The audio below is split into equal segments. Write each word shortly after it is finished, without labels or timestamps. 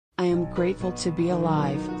grateful to be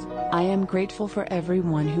alive. I am grateful for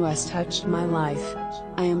everyone who has touched my life.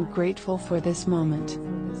 I am grateful for this moment.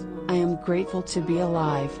 I am grateful to be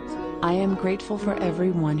alive. I am grateful for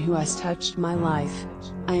everyone who has touched my life.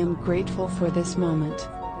 I am grateful for this moment.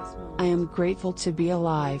 I am grateful to be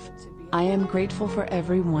alive. I am grateful for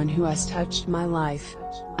everyone who has touched my life.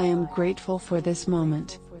 I am grateful for this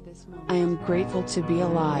moment. I am grateful to be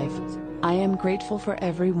alive. I am grateful for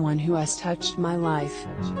everyone who has touched my life.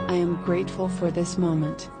 I am grateful for this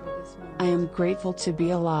moment. I am grateful to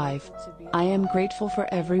be alive. I am grateful for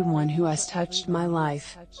everyone who has touched my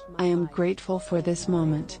life. I am grateful for this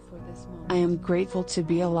moment. I am grateful to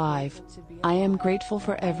be alive. I am grateful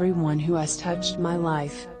for everyone who has touched my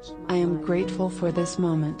life. I am grateful for this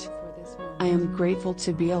moment. I am grateful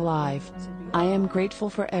to be alive. I am grateful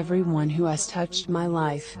for everyone who has touched my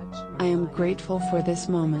life. I am grateful for this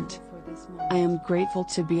moment. I am grateful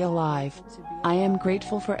to be alive. I am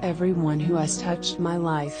grateful for everyone who has touched my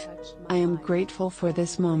life. I am grateful for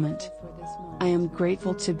this moment. I am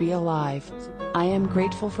grateful to be alive. I am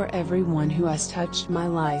grateful for everyone who has touched my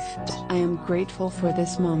life. I am grateful for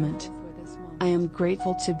this moment. I am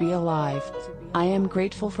grateful to be alive. I am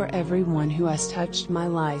grateful for everyone who has touched my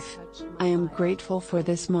life. I am grateful for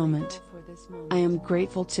this moment. I am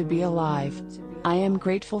grateful to be alive. I am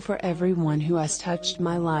grateful for everyone who has touched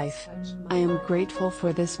my life. I am grateful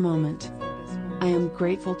for this moment. I am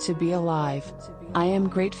grateful to be alive. I am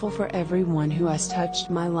grateful for everyone who has touched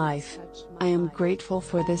my life. I am grateful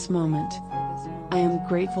for this moment. I am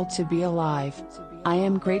grateful to be alive. I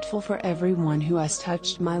am grateful for everyone who has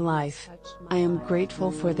touched my life. I am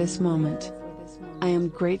grateful for this moment. I am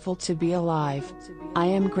grateful to be alive. I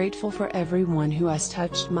am grateful for everyone who has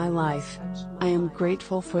touched my life. I am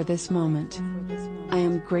grateful for this moment. I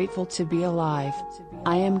am grateful to be alive.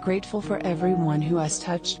 I am grateful for everyone who has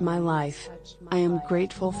touched my life. I am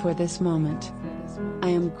grateful for this moment. I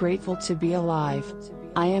am grateful to be alive.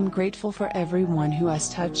 I am grateful for everyone who has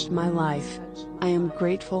touched my life. I am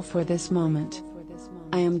grateful for this moment.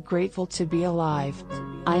 I am grateful to be alive.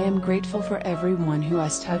 I am grateful for everyone who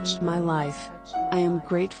has touched my life. I am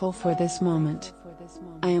grateful for this moment.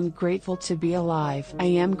 I am grateful to be alive. I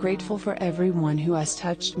am grateful for everyone who has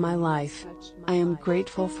touched my life. I am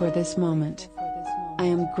grateful for this moment. I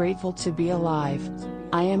am grateful to be alive.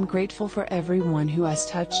 I am grateful for everyone who has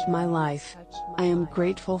touched my life. I am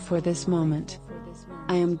grateful for this moment.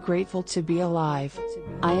 I am grateful to be alive.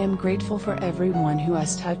 I am grateful for everyone who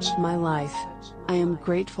has touched my life. I am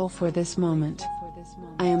grateful for this moment.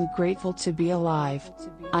 I am grateful to be alive.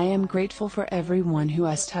 I am grateful for everyone who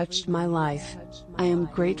has touched my life. I am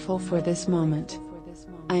grateful for this moment.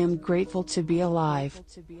 I am grateful to be alive.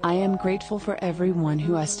 I am grateful for everyone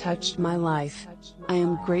who has touched my life. I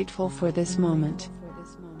am grateful for this moment.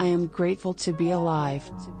 I am grateful to be alive.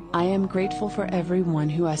 I am grateful for everyone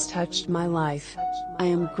who has touched my life. I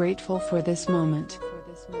am grateful for this moment.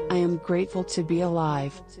 I am grateful to be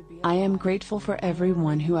alive. I am grateful for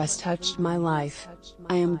everyone who has touched my life.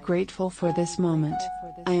 I am grateful for this moment.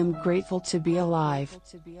 I am grateful to be alive.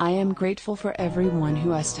 I am grateful for everyone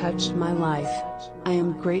who has touched my life. I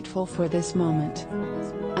am grateful for this moment.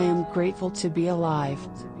 I am grateful to be alive.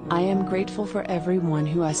 I am grateful for everyone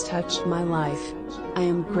who has touched my life. I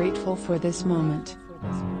am grateful for this moment.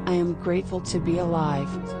 I am grateful to be alive.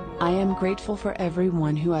 I am grateful for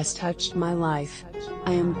everyone who has touched my life.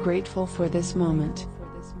 I am grateful for this moment.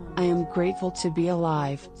 I am grateful to be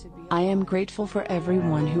alive. I am grateful for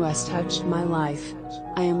everyone who has touched my life.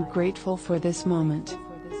 I am grateful for this moment.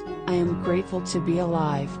 I am grateful to be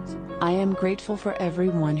alive. I am grateful for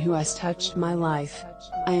everyone who has touched my life.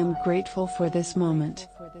 I am grateful for this moment.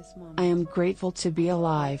 I am grateful to be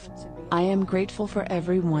alive. I am grateful for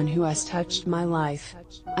everyone who has touched my life.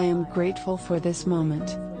 I am grateful for this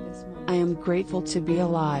moment. I am grateful to be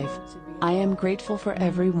alive. I am grateful for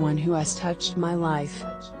everyone who has touched my life.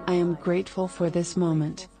 I am grateful for this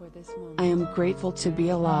moment. I am grateful to be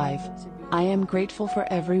alive. I am grateful for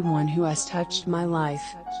everyone who has touched my life.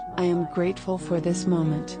 I am grateful for this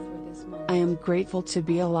moment. I am grateful to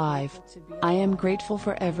be alive. I am grateful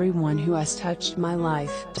for everyone who has touched my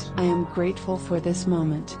life. I am grateful for this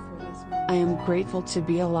moment. I am grateful to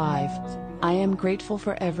be alive. I am grateful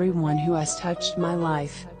for everyone who has touched my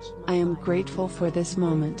life. I am grateful for this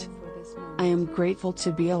moment. I am grateful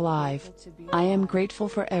to be alive. I am grateful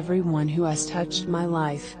for everyone who has touched my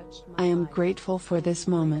life. I am grateful for this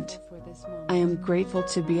moment. I am grateful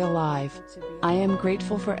to be alive. I am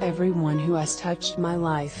grateful for everyone who has touched my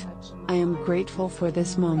life. I am grateful for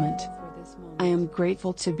this moment. I am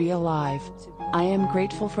grateful to be alive. I am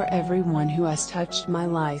grateful for everyone who has touched my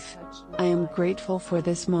life. I am grateful for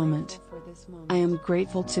this moment. I am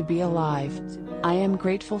grateful to be alive. I am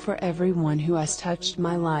grateful for everyone who has touched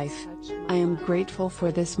my life. I am grateful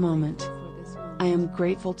for this moment. I am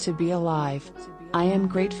grateful to be alive. I am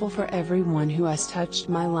grateful for everyone who has touched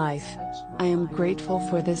my life. I am grateful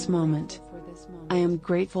for this moment. I am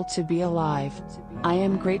grateful to be alive. I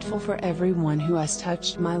am grateful for everyone who has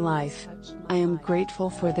touched my life. I am grateful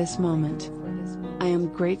for this moment. I am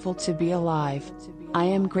grateful to be alive. I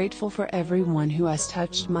am grateful for everyone who has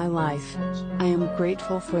touched my life. I am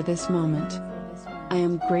grateful for this moment. I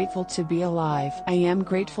am grateful to be alive. I am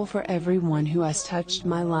grateful for everyone who has touched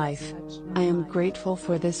my life. I am grateful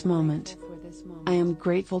for this moment. I am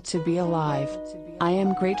grateful to be alive. I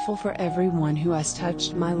am grateful for everyone who has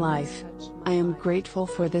touched my life. I am grateful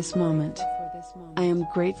for this moment. I am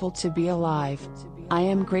grateful to be alive. I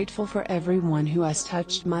am grateful for everyone who has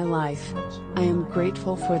touched my life. I am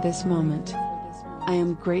grateful for this moment. I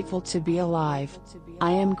am grateful to be alive.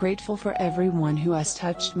 I am grateful for everyone who has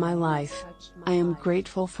touched my life. I am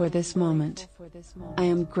grateful for this moment. I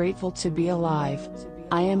am grateful to be alive.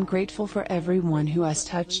 I am grateful for everyone who has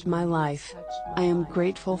touched my life. I am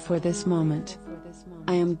grateful for this moment.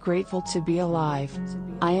 I am grateful to be alive.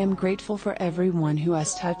 I am grateful for everyone who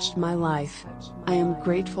has touched my life. I am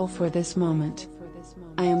grateful for this moment.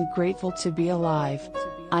 I am grateful to be alive.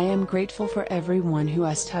 I am grateful for everyone who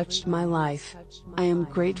has touched my life. I am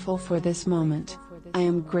grateful for this moment. I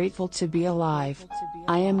am grateful to be alive.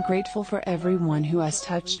 I am grateful for everyone who has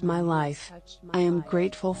touched my life. I am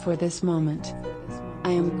grateful for this moment.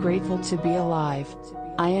 I am grateful to be alive.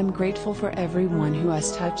 I am grateful for everyone who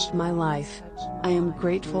has touched my life. I am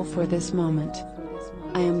grateful for this moment.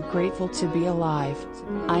 I am grateful to be alive.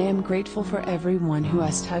 I am grateful for everyone who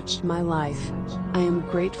has touched my life. I am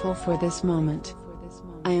grateful for this moment.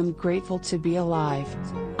 I am grateful to be alive.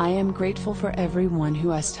 I am grateful for everyone who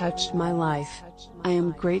has touched my life. I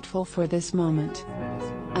am grateful for this moment.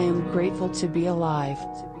 I am grateful to be alive.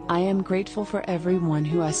 I am grateful for everyone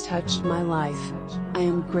who has touched my life. I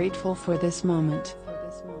am grateful for this moment.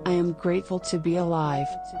 I am grateful to be alive.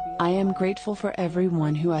 I am grateful for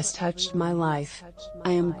everyone who has touched my life.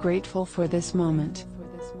 I am grateful for this moment.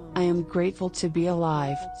 I am grateful to be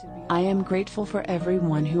alive. I am grateful for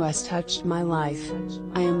everyone who has touched my life.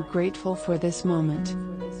 I am grateful for this moment.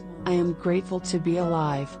 I am grateful to be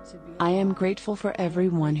alive. I am grateful for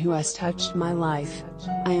everyone who has touched my life.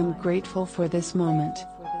 I am grateful for this moment.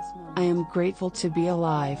 I am grateful to be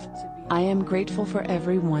alive. I am grateful for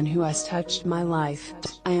everyone who has touched my life.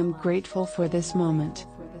 I am grateful for this moment.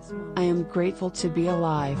 I am grateful to be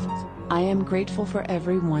alive. I am grateful for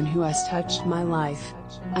everyone who has touched my life.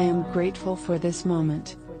 I am grateful for this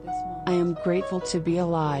moment. I am grateful to be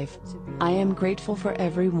alive. I am grateful for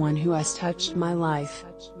everyone who has touched my life.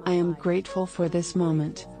 I am grateful for this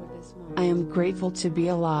moment. I am grateful to be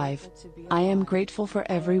alive. I am grateful for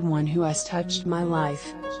everyone who has touched my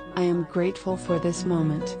life. I am grateful for this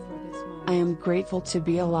moment. I am grateful to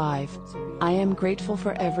be alive. I am grateful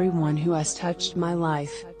for everyone who has touched my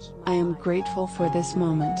life. I am grateful for this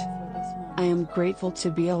moment. I am grateful to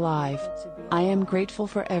be alive. I am grateful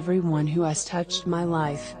for everyone who has touched my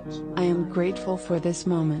life. I am grateful for this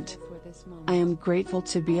moment. I am grateful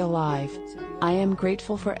to be alive. I am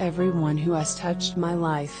grateful for everyone who has touched my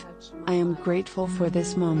life. I am grateful for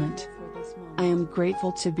this moment. I am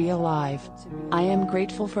grateful to be alive. I am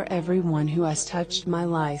grateful for everyone who has touched my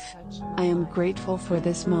life. I am grateful for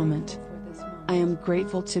this moment. I am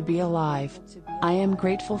grateful to be alive. I am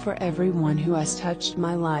grateful for everyone who has touched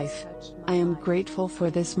my life. I am grateful for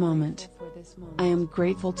this moment. I am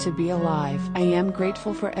grateful to be alive. I am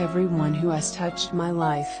grateful for everyone who has touched my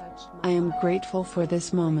life. I am grateful for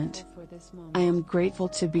this moment. I am grateful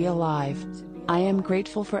to be alive. I am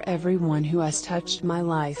grateful for everyone who has touched my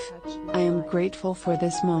life. I am grateful for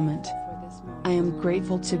this moment. I am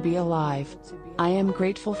grateful to be alive. I am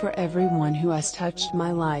grateful for everyone who has touched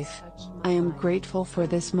my life. I am grateful for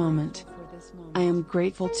this moment. I am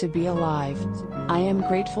grateful to be alive. I am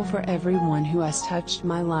grateful for everyone who has touched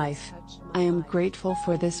my life. I am grateful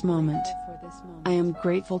for this moment. I am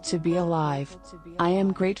grateful to be alive. I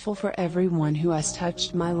am grateful for everyone who has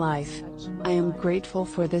touched my life. I am grateful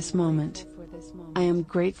for this moment. I am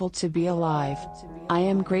grateful to be alive. I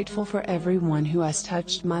am grateful for everyone who has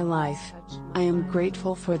touched my life. I am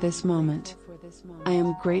grateful for this moment. I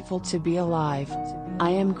am grateful to be alive. I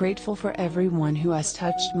am grateful for everyone who has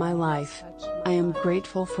touched my life. I am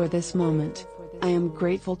grateful for this moment. I am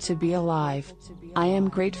grateful to be alive. I am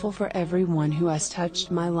grateful for everyone who has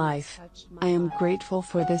touched my life. I am grateful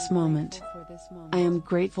for this moment. I am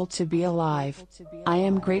grateful to be alive. I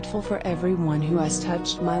am grateful for everyone who has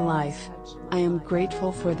touched my life. I am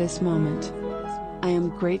grateful for this moment. I am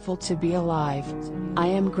grateful to be alive. I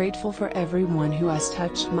am grateful for everyone who has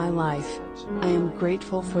touched my life. I am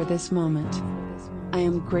grateful for this moment. I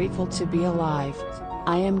am grateful to be alive.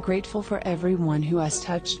 I am grateful for everyone who has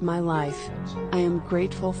touched my life. I am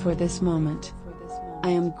grateful for this moment. I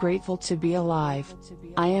am grateful to be alive.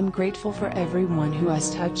 I am grateful for everyone who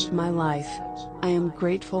has touched my life. I am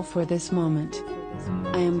grateful for this moment.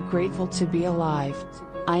 I am grateful to be alive.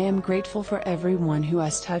 I am grateful for everyone who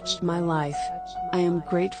has touched my life. I am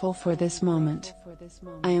grateful for this moment.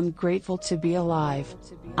 I am grateful to be alive.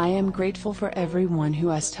 I am grateful for everyone who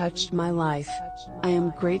has touched my life. I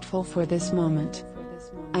am grateful for this moment.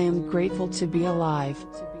 I am grateful to be alive.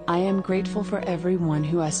 I am grateful for everyone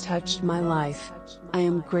who has touched my life. I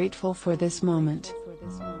am grateful for this moment.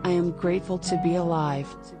 I am grateful to be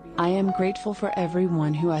alive. I am grateful for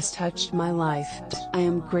everyone who has touched my life. I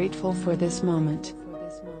am grateful for this moment.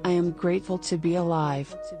 I am grateful to be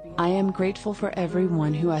alive. I am grateful for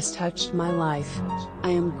everyone who has touched my life. I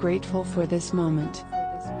am grateful for this moment.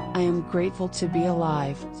 I am grateful to be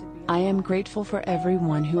alive. I am grateful for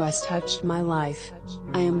everyone who has touched my life.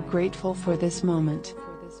 I am grateful for this moment.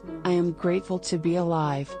 I am grateful to be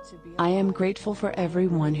alive. I am grateful for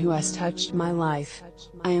everyone who has touched my life.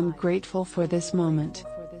 I am grateful for this moment.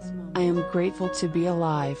 I am grateful to be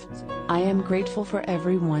alive. I am grateful for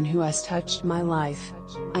everyone who has touched my life.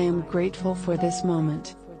 I am grateful for this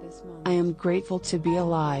moment. I am grateful to be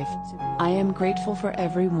alive. I am grateful for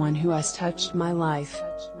everyone who has touched my life.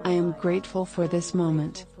 I am grateful for this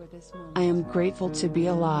moment. I am grateful to be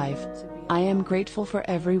alive. I am grateful for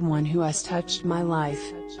everyone who has touched my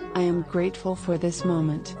life. I am grateful for this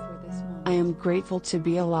moment. I am grateful to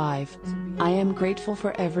be alive. I am grateful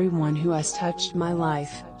for everyone who has touched my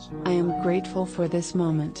life. I am grateful for this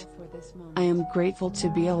moment. I am grateful to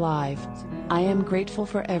be alive. I am grateful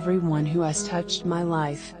for everyone who has touched my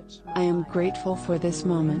life. I am grateful for this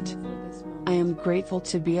moment. I am grateful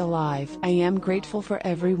to be alive. I am grateful for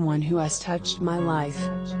everyone who has touched my life.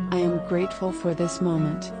 I am grateful for this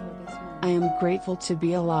moment. I am grateful to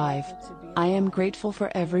be alive. I am grateful for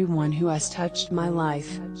everyone who has touched my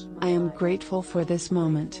life. I am grateful for this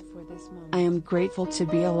moment. I am grateful to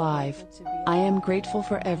be alive. I am grateful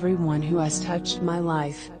for everyone who has touched my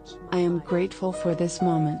life. I am grateful for this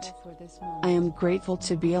moment. I am grateful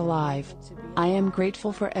to be alive. I am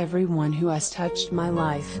grateful for everyone who has touched my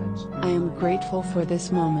life. I am grateful for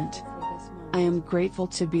this moment. I am grateful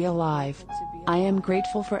to be alive. I am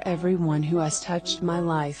grateful for everyone who has touched my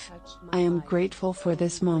life. I am grateful for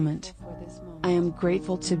this moment. I am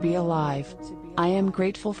grateful to be alive. I am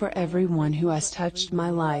grateful for everyone who has touched my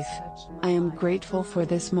life. I am grateful for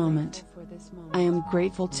this moment. I am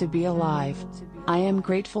grateful to be alive. I am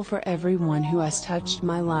grateful for everyone who has touched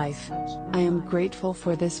my life. I am grateful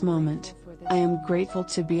for this moment. I am grateful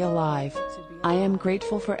to be alive. I am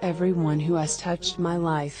grateful for everyone who has touched my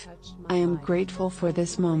life. I am grateful for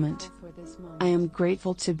this moment. I am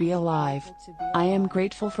grateful to be alive. I am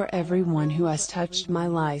grateful for everyone who has touched my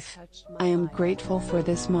life. I am grateful for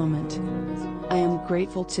this moment. I am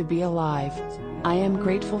grateful to be alive. I am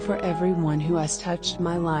grateful for everyone who has touched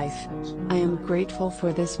my life. I am grateful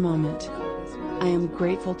for this moment. I am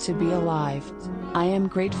grateful to be alive. I am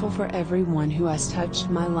grateful for everyone who has touched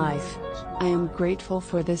my life. I am grateful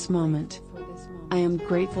for this moment. I am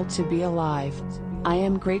grateful to be alive. I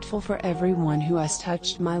am grateful for everyone who has touched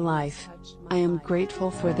my life. I am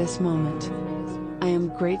grateful for this moment. I am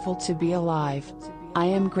grateful to be alive. I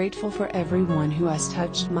am grateful for everyone who has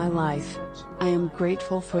touched my life. I am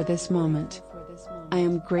grateful for this moment. I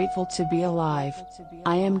am grateful to be alive.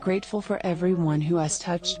 I am grateful for everyone who has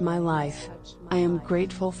touched my life. I am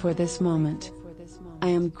grateful for this moment. I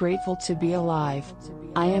am grateful to be alive.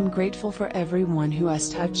 I am grateful for everyone who has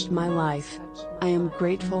touched my life. I am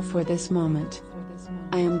grateful for this moment.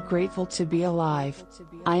 I am grateful to be alive.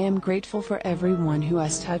 I am grateful for everyone who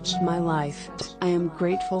has touched my life. I am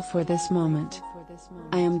grateful for this moment.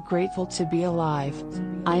 I am grateful to be alive.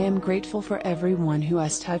 I am grateful for everyone who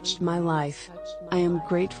has touched my life. I am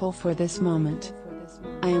grateful for this moment.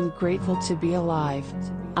 I am grateful to be alive.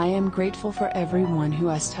 I am grateful for everyone who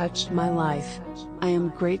has touched my life. I am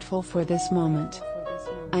grateful for this moment.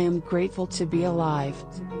 I am grateful to be alive.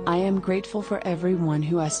 I am grateful for everyone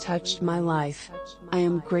who has touched my life. I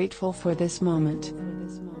am grateful for this moment.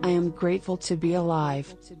 I am grateful to be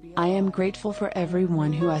alive. I am grateful for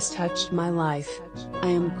everyone who has touched my life. I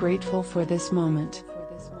am grateful for this moment.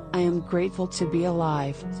 I am grateful to be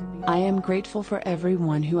alive. I am grateful for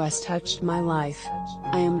everyone who has touched my life.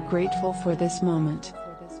 I am grateful for this moment.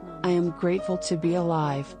 I am grateful to be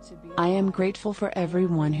alive. I am grateful for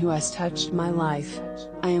everyone who has touched my life.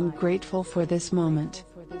 I am grateful for this moment.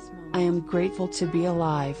 I am grateful to be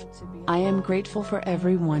alive. I am grateful for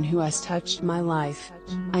everyone who has touched my life.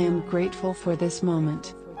 I am grateful for this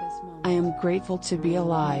moment. I am grateful to be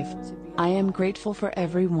alive. I am grateful for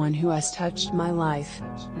everyone who has touched my life.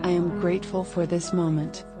 I am grateful for this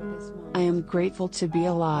moment. I am grateful to be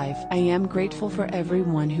alive. I am grateful for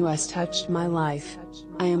everyone who has touched my life.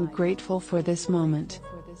 I am grateful for this moment.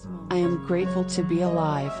 I am grateful to be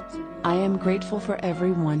alive. I am grateful for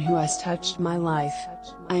everyone who has touched my life.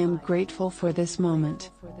 I am grateful for this moment.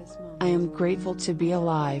 I am grateful to be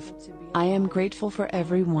alive. I am grateful for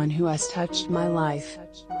everyone who has touched my life.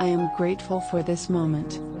 I am grateful for this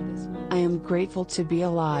moment. I am grateful to be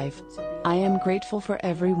alive. I am grateful for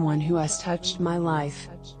everyone who has touched my life.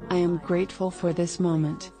 I am grateful for this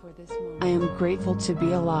moment. I am grateful to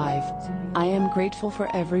be alive. I am grateful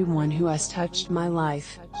for everyone who has touched my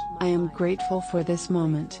life. I am grateful for this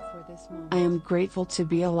moment. I am grateful to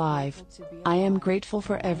be alive. I am grateful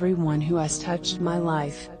for everyone who has touched my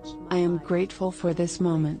life. I am grateful for this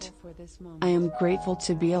moment. I am grateful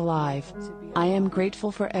to be alive. I am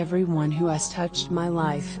grateful for everyone who has touched my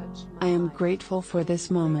life. I am grateful for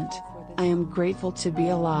this moment. I am grateful to be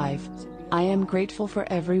alive. I am grateful for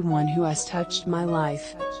everyone who has touched my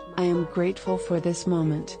life. I am grateful for this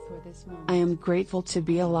moment. I am grateful to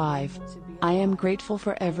be alive. I am grateful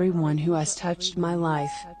for everyone who has touched my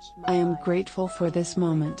life. I am grateful for this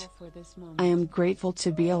moment. I am grateful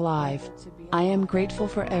to be alive. I am grateful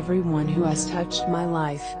for everyone who has touched my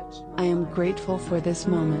life. I am grateful for this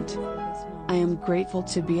moment. I am grateful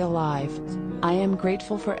to be alive. I am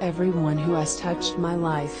grateful for everyone who has touched my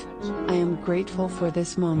life. I am grateful for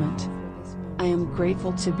this moment. I am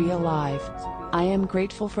grateful to be alive. I am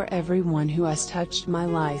grateful for everyone who has touched my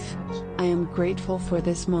life. I am grateful for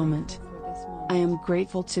this moment. I am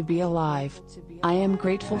grateful to be alive. I am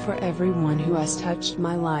grateful for everyone who has touched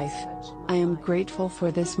my life. I am grateful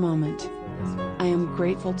for this moment. I am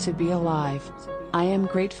grateful to be alive. I am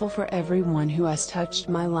grateful for everyone who has touched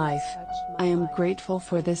my life. I am grateful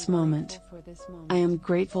for this moment. I am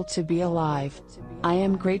grateful to be alive. I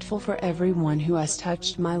am grateful for everyone who has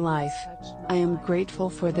touched my life. I am grateful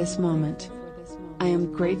for this moment. I am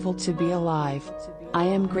grateful to be alive. I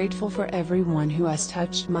am grateful for everyone who has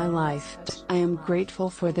touched my life. I am grateful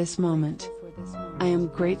for this moment. I am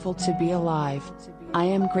grateful to be alive. I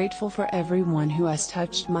am grateful for everyone who has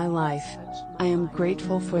touched my life. I am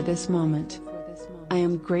grateful for this moment. I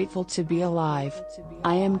am grateful to be alive.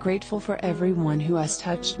 I am grateful for everyone who has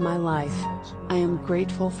touched my life. I am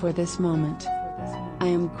grateful for this moment. I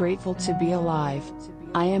am grateful to be alive.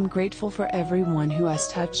 I am grateful for everyone who has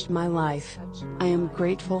touched my life. I am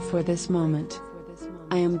grateful for this moment.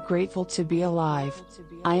 I am grateful to be alive.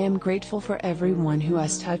 I am grateful for everyone who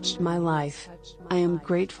has touched my life. I am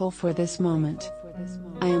grateful for this moment.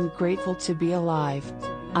 I am grateful to be alive.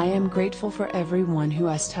 I am grateful for everyone who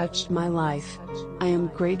has touched my life. I am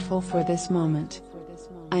grateful for this moment.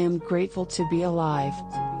 I am grateful to be alive.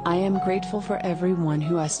 I am grateful for everyone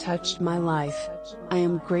who has touched my life. I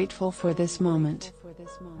am grateful for this moment.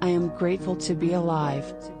 I am grateful to be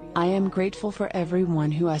alive. I am grateful for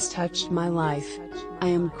everyone who has touched my life. I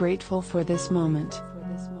am grateful for this moment.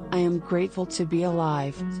 I am grateful to be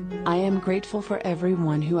alive. I am grateful for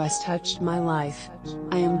everyone who has touched my life.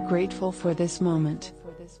 I am grateful for this moment.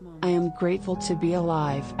 I am grateful to be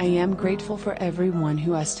alive. I am grateful for everyone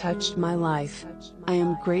who has touched my life. I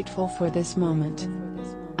am grateful for this moment.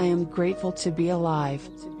 I am grateful to be alive.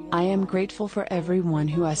 I am grateful for everyone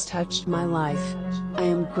who has touched my life. I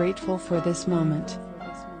am grateful for this moment.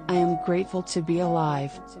 I am grateful to be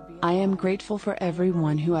alive. I am grateful for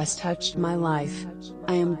everyone who has touched my life.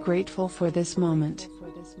 I am grateful for this moment.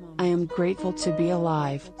 I am grateful to be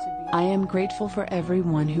alive. I am grateful for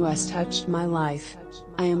everyone who has touched my life.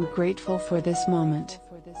 I am grateful for this moment.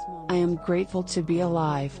 I am grateful to be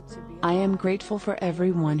alive. I am grateful for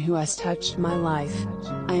everyone who has touched my life.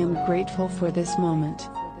 I am grateful for this moment.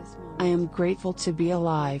 I am grateful to be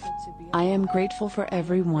alive. I am grateful for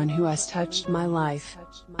everyone who has touched my life.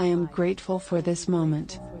 I am grateful for this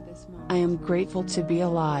moment. I am grateful to be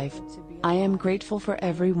alive. I am grateful for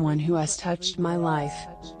everyone who has touched my life.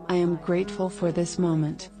 I am grateful for this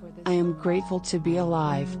moment. I am grateful to be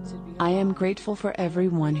alive. I am grateful for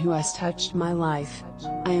everyone who has touched my life.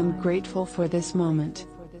 I am grateful for this moment.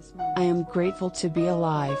 I am grateful to be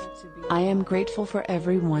alive. I am grateful for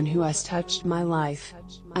everyone who has touched my life.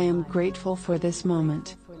 I am grateful for this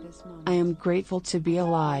moment. I am grateful to be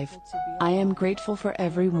alive. I am grateful for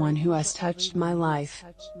everyone who has touched my life.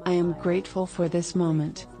 I am grateful for this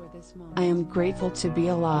moment. I am grateful to be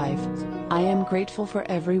alive. I am grateful for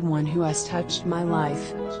everyone who has touched my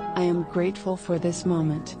life. I am grateful for this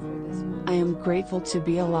moment. I am grateful to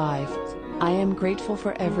be alive. I am grateful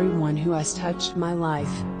for everyone who has touched my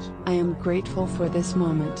life. I am grateful for this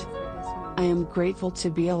moment. I am grateful to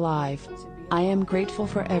be alive. I am grateful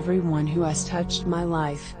for everyone who has touched my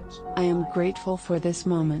life. I am grateful for this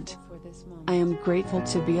moment. I am grateful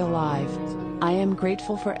to be alive. I am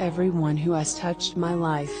grateful for everyone who has touched my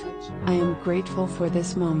life. I am grateful for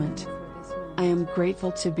this moment. I am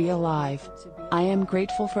grateful to be alive. I am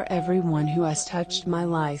grateful for everyone who has touched my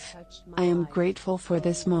life. I am grateful for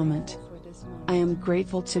this moment. I am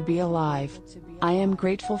grateful to be alive. I am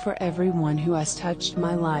grateful for everyone who has touched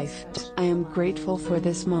my life. I am grateful for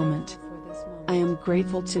this moment. I am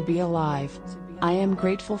grateful to be alive. I am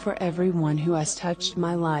grateful for everyone who has touched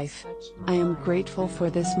my life. I am grateful for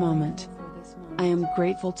this moment. I am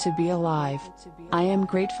grateful to be alive. I am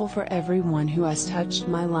grateful for everyone who has touched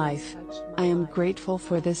my life. I am grateful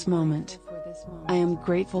for this moment. I am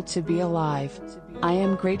grateful to be alive. I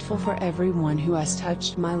am grateful for everyone who has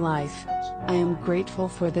touched my life. I am grateful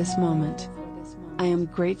for this moment. I am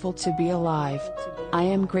grateful to be alive. I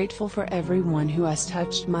am grateful for everyone who has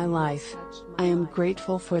touched my life. I am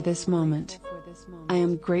grateful for this moment. I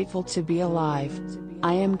am grateful to be alive.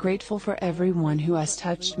 I am grateful for everyone who has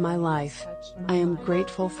touched my life. I am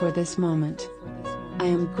grateful for this moment. I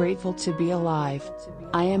am grateful to be alive.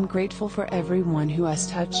 I am grateful for everyone who has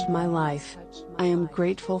touched my life. I am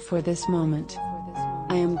grateful for this moment.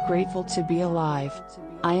 I am grateful to be alive.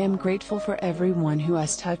 I am grateful for everyone who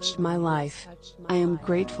has touched my life. I am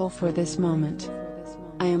grateful for this moment.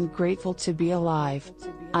 I am grateful to be alive.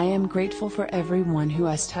 I am grateful for everyone who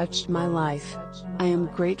has touched my life. I am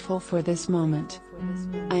grateful for this moment.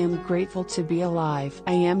 I am grateful to be alive.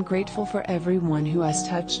 I am grateful for everyone who has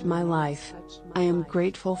touched my life. I am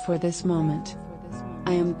grateful for this moment.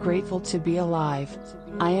 I am grateful to be alive.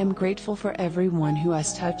 I am grateful for everyone who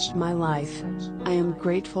has touched my life. I am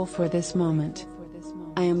grateful for this moment.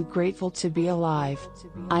 I am grateful to be alive.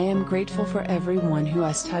 I am grateful for everyone who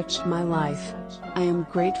has touched my life. I am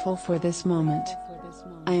grateful for this moment.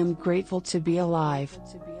 I am grateful to be alive.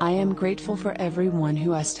 I am grateful for everyone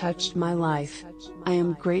who has touched my life. I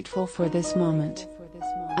am grateful for this moment.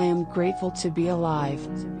 I am grateful to be alive.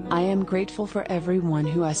 I am grateful for everyone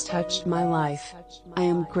who has touched my life. I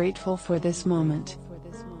am grateful for this moment.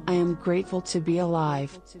 I am grateful to be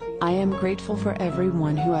alive. I am grateful for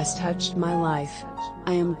everyone who has touched my life.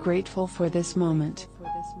 I am grateful for this moment.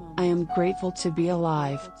 I am grateful to be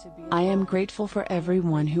alive. I am grateful for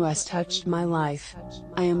everyone who has touched my life.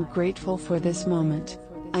 I am grateful for this moment.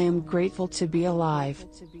 I am grateful to be alive.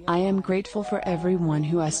 I am grateful for everyone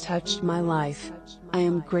who has touched my life. I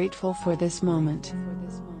am grateful for this moment.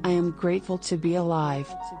 I am grateful to be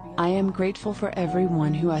alive. I am grateful for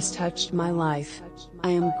everyone who has touched my life. I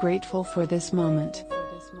am grateful for this moment.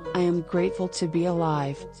 I am grateful to be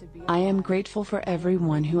alive. I am grateful for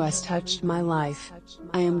everyone who has touched my life.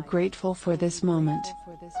 I am grateful for this moment.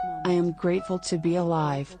 I am grateful to be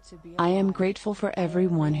alive. I am grateful for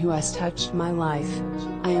everyone who has touched my life.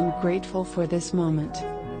 I am grateful for this moment.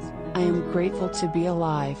 I am grateful to be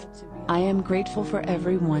alive. I am grateful for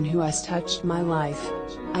everyone who has touched my life.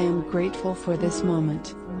 I am grateful for this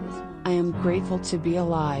moment. I am grateful to be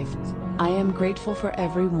alive. I am grateful for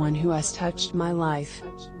everyone who has touched my life.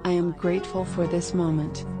 I am grateful for this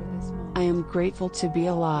moment. I am grateful to be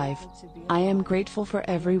alive. I am grateful for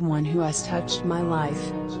everyone who has touched my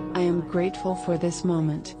life. I am grateful for this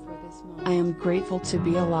moment. I am grateful to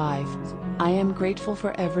be alive. I am grateful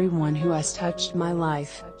for everyone who has touched my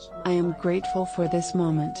life. I am grateful for this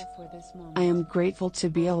moment. I am grateful to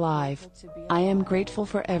be alive. I am grateful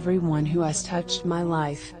for everyone who has touched my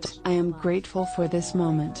life. I am grateful for this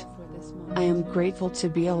moment. I am grateful to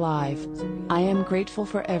be alive. I am grateful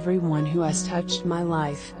for everyone who has touched my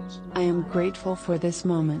life. I am grateful for this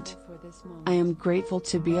moment. I am grateful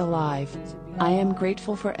to be alive. I am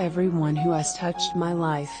grateful for everyone who has touched my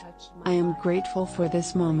life. I am grateful for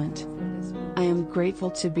this moment. I am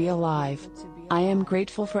grateful to be alive. I am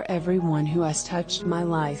grateful for everyone who has touched my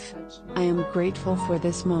life. I am grateful for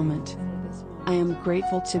this moment. I am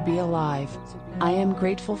grateful to be alive. I am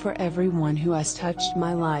grateful for everyone who has touched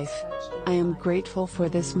my life. I am grateful for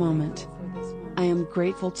this moment. I am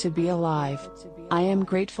grateful to be alive. I am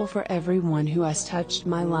grateful for everyone who has touched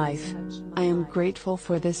my life. I am grateful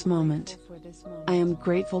for this moment. I am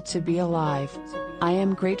grateful to be alive. I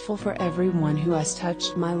am grateful for everyone who has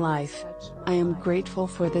touched my life. I am grateful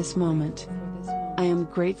for this moment. I am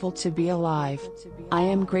grateful to be alive. I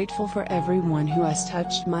am grateful for everyone who has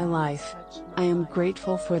touched my life. I am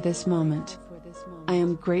grateful for this moment. I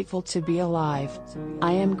am grateful to be alive.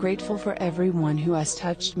 I am grateful for everyone who has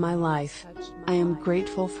touched my life. I am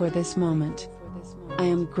grateful for this moment. I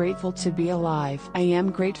am grateful to be alive. I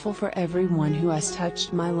am grateful for everyone who has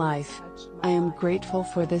touched my life. I am grateful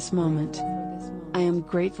for this moment. I am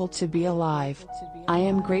grateful to be alive. I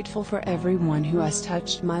am grateful for everyone who has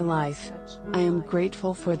touched my life. I am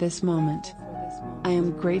grateful for this moment. I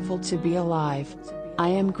am grateful to be alive. I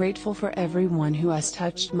am grateful for everyone who has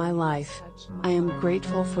touched my life. I am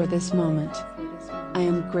grateful for this moment. I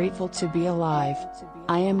am grateful to be alive.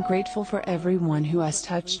 I am grateful for everyone who has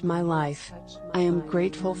touched my life. I am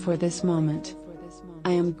grateful for this moment.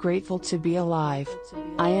 I am grateful to be alive.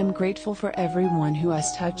 I am grateful for everyone who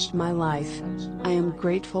has touched my life. I am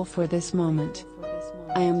grateful for this moment.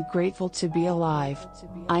 I am grateful to be alive.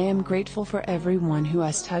 I am grateful for everyone who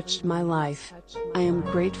has touched my life. I am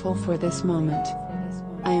grateful for this moment.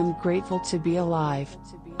 I am grateful to be alive.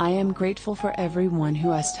 I am grateful for everyone who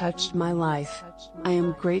has touched my life. I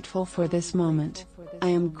am grateful for this moment. I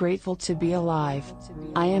am grateful to be alive.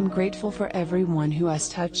 I am grateful for everyone who has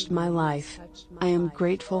touched my life. I am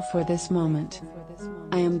grateful for this moment.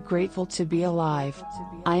 I am grateful to be alive.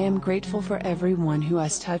 I am grateful for everyone who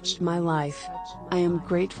has touched my life. I am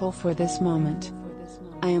grateful for this moment.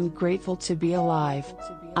 I am grateful to be alive.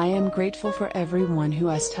 I am grateful for everyone who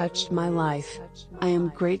has touched my life. I am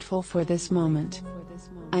grateful for this moment.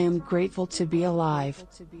 I am grateful to be alive.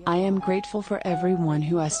 I am grateful for everyone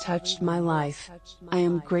who has touched my life. I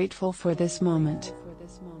am grateful for this moment.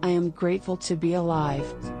 I am grateful to be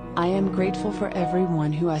alive. I am grateful for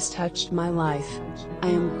everyone who has touched my life. I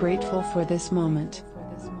am grateful for this moment.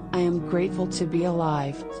 I am grateful to be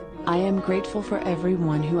alive. I am grateful for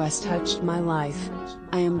everyone who has touched my life.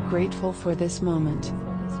 I am grateful for this moment.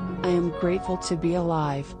 I am grateful to be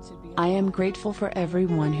alive. I am grateful for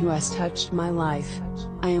everyone who has touched my life.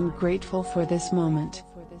 I am grateful for this moment.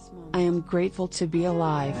 I am grateful to be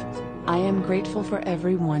alive. I am grateful for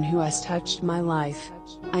everyone who has touched my life.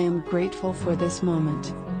 I am grateful for this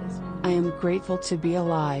moment. I am grateful to be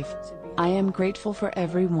alive. I am grateful for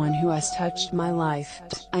everyone who has touched my life.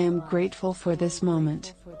 I am grateful for this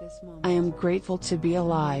moment. I am grateful to be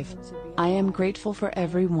alive. I am grateful for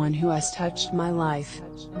everyone who has touched my life.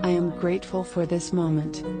 I am grateful for this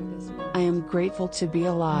moment. I am grateful to be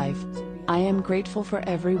alive. I am grateful for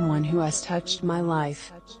everyone who has touched my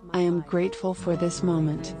life. I am grateful for this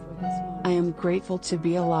moment. I am grateful to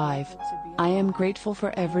be alive. I am grateful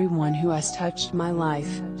for everyone who has touched my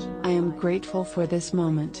life. I am grateful for this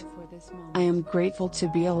moment. I am grateful to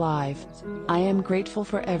be alive. I am grateful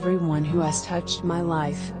for everyone who has touched my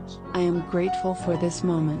life. I am grateful for this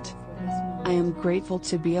moment. I am grateful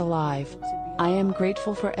to be alive. I am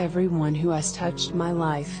grateful for everyone who has touched my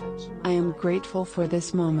life. I am grateful for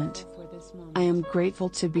this moment. I am grateful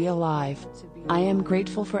to be alive. I am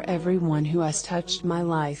grateful for everyone who has touched my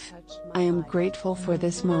life. I am grateful for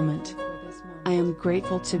this moment. I am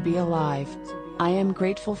grateful to be alive. I am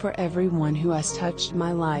grateful for everyone who has touched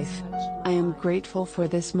my life. I am grateful for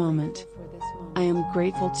this moment. I am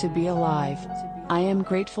grateful to be alive. I am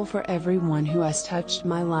grateful for everyone who has touched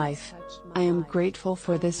my life. I am grateful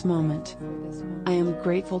for this moment. I am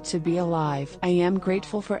grateful to be alive. I am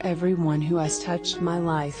grateful for everyone who has touched my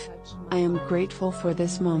life. I am grateful for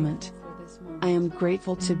this moment. I am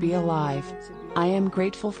grateful to be alive. I am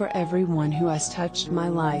grateful for everyone who has touched my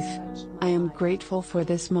life. I am grateful for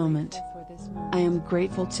this moment. I am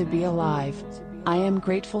grateful to be alive. I am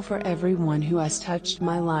grateful for everyone who has touched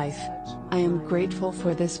my life. I am grateful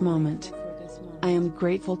for this moment. I am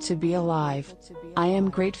grateful to be alive. I am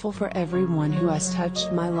grateful for everyone who has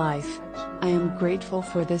touched my life. I am grateful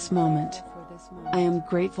for this moment. I am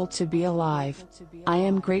grateful to be alive. I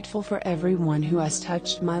am grateful for everyone who has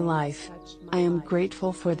touched my life. I am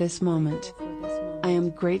grateful for this moment. I am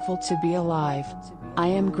grateful to be alive. I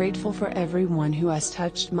am grateful for everyone who has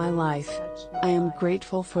touched my life. I am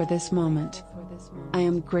grateful for this moment. I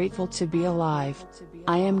am grateful to be alive.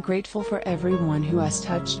 I am grateful for everyone who has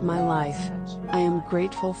touched my life. I am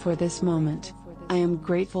grateful for this moment. I am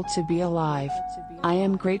grateful to be alive. I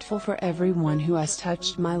am grateful for everyone who has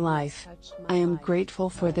touched my life. I am grateful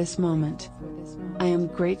for this moment. I am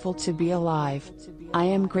grateful to be alive. I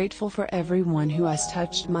am grateful for everyone who has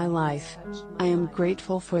touched my life. I am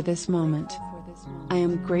grateful for this moment. I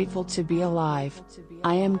am grateful to be alive.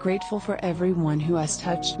 I am grateful for everyone who has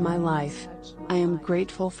touched my life. I am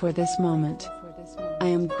grateful for this moment. I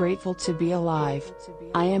am grateful to be alive.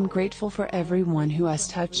 I am grateful for everyone who has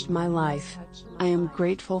touched my life. I am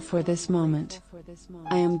grateful for this moment.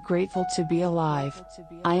 I am grateful to be alive.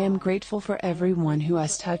 I am grateful for everyone who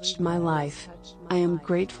has touched my life. I am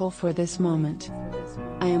grateful for this moment.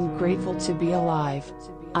 I am grateful to be alive.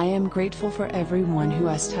 I am grateful for everyone who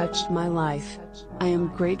has touched my life. I am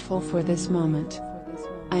grateful for this moment.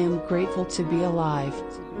 I am grateful to be alive.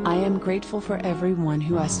 I am grateful for everyone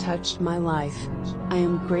who has touched my life. I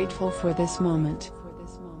am grateful for this moment.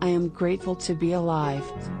 I am grateful to be alive.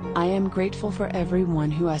 I am grateful for everyone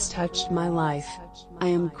who has touched my life. I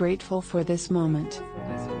am grateful for this moment.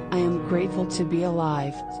 I am grateful to be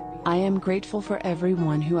alive. I am grateful for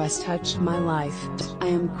everyone who has touched my life. I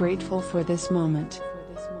am grateful for this moment.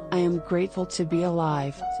 I am grateful to be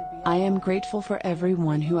alive. I am grateful for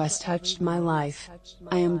everyone who has touched my life.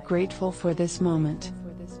 I am grateful for this moment.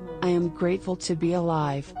 I am grateful to be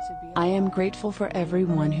alive. I am grateful for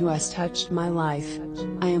everyone who has touched my life.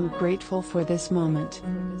 I am grateful for this moment.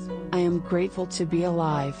 I am grateful to be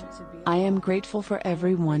alive. I am grateful for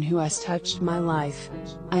everyone who has touched my life.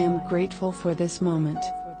 I am grateful for this moment.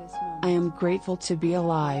 I am grateful to be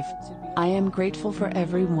alive. I am grateful for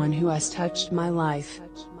everyone who has touched my life.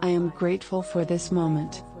 I am grateful for this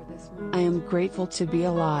moment. I am grateful to be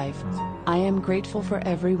alive. I am grateful for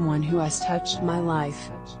everyone who has touched my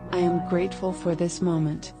life. I am grateful for this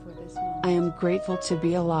moment. I am grateful to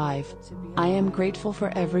be alive. I am grateful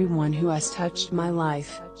for everyone who has touched my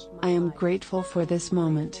life. I am grateful for this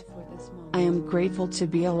moment. I am grateful to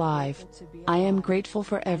be alive. I am grateful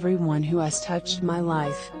for everyone who has touched my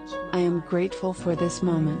life. I am grateful for this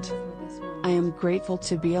moment. I am grateful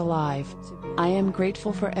to be alive. I am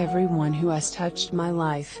grateful for everyone who has touched my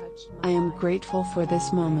life. I am grateful for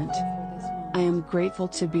this moment. I am grateful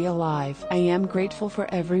to be alive. I am grateful for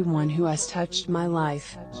everyone who has touched my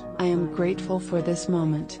life. I am grateful for this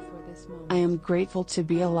moment. I am grateful to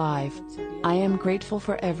be alive. I am grateful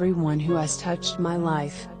for everyone who has touched my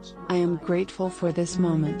life. I am grateful for this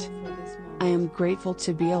moment. I am grateful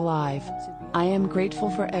to be alive. I am grateful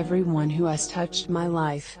for everyone who has touched my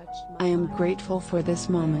life. I am grateful for this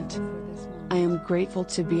moment. I am grateful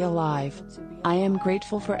to be alive. I am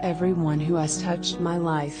grateful for everyone who has touched my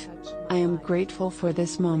life. I am grateful for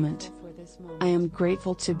this moment. I am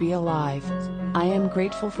grateful to be alive. I am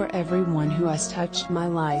grateful for everyone who has touched my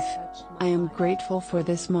life. I am grateful for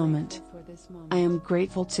this moment. I am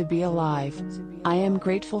grateful to be alive. I am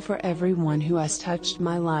grateful for everyone who has touched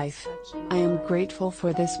my life. I am grateful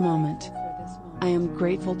for this moment. I am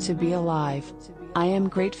grateful to be alive. I am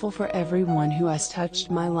grateful for everyone who has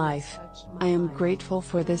touched my life. I am grateful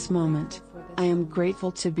for this moment. I am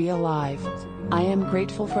grateful to be alive. I am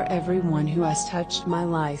grateful for everyone who has touched my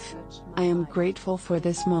life. I am grateful for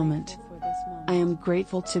this moment. I am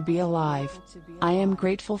grateful to be alive. I am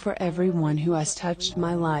grateful for everyone who has touched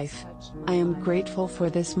my life. I am grateful for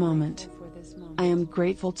this moment. I am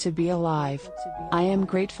grateful to be alive. I am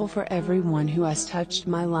grateful for everyone who has touched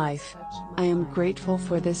my life. I am grateful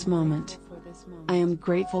for this moment. I am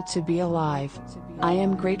grateful to be alive. I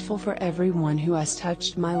am grateful for everyone who has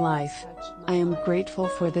touched my life. I am grateful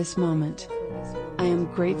for this moment. I am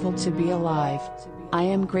grateful to be alive. I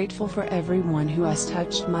am grateful for everyone who has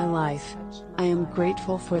touched my life. I am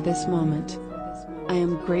grateful for this moment. I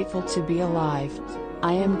am grateful to be alive.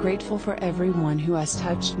 I am grateful for everyone who has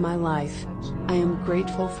touched my life. I am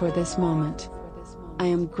grateful for this moment. I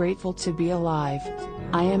am grateful to be alive.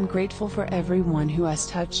 I am grateful for everyone who has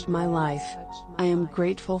touched my life. I am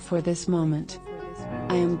grateful for this moment.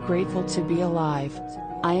 I am grateful to be alive.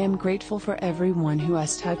 I am grateful for everyone who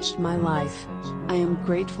has touched my life. I am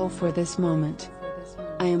grateful for this moment.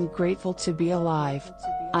 I am grateful to be alive.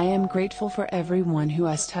 I am grateful for everyone who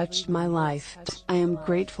has touched my life. I am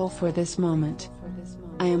grateful for this moment.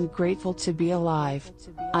 I am grateful to be alive.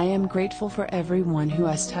 I am grateful for everyone who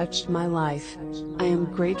has touched my life. I am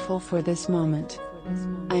grateful for this moment.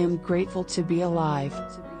 I am grateful to be alive.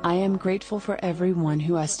 I am grateful for everyone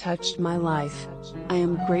who has touched my life. I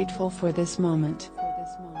am grateful for this moment.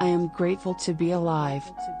 I am grateful to be alive.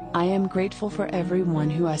 I am grateful for everyone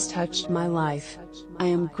who has touched my life. I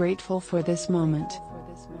am grateful for this moment.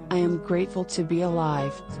 I am grateful to be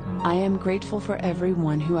alive. I am grateful for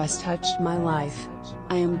everyone who has touched my life.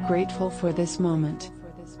 I am grateful for this moment.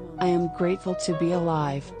 I am grateful to be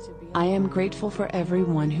alive. I am grateful for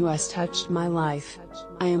everyone who has touched my life.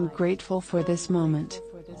 I am grateful for this moment.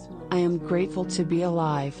 I am grateful to be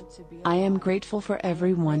alive. I am grateful for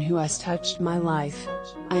everyone who has touched my life.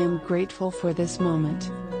 I am grateful for this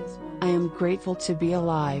moment. I am grateful to be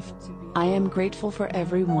alive. I am grateful for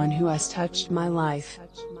everyone who has touched my life.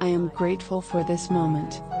 I am grateful for this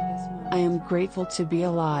moment. I am grateful to be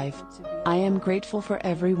alive. I am grateful for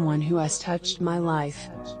everyone who has touched my life.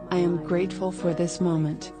 I am grateful for this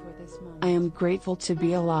moment. I am grateful to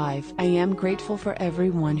be alive. I am grateful for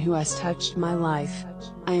everyone who has touched my life.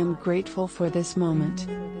 I am grateful for this moment.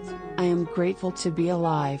 I am grateful to be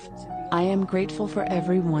alive. I am grateful for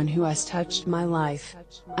everyone who has touched my life.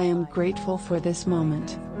 I am grateful for this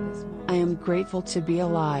moment. I am grateful to be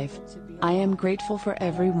alive. I am grateful for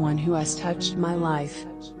everyone who has touched my life.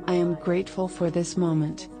 I am grateful for this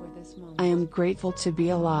moment. I am grateful to be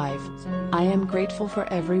alive. I am grateful for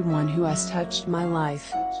everyone who has touched my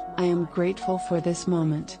life. I am grateful for this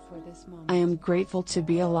moment. I am grateful to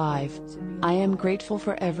be alive. I am grateful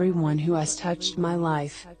for everyone who has touched my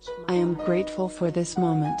life. I am grateful for this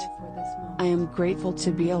moment. I am grateful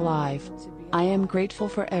to be alive. I am grateful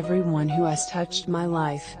for everyone who has touched my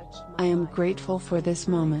life. I am grateful for this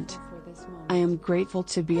moment. I am grateful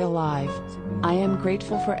to be alive. I am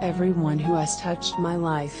grateful for everyone who has touched my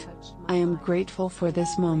life. I am grateful for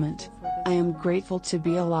this moment. I am grateful to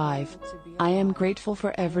be alive. I am grateful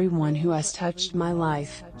for everyone who has touched my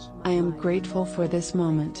life. I am grateful for this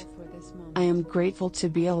moment. I am grateful to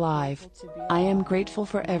be alive. I am grateful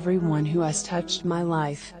for everyone who has touched my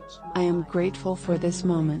life. I am grateful for this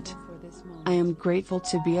moment. I am grateful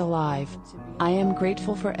to be alive. I am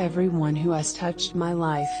grateful for everyone who has touched my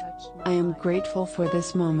life. I am grateful for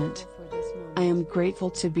this moment. I am grateful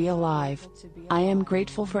to be alive. I am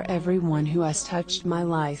grateful for everyone who has touched my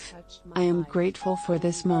life. I am grateful for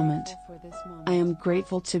this moment. I am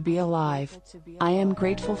grateful to be alive. I am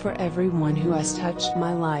grateful for everyone who has touched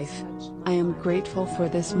my life. I am grateful for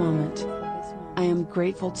this moment. I am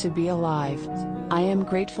grateful to be alive. I am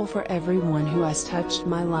grateful for everyone who has touched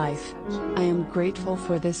my life. I am grateful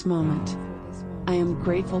for this moment. I am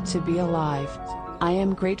grateful to be alive. I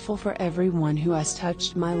am grateful for everyone who has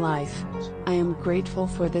touched my life. I am grateful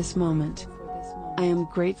for this moment. I am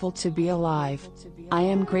grateful to be alive. I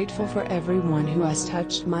am grateful for everyone who has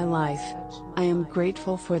touched my life. I am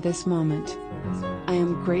grateful for this moment. I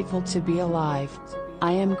am grateful to be alive.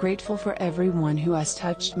 I am grateful for everyone who has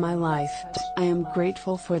touched my life. I am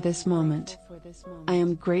grateful for this moment. I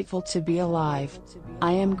am grateful to be alive.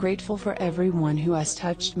 I am grateful for everyone who has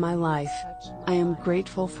touched my life. I am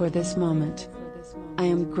grateful for this moment. I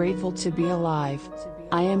am grateful to be alive.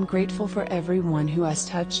 I am grateful for everyone who has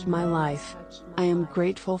touched my life. I am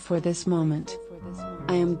grateful for this moment.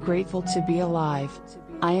 I am grateful to be alive.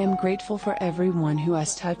 I am grateful for everyone who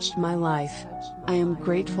has touched my life. I am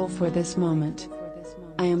grateful for this moment.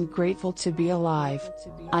 I am grateful to be alive.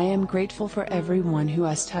 I am grateful for everyone who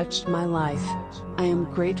has touched my life. I am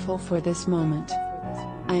grateful for this moment.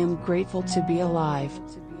 I am grateful to be alive.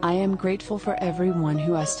 I am grateful for everyone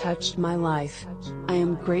who has touched my life. I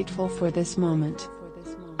am grateful for this moment.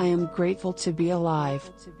 I am grateful to be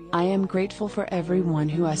alive. I am grateful for everyone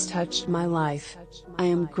who has touched my life. I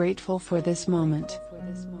am grateful for this moment.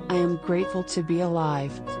 I am grateful to be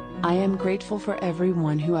alive. I am grateful for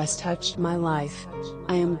everyone who has touched my life.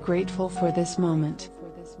 I am grateful for this moment.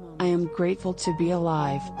 I am grateful to be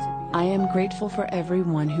alive. I am grateful for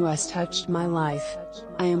everyone who has touched my life.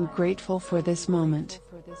 I am grateful for this moment.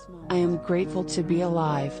 I am grateful to be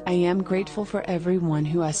alive. I am grateful for everyone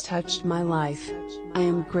who has touched my life. I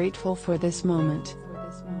am grateful for this moment.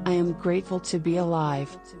 I am grateful to be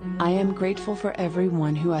alive. I am grateful for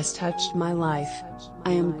everyone who has touched my life.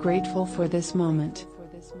 I am grateful for this moment.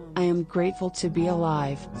 I am grateful to be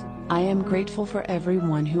alive. I am grateful for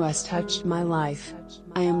everyone who has touched my life.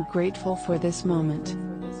 I am grateful for this moment.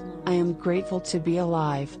 I am grateful to be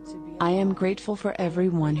alive. I am grateful for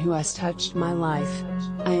everyone who has touched my life.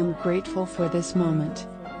 I am grateful for this moment.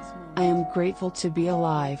 I am grateful to be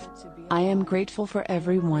alive. I am grateful for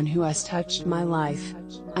everyone who has touched my life.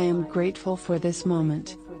 I am grateful for this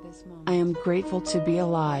moment. I am grateful to be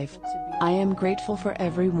alive. I am grateful for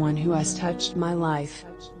everyone who has touched my life.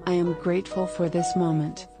 I am grateful for this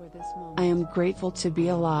moment. I am grateful to be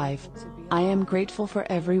alive. I am grateful for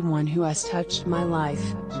everyone who has touched my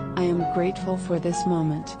life. I am grateful for this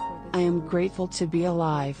moment. I am grateful to be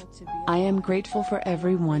alive. I am grateful for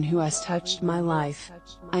everyone who has touched my life.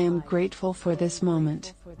 I am grateful for this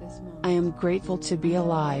moment. I am grateful to be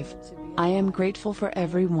alive. I am grateful for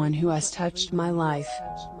everyone who has touched my life.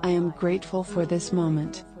 I am grateful for this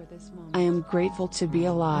moment. I am grateful to be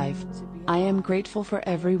alive. I am grateful for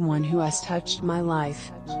everyone who has touched my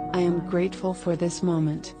life. I am grateful for this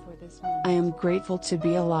moment. I am grateful to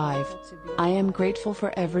be alive. I am grateful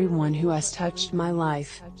for everyone who has touched my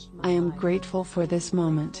life. I am grateful for this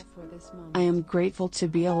moment. I am grateful to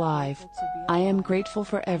be alive. I am grateful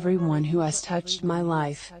for everyone who has touched my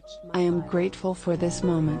life. I am grateful for this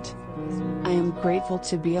moment. I am grateful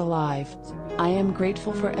to be alive. I am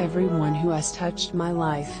grateful for everyone who has touched my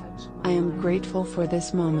life. I am grateful for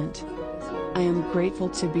this moment. I am grateful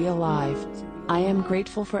to be alive. I am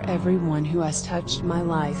grateful for everyone who has touched my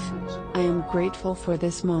life. I am grateful for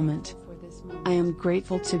this moment. I am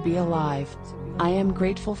grateful to be alive. I am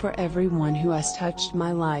grateful for everyone who has touched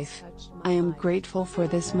my life. I am grateful for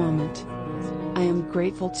this moment. I am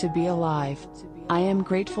grateful to be alive. I am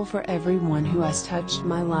grateful for everyone who has touched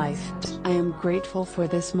my life. I am grateful for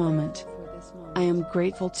this moment. I am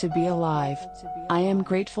grateful to be alive. I am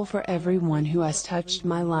grateful for everyone who has touched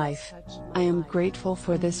my life. I am grateful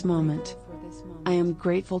for this moment. I am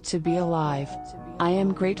grateful to be alive. I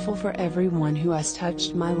am grateful for everyone who has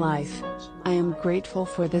touched my life. I am grateful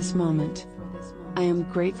for this moment. I am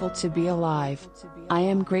grateful to be alive. I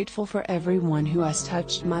am grateful for everyone who has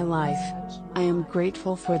touched my life. I am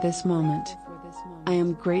grateful for this moment. I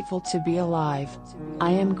am grateful to be alive.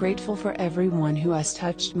 I am grateful for everyone who has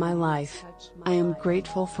touched my life. I am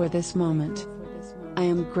grateful for this moment. I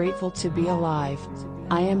am grateful to be alive.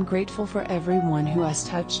 I am grateful for everyone who has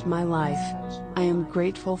touched my life. I am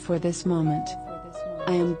grateful for this moment.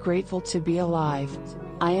 I am grateful to be alive.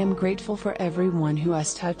 I am grateful for everyone who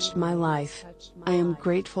has touched my life. I am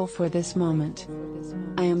grateful for this moment.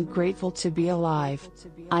 I am grateful to be alive.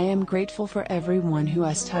 I am grateful for everyone who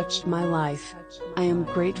has touched my life. I am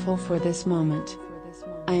grateful for this moment.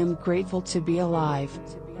 I am grateful to be alive.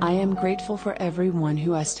 I am grateful for everyone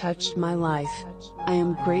who has touched my life. I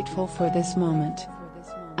am grateful for this moment.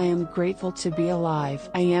 I am grateful to be alive.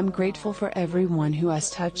 I am grateful for everyone who has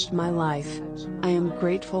touched my life. I am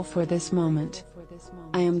grateful for this moment.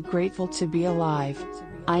 I am grateful to be alive.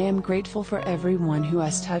 I am grateful for everyone who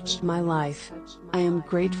has touched my life. I am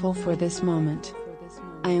grateful for this moment.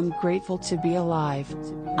 I am grateful to be alive.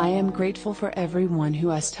 I am grateful for everyone who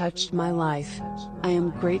has touched my life. I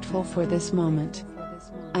am grateful for this moment.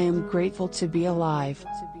 I am grateful to be alive.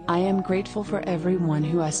 I am grateful for everyone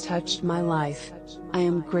who has touched my life. I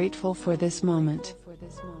am grateful for this moment.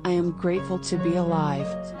 I am grateful to be alive.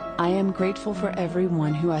 I am grateful for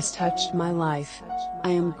everyone who has touched my life. I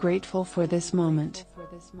am grateful for this moment.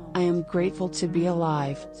 I am grateful to be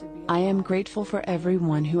alive. I am grateful for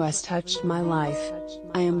everyone who has touched my life.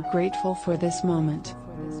 I am grateful for this moment.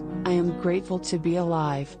 I am grateful to be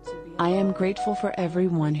alive. I am grateful for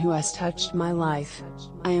everyone who has touched my life.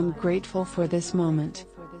 I am grateful for this moment.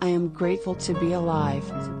 I am grateful to be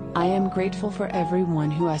alive. I am grateful for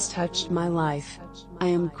everyone who has touched my life. I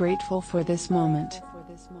am grateful for this moment.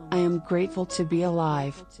 I am grateful to be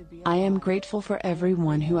alive. I am grateful for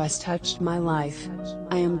everyone who has touched my life.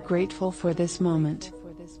 I am grateful for this moment.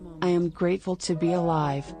 I am grateful to be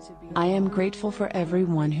alive. I am grateful for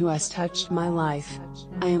everyone who has touched my life.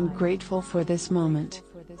 I am grateful for this moment.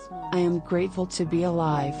 I am grateful to be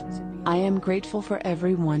alive. I am grateful for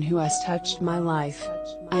everyone who has touched my life.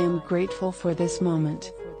 I am grateful for this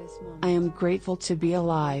moment. I am grateful to be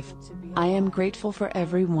alive. I am grateful for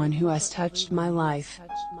everyone who has touched my life.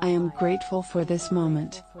 I am grateful for this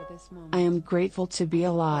moment. I am grateful to be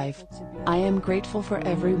alive. I am grateful for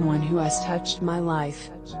everyone who has touched my life.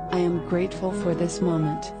 I am grateful for this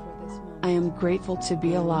moment. I am grateful to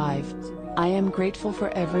be alive. I am grateful for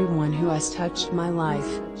everyone who has touched my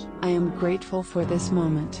life. I am grateful for this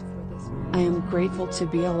moment. I am grateful to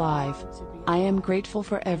be alive. I am grateful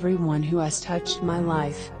for everyone who has touched my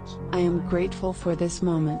life. I am grateful for this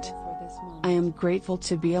moment. I am grateful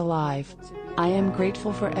to be alive. I am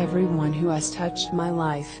grateful for everyone who has touched my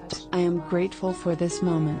life. I am grateful for this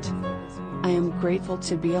moment. I am grateful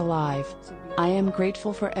to be alive. I am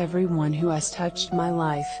grateful for everyone who has touched my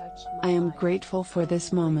life. I am grateful for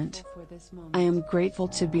this moment. I am grateful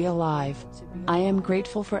to be alive. I am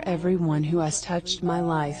grateful for everyone who has touched my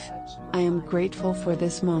life. I am grateful for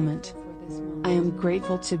this moment. I am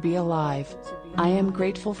grateful to be alive. I am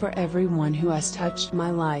grateful for everyone who has touched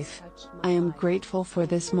my life. I am grateful for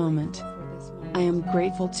this moment. I am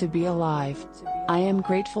grateful to be alive. I am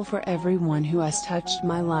grateful for everyone who has touched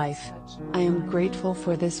my life. I am grateful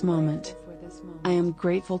for this moment. I am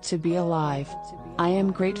grateful to be alive. I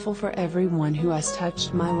am grateful for everyone who has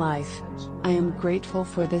touched my life. I am grateful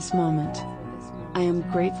for this moment. I am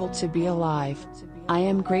grateful to be alive. I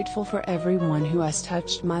am grateful for everyone who has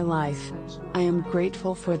touched my life. I am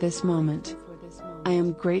grateful for this moment. I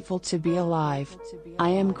am grateful to be alive. I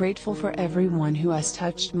am grateful for everyone who has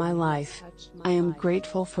touched my life. I am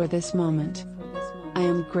grateful for this moment. I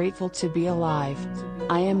am grateful to be alive.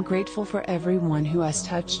 I am grateful for everyone who has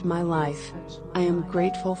touched my life. I am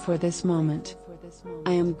grateful for this moment.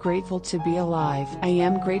 I am grateful to be alive. I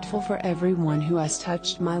am grateful for everyone who has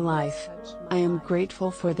touched my life. I am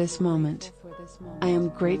grateful for this moment. I am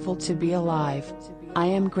grateful to be alive. I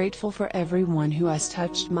am grateful for everyone who has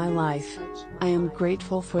touched my life. I am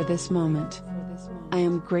grateful for this moment. I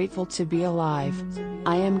am grateful to be alive.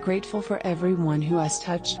 I am grateful for everyone who has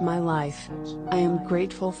touched my life. I am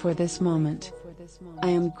grateful for this moment. I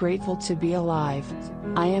am grateful to be alive.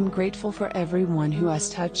 I am grateful for everyone who has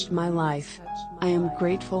touched my life. I am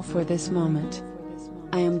grateful for this moment.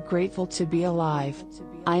 I am grateful to be alive.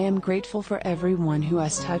 I am grateful for everyone who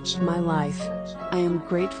has touched my life. I am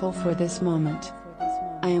grateful for this moment.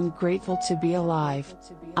 I am grateful to be alive.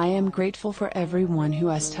 I am grateful for everyone who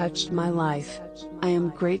has touched my life. I am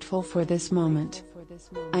grateful for this moment.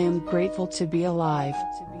 I am grateful to be alive.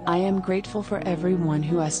 I am grateful for everyone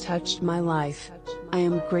who has touched my life. I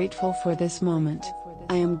am grateful for this moment.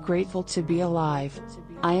 I am grateful to be alive.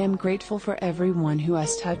 I am grateful for everyone who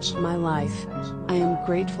has touched my life. I am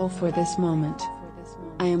grateful for this moment.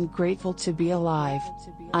 I am grateful to be alive.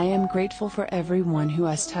 I am grateful for everyone who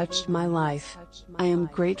has touched my life. I am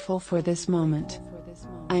grateful for this moment.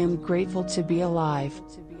 I am grateful to be alive.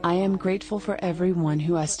 I am grateful for everyone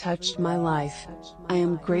who has touched my life. I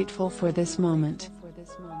am grateful for this moment.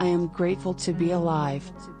 I am grateful to be alive.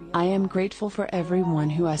 I am grateful for everyone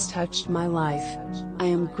who has touched my life. I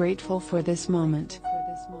am grateful for this moment.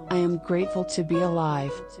 I am grateful to be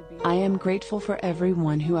alive. I am grateful for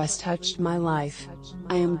everyone who has touched my life.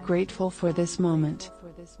 I am grateful for this moment.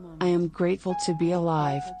 I am grateful to be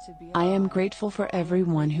alive. I am grateful for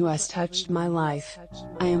everyone who has touched my life.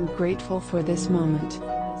 I am grateful for this moment.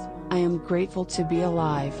 I am grateful to be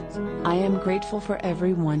alive. I am grateful for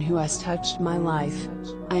everyone who has touched my life.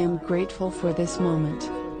 I am grateful for this moment.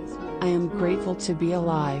 I am grateful to be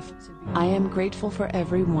alive. I am grateful for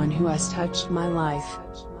everyone who has touched my life.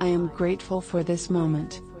 I am grateful for this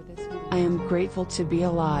moment. I am grateful to be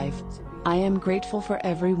alive. I am grateful for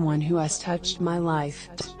everyone who has touched my life.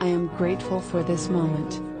 I am grateful for this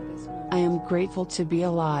moment. I am grateful to be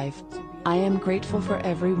alive. I am grateful for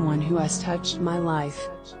everyone who has touched my life.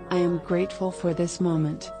 I am grateful for this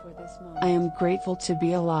moment. I am grateful to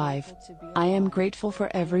be alive. I am grateful for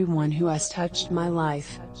everyone who has touched my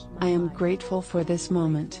life. I am grateful for this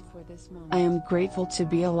moment. I am grateful to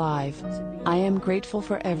be alive. I am grateful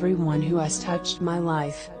for everyone who has touched my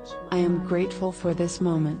life. I am grateful for this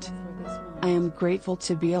moment. I am grateful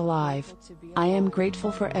to be alive. I am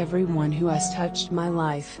grateful for everyone who has touched my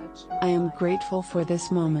life. I am grateful for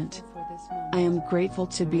this moment. I am grateful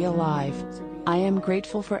to be alive. I am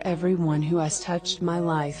grateful for everyone who has touched my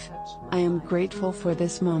life. I am grateful for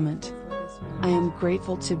this moment. I am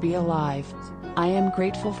grateful to be alive. I am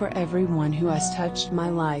grateful for everyone who has touched my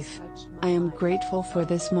life. I am grateful for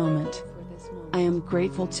this moment. I am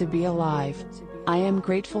grateful to be alive. I am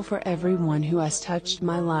grateful for everyone who has touched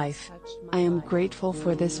my life. I am grateful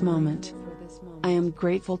for this moment. I am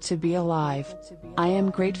grateful to be alive. I am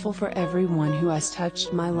grateful for everyone who has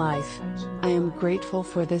touched my life. I am grateful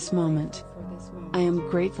for this moment. I am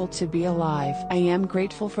grateful to be alive. I am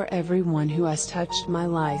grateful for everyone who has touched my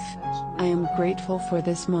life. I am grateful for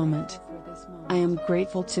this moment. I am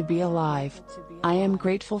grateful to be alive. I am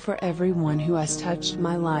grateful for everyone who has touched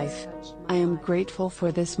my life. I am grateful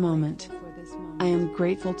for this moment. I am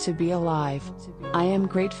grateful to be alive. I am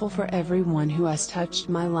grateful for everyone who has touched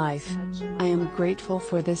my life. I am grateful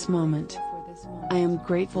for this moment. I am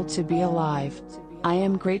grateful to be alive. I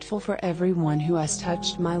am grateful for everyone who has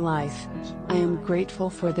touched my life. I am grateful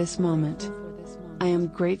for this moment. I am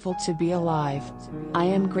grateful to be alive. I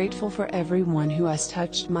am grateful for everyone who has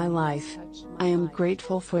touched my life. I am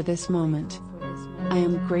grateful for this moment. I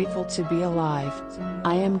am grateful to be alive.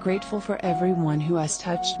 I am grateful for everyone who has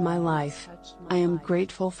touched my life. I am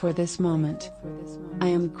grateful for this moment. I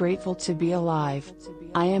am grateful to be alive.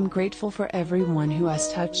 I am grateful for everyone who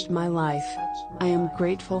has touched my life. I am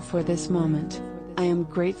grateful for this moment. I am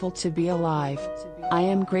grateful to be alive. I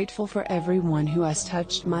am grateful for everyone who has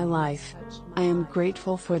touched my life. I am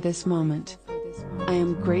grateful for this moment. I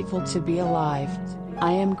am grateful to be alive.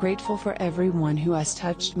 I am grateful for everyone who has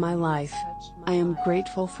touched my life. I am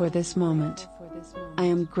grateful for this moment. I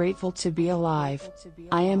am grateful to be alive.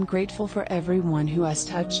 I am grateful for everyone who has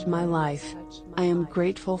touched my life. I am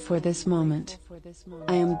grateful for this moment.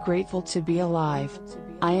 I am grateful to be alive.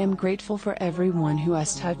 I am grateful for everyone who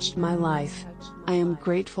has touched my life. I am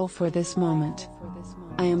grateful for this moment.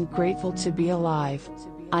 I am grateful to be alive.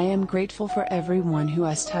 I am grateful for everyone who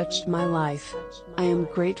has touched my life. I am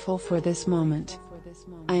grateful for this moment.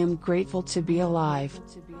 I am grateful to be alive.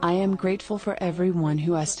 I am grateful for everyone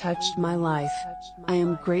who has touched my life. I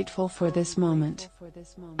am grateful for this moment.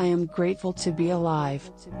 I am grateful to be alive.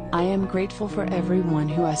 I am grateful for everyone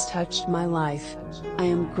who has touched my life. I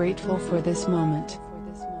am grateful for this moment.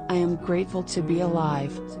 I am grateful to be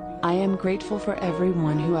alive. I am grateful for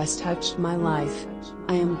everyone who has touched my life.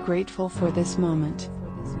 I am grateful for this moment.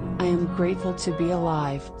 I am grateful to be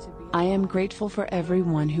alive. I am grateful for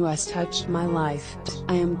everyone who has touched my life.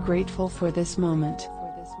 I am grateful for this moment.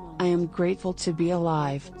 I am grateful to be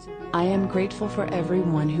alive. I am grateful for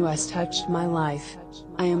everyone who has touched my life.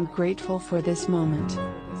 I am grateful for this moment.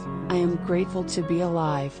 I am grateful to be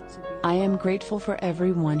alive. I am grateful for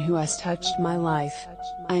everyone who has touched my life.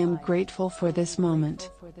 I am grateful for this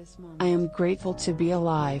moment. I am grateful to be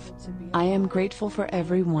alive. I am grateful for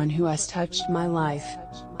everyone who has touched my life.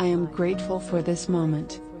 I am grateful for this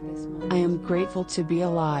moment. I am grateful to be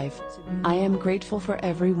alive. I am grateful for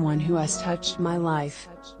everyone who has touched my life.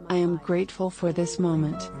 I am grateful for this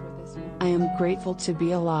moment. I am grateful to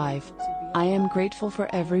be alive. I am grateful for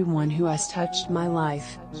everyone who has touched my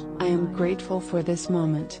life. I am grateful for this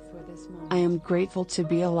moment. I am grateful to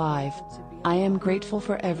be alive. I am grateful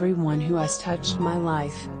for everyone who has touched my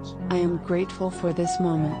life. I am grateful for this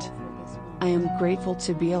moment. I am grateful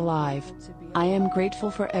to be alive. I am grateful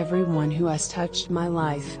for everyone who has touched my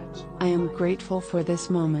life. I am grateful for this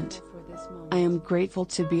moment. I am grateful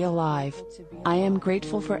to be alive. I am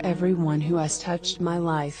grateful for everyone who has touched my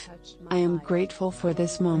life. I am grateful for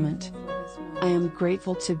this moment. I am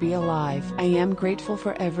grateful to be alive. I am grateful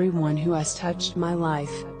for everyone who has touched my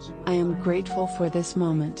life. I am grateful for this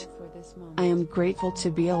moment. I am grateful to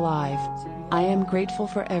be alive. I am grateful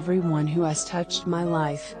for everyone who has touched my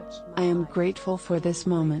life. I am grateful for this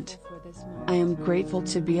moment. I am grateful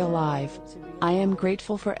to be alive. I am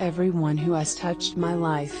grateful for everyone who has touched my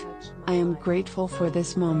life. I am grateful for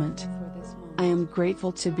this moment. I am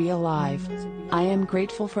grateful to be alive. I am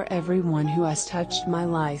grateful for everyone who has touched my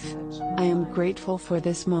life. I am grateful for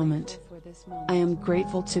this moment. I am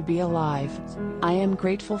grateful to be alive. I am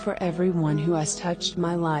grateful for everyone who has touched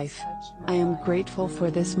my life. I am grateful for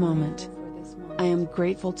this moment. I am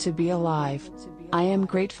grateful to be alive. I am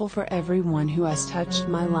grateful for everyone who has touched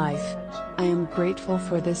my life. I am grateful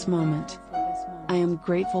for this moment. I am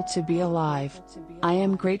grateful to be alive. I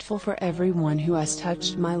am grateful for everyone who has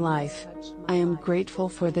touched my life. I am grateful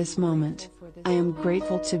for this moment. I am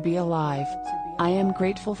grateful to be alive. I am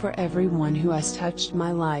grateful for everyone who has touched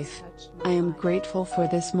my life. I am grateful for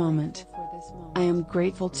this moment. I am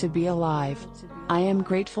grateful to be alive. I am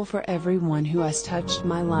grateful for everyone who has touched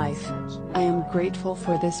my life. I am grateful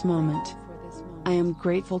for this moment. I am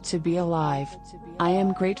grateful to be alive. I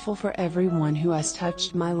am grateful for everyone who has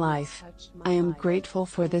touched my life. I am grateful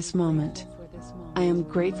for this moment. I am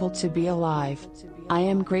grateful to be alive. I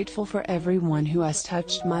am grateful for everyone who has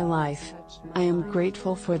touched my life. I am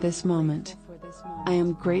grateful for this moment. I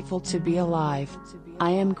am grateful to be alive.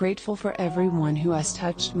 I am grateful for everyone who has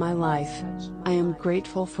touched my life. I am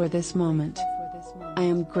grateful for this moment. I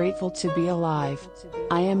am grateful to be alive.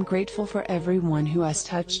 I am grateful for everyone who has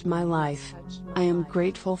touched my life. I am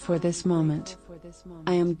grateful for this moment.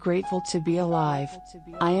 I am grateful to be alive.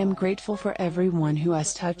 I am grateful for everyone who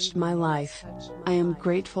has touched my life. I am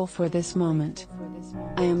grateful for this moment.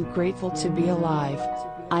 I am grateful to be alive.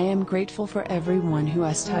 I am grateful for everyone who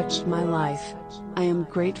has touched my life. I am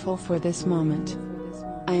grateful for this moment.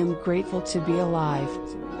 I am grateful to be alive.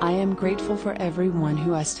 I am grateful for everyone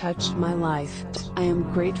who has touched my life. I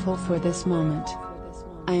am grateful for this moment.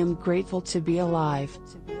 I am grateful to be alive.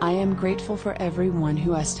 I am grateful for everyone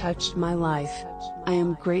who has touched my life. I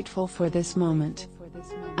am grateful for this moment.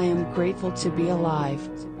 I am grateful to be alive.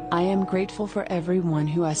 I am grateful for everyone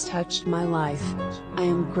who has touched my life.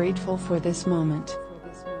 I am grateful for this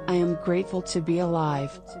moment. I am grateful to be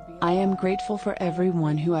alive. I am grateful for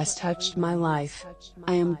everyone who has touched my life.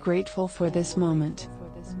 I am grateful for this moment.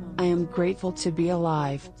 I am grateful to be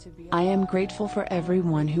alive. I am grateful for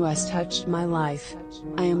everyone who has touched my life.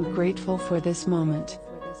 I am grateful for this moment.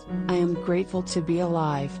 I am grateful to be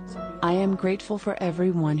alive. I am grateful for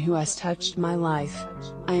everyone who has touched my life.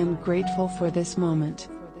 I am grateful for this moment.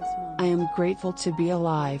 I am grateful to be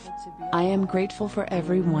alive. I am grateful for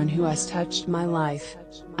everyone who has touched my life.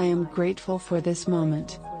 I am grateful for this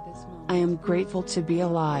moment. I am grateful to be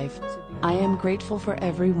alive. I am grateful for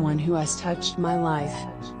everyone who has touched my life.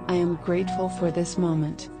 I am grateful for this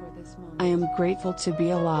moment. I am grateful to be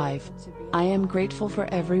alive. I am grateful for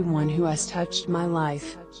everyone who has touched my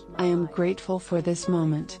life. I am grateful for this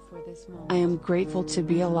moment. I am grateful to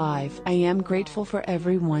be alive. I am grateful for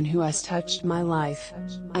everyone who has touched my life.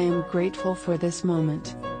 I am grateful for this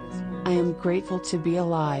moment. I am grateful to be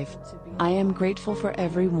alive. I am grateful for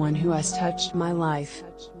everyone who has touched my life.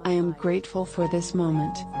 I am grateful for this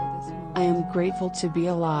moment. I am grateful to be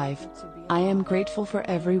alive. I am grateful for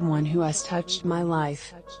everyone who has touched my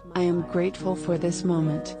life. I am grateful for this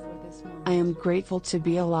moment. I am grateful to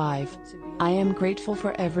be alive. I am grateful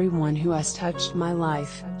for everyone who has touched my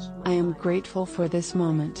life. I am grateful for this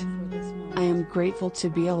moment. I am grateful to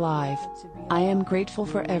be alive. I am grateful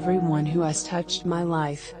for everyone who has touched my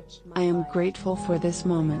life. I am grateful for this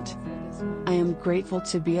moment. I am grateful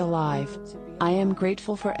to be alive. I am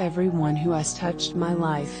grateful for everyone who has touched my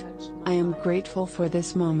life. I am grateful for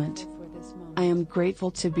this moment. I am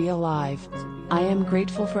grateful to be alive. I am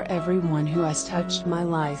grateful for everyone who has touched my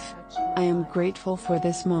life. I am grateful for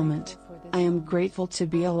this moment. I am grateful to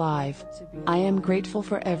be alive. I am grateful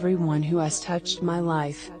for everyone who has touched my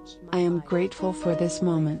life. I am grateful for this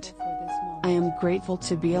moment. I am grateful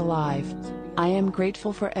to be alive. I am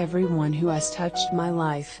grateful for everyone who has touched my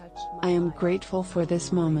life. I am grateful for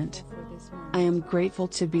this moment. I am grateful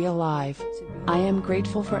to be alive. I am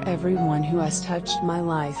grateful for everyone who has touched my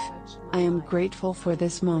life. I am grateful for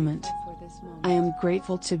this moment. I am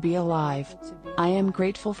grateful to be alive. I am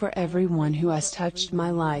grateful for everyone who has touched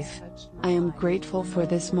my life. I am grateful for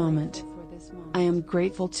this moment. I am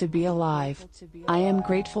grateful to be alive. I am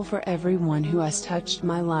grateful for everyone who has touched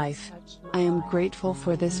my life. I am grateful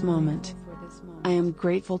for this moment. I am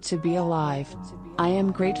grateful to be alive. I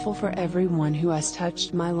am grateful for everyone who has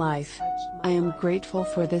touched my life. I am grateful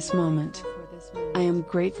for this moment. I am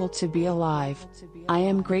grateful to be alive. I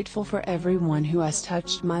am grateful for everyone who has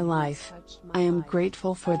touched my life. I am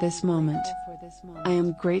grateful for this moment. I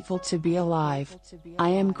am grateful to be alive. I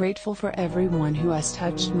am grateful for everyone who has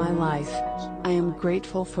touched my life. I am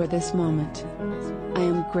grateful for this moment. I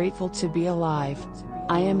am grateful to be alive.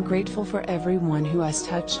 I am grateful for everyone who has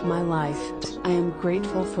touched my life. I am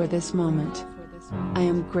grateful for this moment. I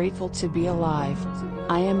am grateful to be alive.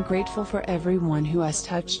 I am grateful for everyone who has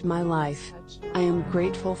touched my life. I am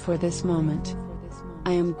grateful for this moment.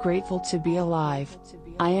 I am grateful to be alive.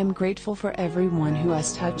 I am grateful for everyone who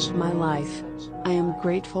has touched my life. I am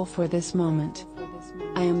grateful for this moment.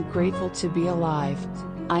 I am grateful to be alive.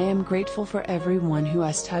 I am grateful for everyone who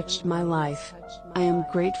has touched my life. I am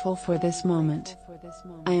grateful for this moment.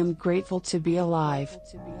 I am grateful to be alive.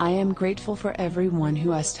 I am grateful for everyone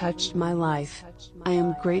who has touched my life. I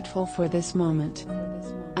am grateful for this moment.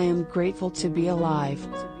 I am grateful to be alive.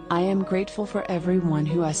 I am grateful for everyone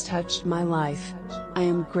who has touched my life. I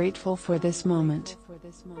am grateful for this moment.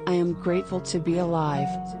 I am grateful to be alive.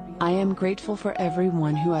 I am grateful for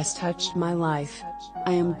everyone who has touched my life.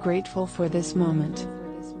 I am grateful for this moment.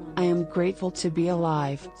 I am grateful to be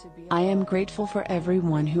alive. I am grateful for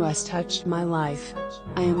everyone who has touched my life.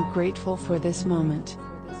 I am grateful for this moment.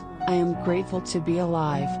 I am grateful to be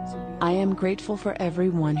alive. I am grateful for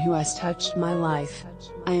everyone who has touched my life.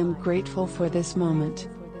 I am grateful for this moment.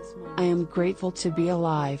 I am grateful to be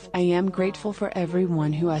alive. I am grateful for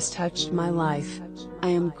everyone who has touched my life. I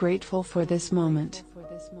am grateful for this moment.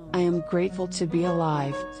 I am grateful to be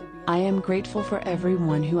alive. I am grateful for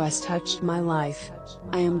everyone who has touched my life.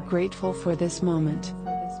 I am grateful for this moment.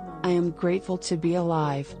 I am grateful to be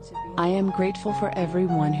alive. I am grateful for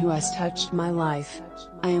everyone who has touched my life.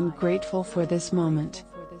 I am grateful for this moment.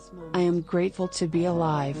 I am grateful to be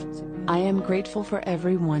alive. I am grateful for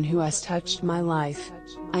everyone who has touched my life.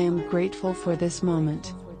 I am grateful for this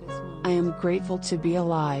moment. I am grateful to be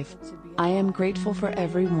alive. I am grateful for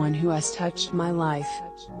everyone who has touched my life.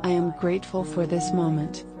 I am grateful for this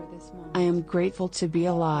moment. I am grateful to be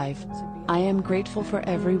alive. I am grateful for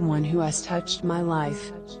everyone who has touched my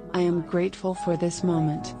life. I am grateful for this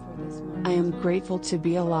moment. I am grateful to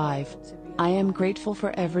be alive. I am grateful for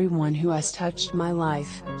everyone who has touched my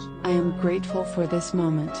life. I am grateful for this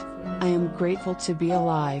moment. I am grateful to be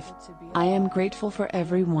alive. I am grateful for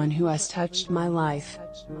everyone who has touched my life.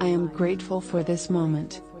 I am grateful for this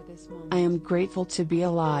moment. I am grateful to be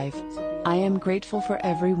alive. I am grateful for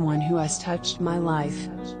everyone who has touched my life.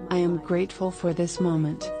 I am grateful for this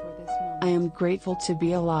moment. I am grateful to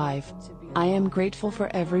be alive. I am grateful for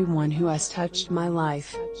everyone who has touched my life.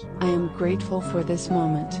 I am grateful for this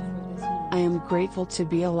moment. I am grateful to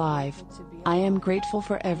be alive. I am grateful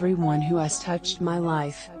for everyone who has touched my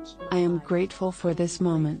life. I am grateful for this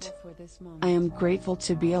moment. I am grateful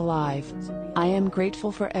to be alive. I am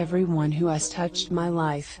grateful for everyone who has touched my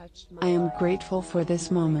life. I am grateful for this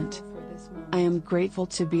moment. I am grateful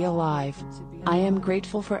to be alive. I am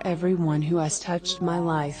grateful for everyone who has touched my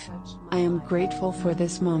life. I am grateful for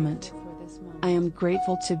this moment. I am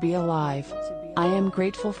grateful to be alive. I am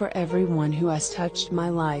grateful for everyone who has touched my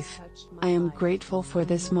life. I am grateful for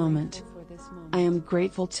this moment. I am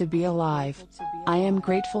grateful to be alive. I am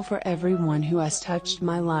grateful for everyone who has touched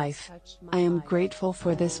my life. I am grateful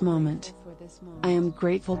for this moment. I am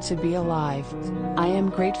grateful to be alive. I am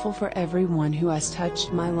grateful for everyone who has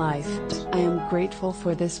touched my life. I am grateful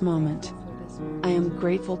for this moment. I am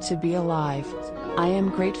grateful to be alive. I am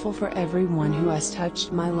grateful for everyone who has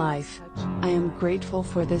touched my life. I am grateful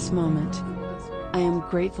for this moment. I am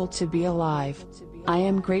grateful to be alive. I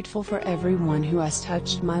am grateful for everyone who has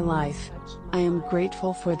touched my life. I am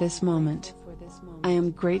grateful for this moment. I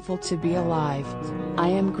am grateful to be alive. I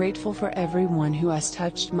am grateful for everyone who has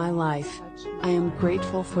touched my life. I am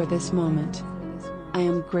grateful for this moment. I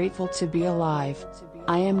am grateful to be alive.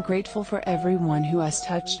 I am grateful for everyone who has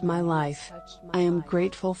touched my life. I am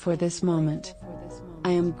grateful for this moment.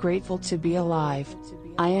 I am grateful to be alive.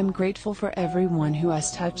 I am grateful for everyone who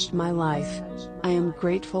has touched my life. I am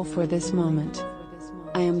grateful for this moment.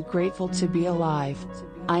 I am grateful to be alive.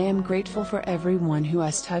 I am grateful for everyone who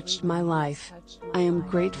has touched my life. I am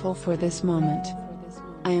grateful for this moment.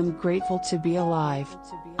 I am grateful to be alive.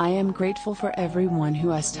 I am grateful for everyone who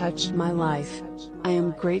has touched my life. I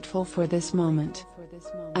am grateful for this moment.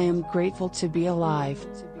 I am grateful to be alive.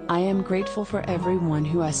 I am grateful for everyone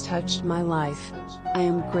who has touched my life. I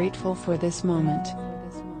am grateful for this moment.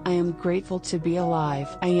 I am grateful to be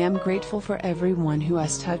alive. I am grateful for everyone who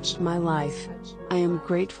has touched my life. I am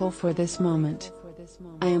grateful for this moment.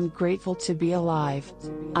 I am grateful to be alive.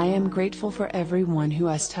 I am grateful for everyone who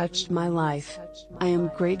has touched my life. I am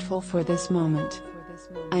grateful for this moment.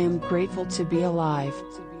 I am grateful to be alive.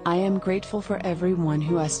 I am grateful for everyone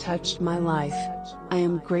who has touched my life. I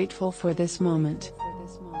am grateful for this moment.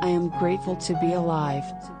 I am grateful to be alive.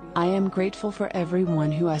 I am grateful for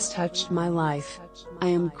everyone who has touched my life. I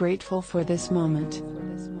am grateful for this moment.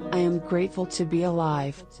 I am grateful to be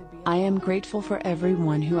alive. I am grateful for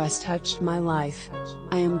everyone who has touched my life.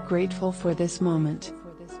 I am grateful for this moment.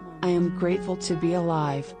 I am grateful to be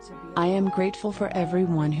alive. I am grateful for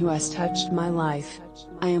everyone who has touched my life.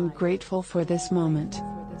 I am grateful for this moment.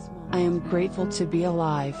 I am grateful to be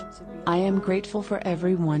alive. I am grateful for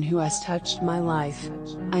everyone who has touched my life.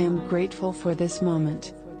 I am grateful for this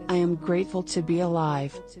moment. I am grateful to be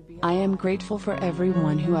alive. I am grateful for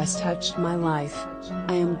everyone who has touched my life.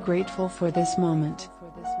 I am grateful for this moment.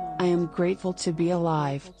 I am grateful to be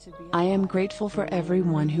alive. I am grateful for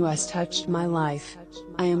everyone who has touched my life.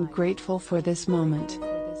 I am grateful for this moment.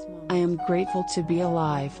 I am grateful to be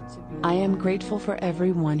alive. I am grateful for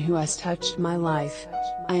everyone who has touched my life.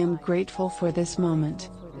 I am grateful for this moment.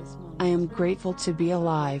 I am grateful to be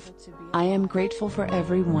alive. I am grateful for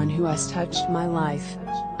everyone who has touched my life.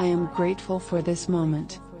 I am grateful for this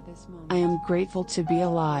moment. I am grateful to be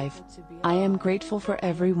alive. I am grateful for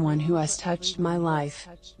everyone who has touched my life.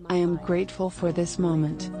 I am grateful for this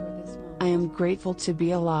moment. I am grateful to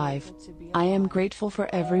be alive. I am grateful for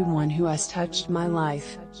everyone who has touched my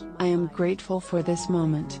life. I am grateful for this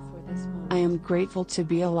moment. I am grateful to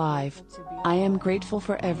be alive. I am grateful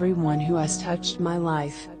for everyone who has touched my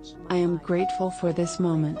life. I am grateful for this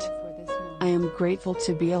moment. I am grateful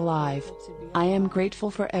to be alive. I am grateful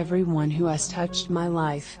for everyone who has touched my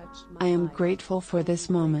life. I am grateful for this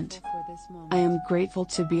moment. I am grateful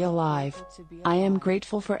to be alive. I am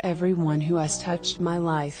grateful for everyone who has touched my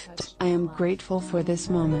life. I am grateful for this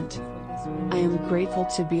moment. I am grateful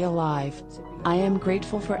to be alive. I am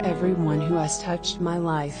grateful for everyone who has touched my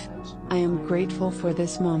life. I am grateful for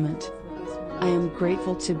this moment. I am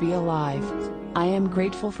grateful to be alive. I am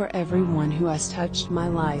grateful for everyone who has touched my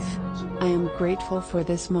life. I am grateful for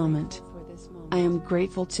this moment. I am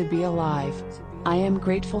grateful to be alive. I am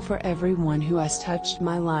grateful for everyone who has touched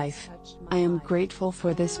my life. I am grateful for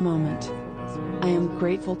this moment. I am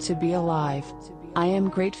grateful to be alive. I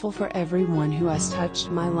am grateful for everyone who has touched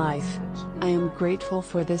my life. I am grateful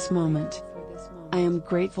for this moment. I am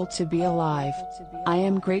grateful to be alive. I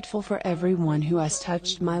am grateful for everyone who has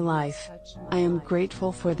touched my life. I am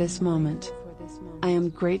grateful for this moment. I am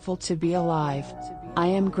grateful to be alive. I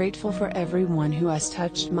am grateful for everyone who has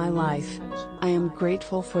touched my life. I am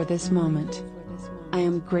grateful for this moment. I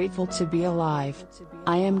am grateful to be alive.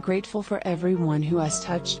 I am grateful for everyone who has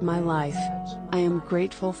touched my life. I am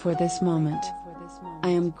grateful for this moment. I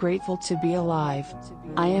am grateful to be alive.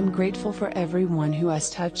 I am grateful for everyone who has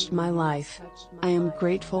touched my life. I am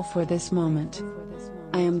grateful for this moment.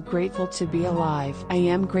 I am grateful to be alive. I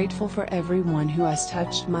am grateful for everyone who has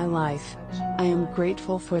touched my life. I am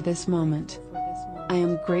grateful for this moment. I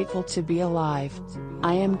am grateful to be alive.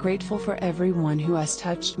 I am grateful for everyone who has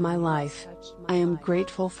touched my life. I am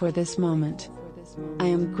grateful for this moment. I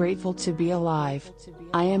am grateful to be alive.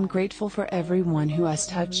 I am grateful for everyone who has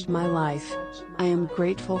touched my life. I am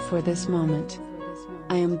grateful for this moment.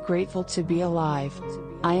 I am grateful to be alive.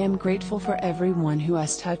 I am grateful for everyone who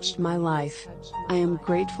has touched my life. I am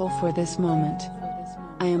grateful for this moment.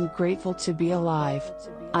 I am grateful to be alive.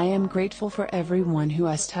 I am grateful for everyone who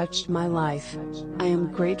has touched my life. I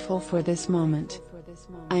am grateful for this moment.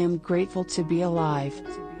 I am grateful to be alive.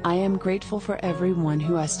 I am grateful for everyone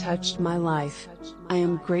who has touched my life. I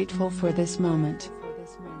am grateful for this moment.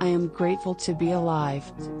 I am grateful to be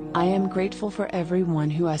alive. I am grateful for everyone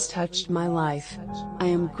who has touched my life. I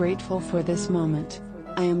am grateful for this moment.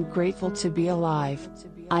 I am grateful to be alive.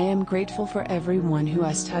 I am grateful for everyone who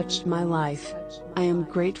has touched my life. I am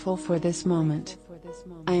grateful for this moment.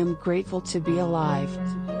 I am grateful to be alive.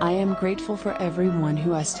 I am grateful for everyone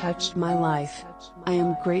who has touched my life. I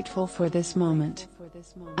am grateful for this moment.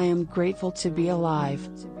 I am grateful to be alive.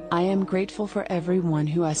 I am grateful for everyone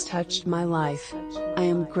who has touched my life. I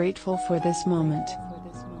am grateful for this moment.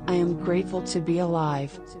 I am grateful to be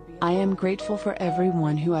alive. I am grateful for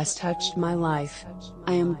everyone who has touched my life.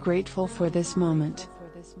 I am grateful for this moment.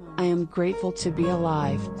 I am grateful to be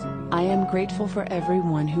alive. I am grateful for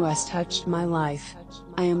everyone who has touched my life.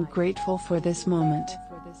 I am grateful for this moment.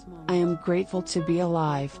 I am grateful to be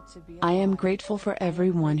alive. I am grateful for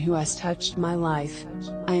everyone who has touched my life.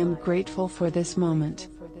 I am grateful for this moment.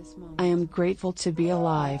 I am grateful to be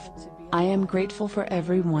alive. I am grateful for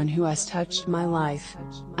everyone who has touched my life.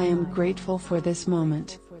 I am grateful for this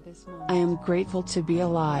moment. I am grateful to be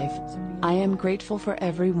alive. I am grateful for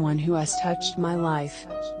everyone who has touched my life.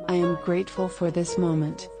 I am grateful for this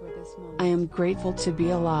moment. I am grateful to be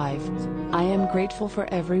alive. I am grateful for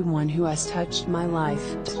everyone who has touched my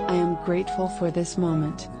life. I am grateful for this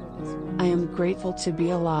moment. I am grateful to be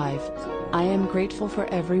alive. I am grateful for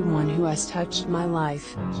everyone who has touched my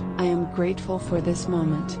life. I am grateful for this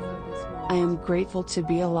moment. I am grateful to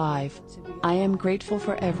be alive. I am grateful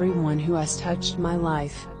for everyone who has touched my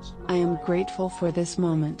life. I am grateful for this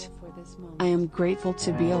moment. I am grateful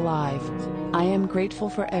to be alive. I am grateful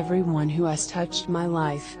for everyone who has touched my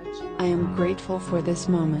life. I am grateful for this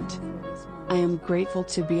moment. I am grateful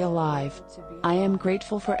to be alive. I am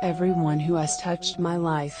grateful for everyone who has touched my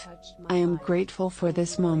life. I am grateful for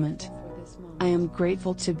this moment. I am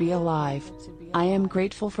grateful to be alive. I am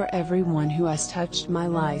grateful for everyone who has touched my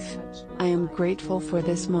life. I am grateful for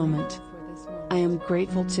this moment. I am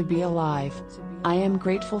grateful to be alive. I am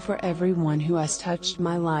grateful for everyone who has touched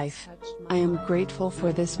my life. I am grateful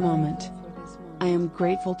for this moment. I am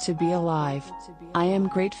grateful to be alive. I am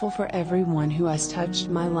grateful for everyone who has touched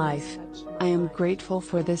my life. I am grateful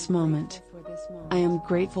for this moment. I am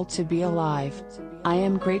grateful to be alive. I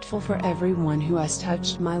am grateful for everyone who has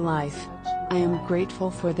touched my life. I am grateful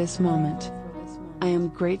for this moment. I am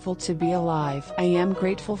grateful to be alive. I am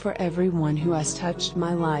grateful for everyone who has touched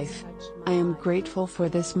my life. I am grateful for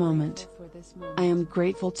this moment. I am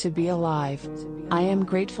grateful to be alive. I am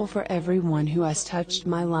grateful for everyone who has touched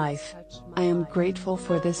my life. I am grateful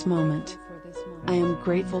for this moment. I am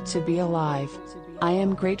grateful to be alive. I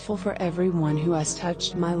am grateful for everyone who has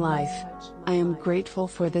touched my life. I am grateful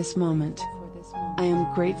for this moment. I am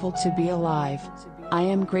grateful to be alive. I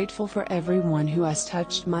am grateful for everyone who has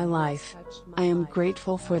touched my life. I am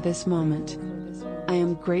grateful for this moment. I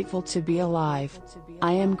am grateful to be alive.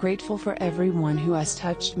 I am grateful for everyone who has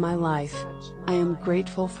touched my life. I am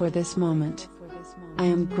grateful for this moment. I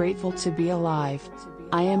am grateful to be alive.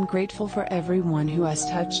 I am grateful for everyone who has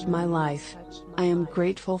touched my life. I am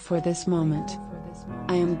grateful for this moment.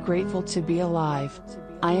 I am grateful to be alive.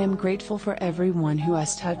 I am grateful for everyone who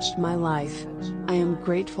has touched my life. I am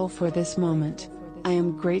grateful for this moment. I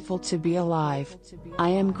am grateful to be alive. I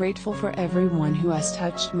am grateful for everyone who has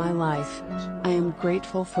touched my life. I am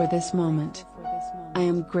grateful for this moment. I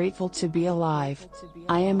am grateful to be alive.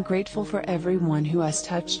 I am grateful for everyone who has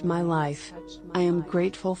touched my life. I am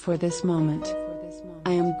grateful for this moment.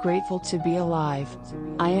 I am grateful to be alive.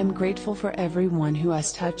 I am grateful for everyone who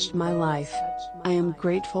has touched my life. I am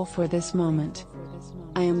grateful for this moment.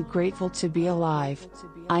 I am grateful to be alive.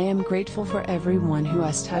 I am grateful for everyone who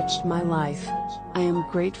has touched my life. I am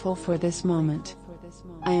grateful for this moment.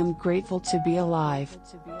 I am grateful to be alive.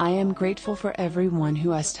 I am grateful for everyone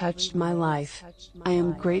who has touched my life. I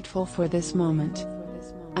am grateful for this moment.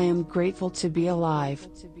 I am grateful to be alive.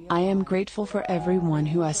 I am grateful for everyone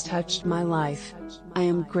who has touched my life. I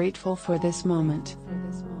am grateful for this moment.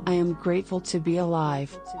 I am grateful to be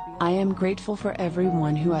alive. I am grateful for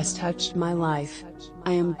everyone who has touched my life.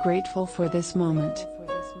 I am grateful for this moment.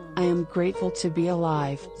 I am grateful to be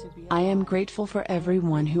alive. I am grateful for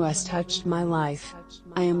everyone who has touched my life.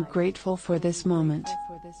 I am grateful for this moment.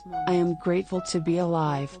 I am grateful to be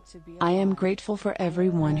alive. I am grateful for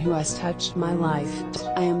everyone who has touched my life.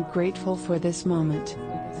 I am grateful for this moment.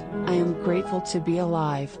 I am grateful to be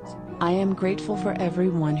alive. I am grateful for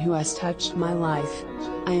everyone who has touched my life.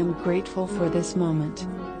 I am grateful for this moment.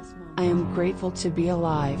 I am grateful to be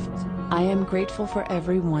alive. I am grateful for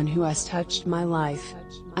everyone who has touched my life.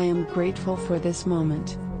 I am grateful for this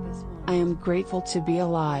moment. I am grateful to be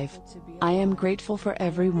alive. I am grateful for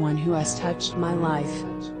everyone who has touched my life.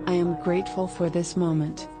 I am grateful for this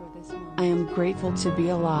moment. I am grateful to be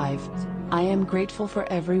alive. I am grateful for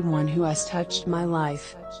everyone who has touched my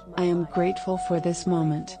life. I am grateful for this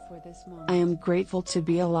moment. I am grateful to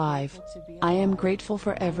be alive. I am grateful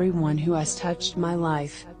for everyone who has touched my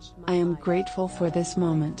life. I am grateful for this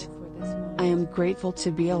moment. I am grateful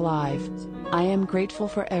to be alive. I am grateful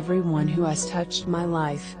for everyone who has touched my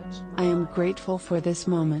life. I am grateful for this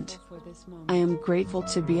moment. I am grateful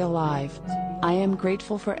to be alive. I am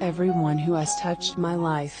grateful for everyone who has touched my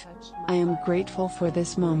life. I am grateful for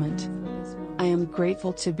this moment. I am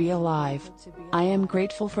grateful to be alive. I am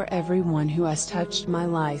grateful for everyone who has touched my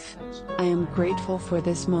life. I am grateful for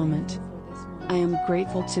this moment. I am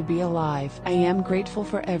grateful to be alive. I am grateful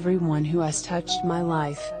for everyone who has touched my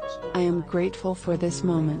life. I am grateful for this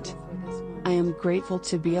moment. I am grateful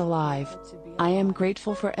to be alive. I am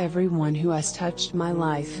grateful for everyone who has touched my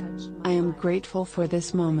life. I am grateful for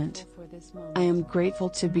this moment. I am grateful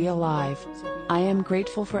to be alive. I am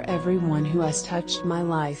grateful for everyone who has touched my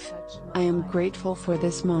life. I am grateful for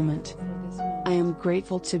this moment. I am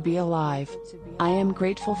grateful to be alive. I am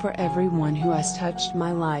grateful for everyone who has touched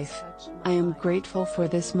my life. I am grateful for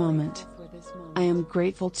this moment. I am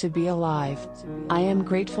grateful to be alive. I am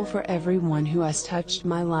grateful for everyone who has touched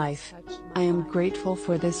my life. I am grateful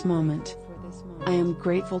for this moment. I am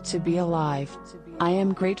grateful to be alive. I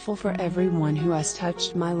am grateful for everyone who has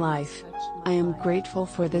touched my life. I am grateful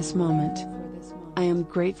for this moment. I am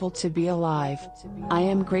grateful to be alive. I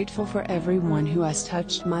am grateful for everyone who has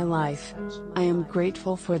touched my life. I am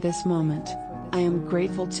grateful for this moment. I am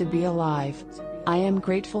grateful to be alive. I am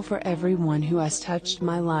grateful for everyone who has touched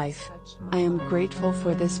my life. I am grateful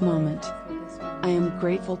for this moment. I am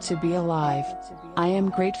grateful to be alive. I am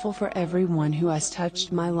grateful for everyone who has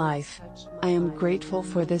touched my life. I am grateful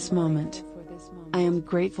for this moment. I am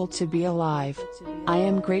grateful to be alive. I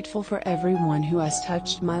am grateful for everyone who has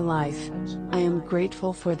touched my life. I am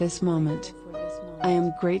grateful for this moment. I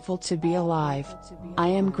am grateful to be alive. I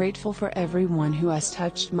am grateful for everyone who has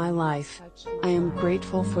touched my life. I am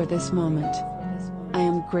grateful for this moment. I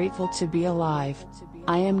am grateful to be alive.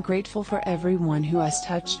 I am grateful for everyone who has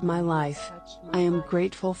touched my life. I am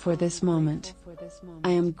grateful for this moment. I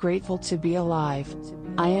am grateful to be alive.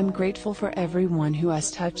 I am grateful for everyone who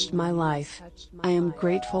has touched my life. I am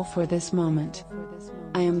grateful for this moment.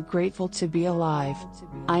 I am grateful to be alive.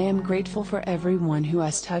 I am grateful for everyone who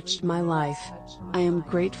has touched my life. I am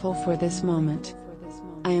grateful for this moment.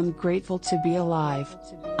 I am grateful to be alive.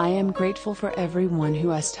 I am grateful for everyone who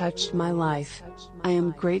has touched my life. I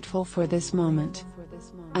am grateful for this moment.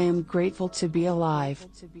 I am grateful to be alive.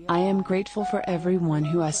 I am grateful for everyone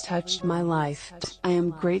who has touched my life. I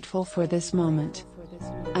am grateful for this moment.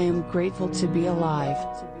 I am grateful to be alive.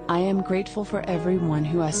 I am grateful for everyone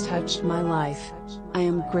who has touched my life. I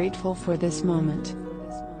am grateful for this moment.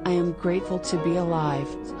 I am grateful to be alive.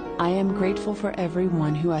 I am grateful for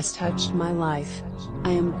everyone who has touched my life.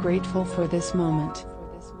 I am grateful for this moment.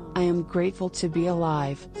 I am grateful to be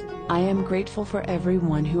alive. I am grateful for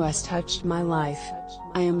everyone who has touched my life.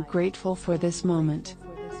 I am grateful for this moment.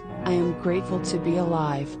 I am grateful to be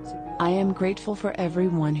alive. I am grateful for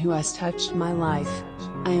everyone who has touched my life.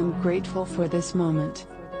 I am grateful for this moment.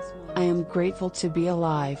 I am grateful to be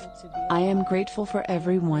alive. I am grateful for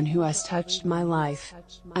everyone who has touched my life.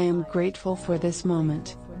 I am grateful for this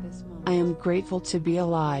moment. I am grateful to be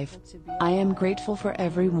alive. I am grateful for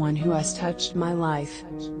everyone who has touched my life.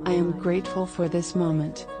 I am grateful for this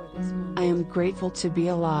moment. I am grateful to be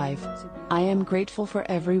alive. I am grateful for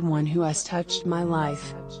everyone who has touched my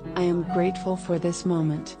life. I am grateful for this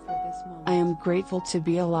moment. I am grateful to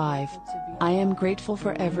be alive. I am grateful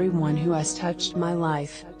for everyone who has touched my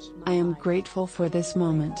life. I am grateful for this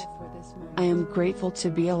moment. I am grateful to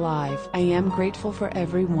be alive. I am grateful for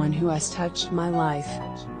everyone who has touched my life.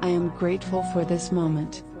 I am grateful for this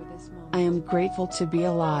moment. I am grateful to be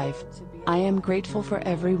alive. I am grateful for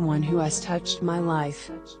everyone who has touched my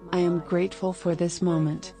life. I am grateful for this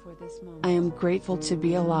moment. I am grateful to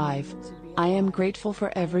be alive. I am grateful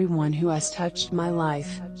for everyone who has touched my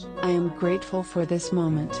life. I am grateful for this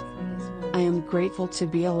moment. I am grateful to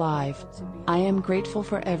be alive. I am grateful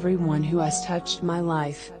for everyone who has touched my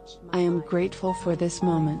life. I am grateful for this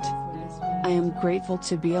moment. I am grateful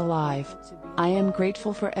to be alive. I am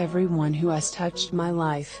grateful for everyone who has touched my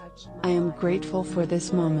life. I am grateful for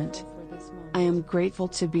this moment. I am grateful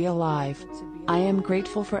to be alive. I am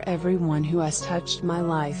grateful for everyone who has touched my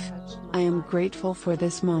life. I am grateful for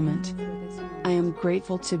this moment. I am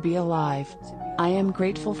grateful to be alive. I am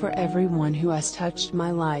grateful for everyone who has touched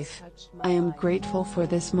my life. I am grateful for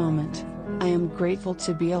this moment. I am grateful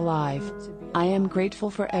to be alive. I am grateful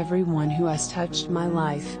for everyone who has touched my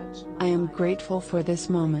life. I am grateful for this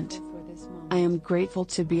moment. I am grateful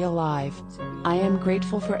to be alive. I am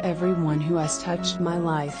grateful for everyone who has touched my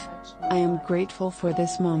life. I am grateful for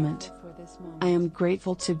this moment. I am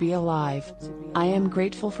grateful to be alive. I am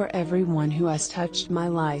grateful for everyone who has touched my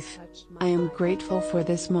life. I am grateful for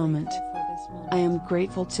this moment. I am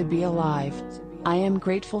grateful to be alive. I am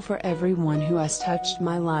grateful for everyone who has touched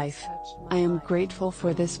my life. I am grateful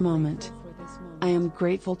for this moment. I am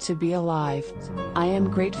grateful to be alive. I am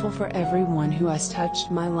grateful for everyone who has touched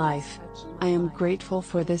my life. I am grateful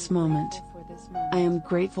for this moment. I am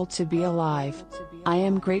grateful to be alive. I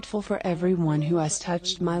am grateful for everyone who has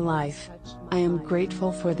touched my life. I am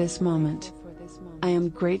grateful for this moment. I am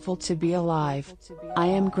grateful to be alive. I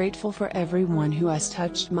am grateful for everyone who has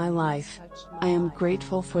touched my life. I am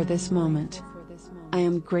grateful for this moment. I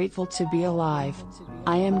am grateful to be alive.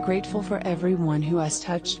 I am grateful for everyone who has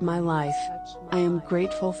touched my life. I am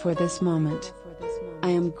grateful for this moment. I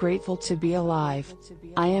am grateful to be alive.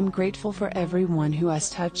 I am grateful for everyone who has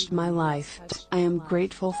touched my life. I am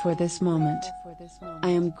grateful for this moment. I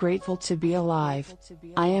am grateful to be alive.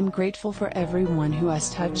 I am grateful for everyone who has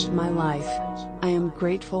touched my life. I am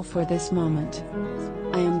grateful for this moment.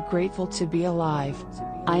 I am grateful to be alive.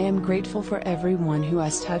 I am grateful for everyone who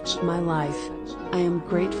has touched my life. I am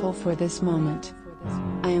grateful for this moment.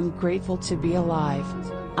 I am grateful to be alive.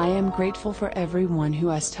 I am grateful for everyone who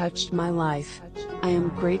has touched my life. I am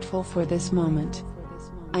grateful for this moment.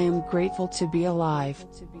 I am grateful to be alive.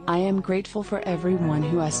 I am grateful for everyone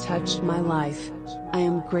who has touched my life. I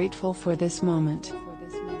am grateful for this moment.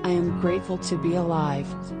 I am grateful to be alive.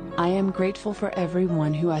 I am grateful for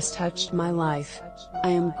everyone who has touched my life. I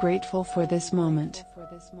am grateful for this moment.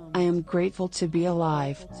 I am grateful to be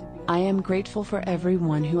alive. I am grateful for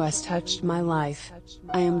everyone who has touched my life.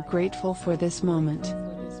 I am grateful for this moment.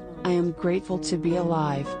 I am grateful to be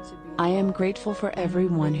alive. I am grateful for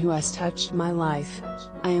everyone who has touched my life.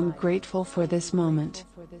 I am grateful for this moment.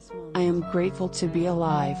 I am grateful to be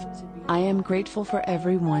alive. I am grateful for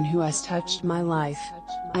everyone who has touched my life.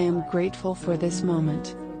 I am grateful for this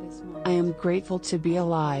moment. I am grateful to be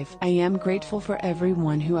alive. I am grateful for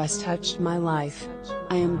everyone who has touched my life.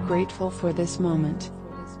 I am grateful for this moment.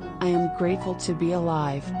 I am grateful to be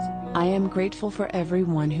alive. I am grateful for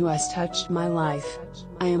everyone who has touched my life.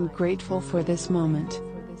 I am grateful for this moment.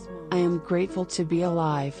 I am grateful to be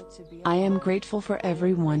alive. I am grateful for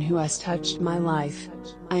everyone who has touched my life.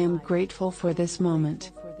 I am grateful for this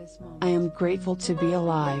moment. I am grateful to be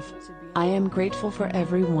alive. I am grateful for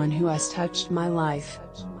everyone who has touched my life.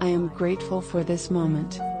 I am grateful for this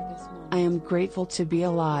moment. I am grateful to be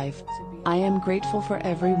alive. I am grateful for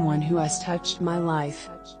everyone who has touched my life.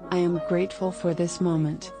 I am grateful for this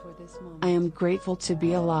moment. I am grateful to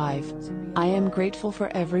be alive. I am grateful for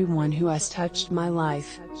everyone who has touched my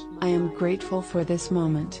life. I am grateful for this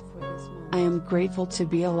moment. I am grateful to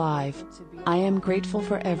be alive. I am grateful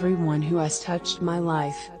for everyone who has touched my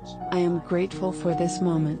life. I am grateful for this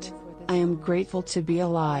moment. I am grateful to be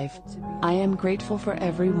alive. I am grateful for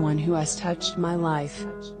everyone who has touched my life.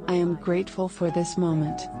 I am grateful for this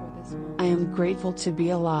moment. I am grateful to be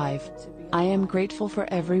alive. I am grateful for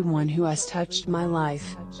everyone who has touched my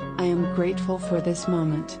life. I am grateful for this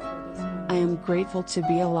moment. I am grateful to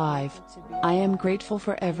be alive. I am grateful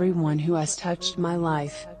for everyone who has touched my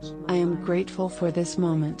life. I am grateful for this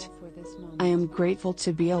moment. I am grateful to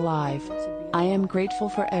be alive. I am grateful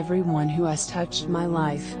for everyone who has touched my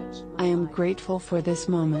life. I am grateful for this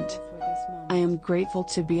moment. I am grateful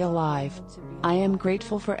to be alive. I am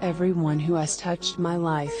grateful for everyone who has touched my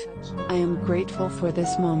life. I am grateful for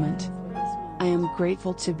this moment. I am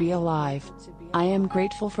grateful to be alive. I am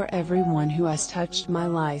grateful for everyone who has touched my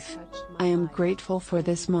life. I am grateful for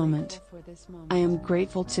this moment. I am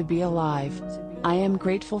grateful to be alive. I am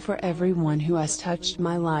grateful for everyone who has touched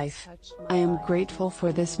my life. I am grateful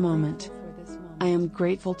for this moment. I am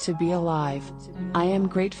grateful to be alive. I am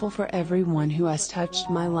grateful for everyone who has touched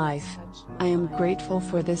my life. I am grateful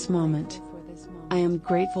for this moment. I am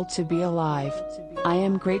grateful to be alive. I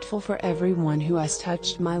am grateful for everyone who has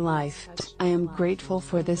touched my life. I am grateful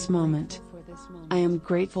for this moment. I am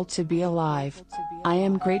grateful to be alive. I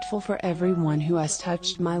am grateful for everyone who has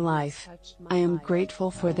touched my life. I am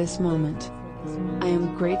grateful for this moment. I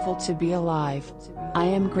am grateful to be alive. I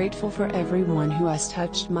am grateful for everyone who has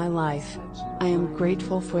touched my life. I am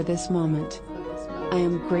grateful for this moment. I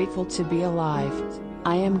am grateful to be alive.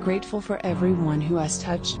 I am grateful for everyone who has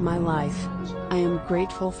touched my life. I am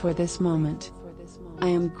grateful for this moment. I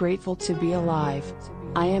am grateful to be alive.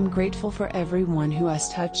 I am grateful for everyone who has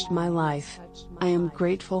touched my life. I am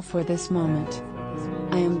grateful for this moment.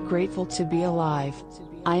 I am grateful to be alive.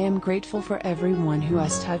 I am grateful for everyone who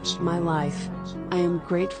has touched my life. I am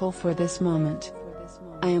grateful for this moment.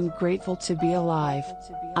 I am grateful to be alive.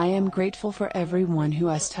 I am grateful for everyone who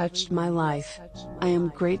has touched my life. I am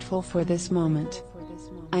grateful for this moment.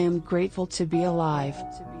 I am grateful to be alive.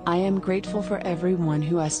 I am grateful for everyone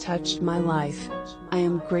who has touched my life. I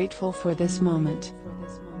am grateful for this moment.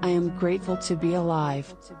 I am grateful to be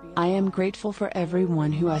alive. I am grateful for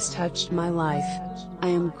everyone who has touched my life. I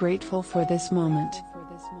am grateful for this moment.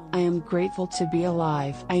 I am grateful to be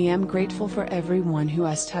alive. I am grateful for everyone who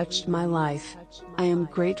has touched my life. I am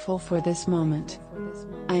grateful for this moment.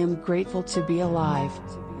 I am grateful to be alive.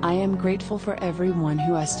 I am grateful for everyone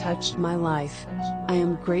who has touched my life. I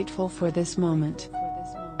am grateful for this moment.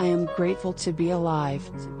 I am grateful to be alive.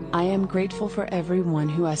 I am grateful for everyone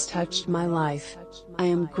who has touched my life. I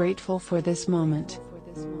am grateful for this moment.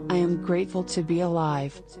 I am grateful to be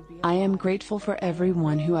alive. I am grateful for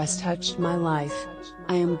everyone who has touched my life.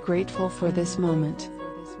 I am grateful for this moment.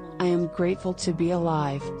 I am grateful to be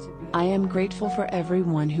alive. I am grateful for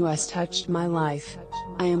everyone who has touched my life.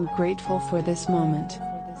 I am grateful for this moment.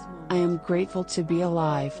 I am grateful to be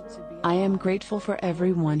alive. I am grateful for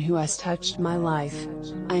everyone who has touched my life.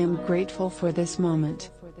 I am grateful for this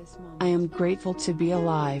moment. I am grateful to be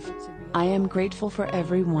alive. I am grateful for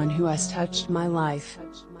everyone who has touched my life.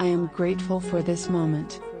 I am grateful for this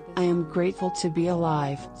moment. I am grateful to be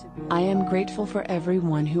alive. I am grateful for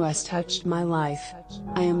everyone who has touched my life.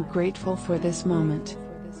 I am grateful for this moment.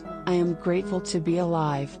 I am grateful to be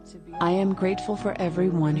alive. I am grateful for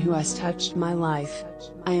everyone who has touched my life.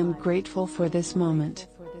 I am grateful for this moment.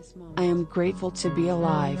 I am grateful to be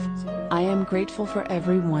alive. I am grateful for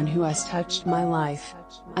everyone who has touched my life.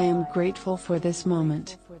 I am grateful for this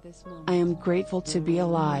moment. I am grateful to be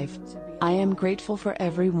alive. I am grateful for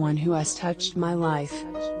everyone who has touched my life.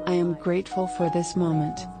 I am grateful for this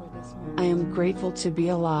moment. I am grateful to be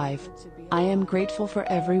alive. I am grateful for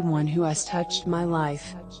everyone who has touched my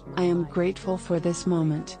life. I am grateful for this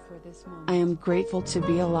moment. I am grateful to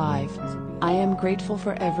be alive. I am grateful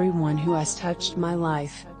for everyone who has touched my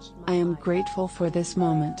life. I am grateful for this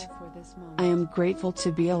moment. I am grateful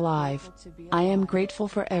to be alive. I am grateful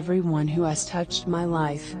for everyone who has touched my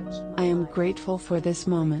life. I am grateful for this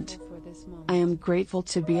moment. I am grateful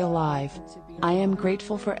to be alive. I am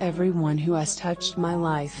grateful for everyone who has touched my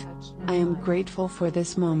life. I am grateful for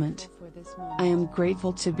this moment. I am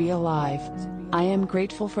grateful to be alive. I am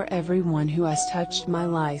grateful for everyone who has touched my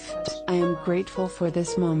life. I am grateful for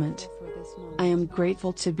this moment. I am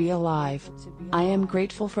grateful to be alive. I am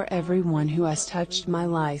grateful for everyone who has touched my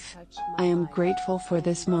life. I am grateful for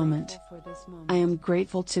this moment. I am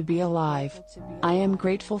grateful to be alive. I am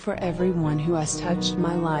grateful for everyone who has touched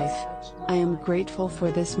my life. I am grateful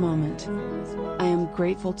for this moment. I am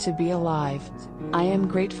grateful to be alive. I am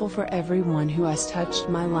grateful for everyone who has touched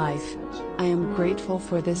my life. I am grateful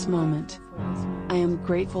for this moment. I am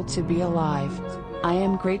grateful to be alive. I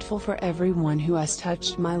am grateful for everyone who has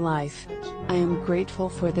touched my life. I am grateful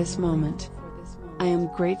for this moment. I am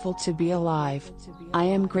grateful to be alive. I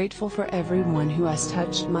am grateful for everyone who has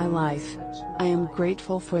touched my life. I am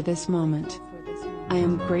grateful for this moment. I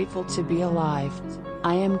am grateful to be alive.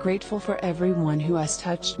 I am grateful for everyone who has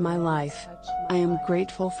touched my life. I am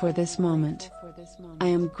grateful for this moment. I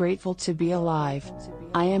am grateful to be alive.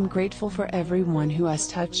 I am grateful for everyone who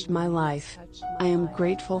has touched my life. I am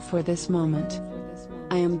grateful for this moment.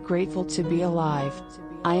 I am grateful to be alive.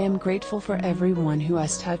 I am grateful for everyone who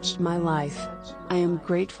has touched my life. I am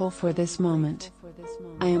grateful for this moment.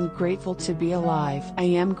 I am grateful to be alive. I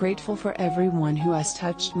am grateful for everyone who has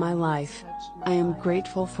touched my life. I am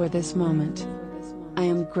grateful for this moment. I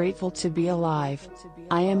am grateful to be alive.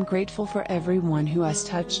 I am grateful for everyone who has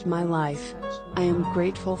touched my life. I am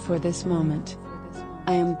grateful for this moment.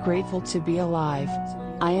 I am grateful to be alive.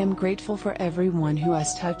 I am grateful for everyone who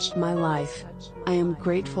has touched my life. I am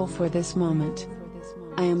grateful for this moment.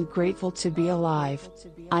 I am grateful to be alive.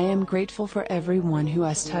 I am grateful for everyone who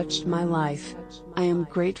has touched my life. I am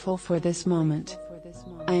grateful for this moment.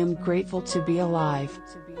 I am grateful to be alive.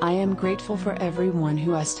 I am grateful for everyone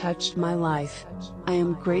who has touched my life. I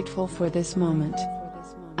am grateful for this moment.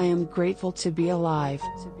 I am grateful to be alive.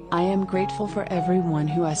 I am grateful for everyone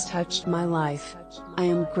who has touched my life. I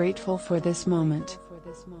am grateful for this moment.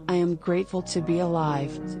 I am grateful to be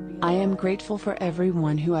alive. I am grateful for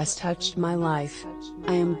everyone who has touched my life.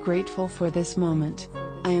 I am grateful for this moment.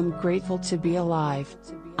 I am grateful to be alive.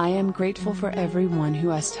 I am grateful for everyone who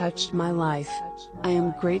has touched my life. I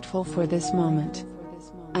am grateful for this moment.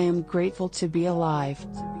 I am grateful to be alive.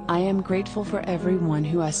 I am grateful for everyone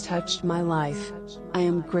who has touched my life. I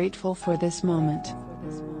am grateful for this moment.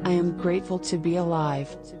 I am grateful to be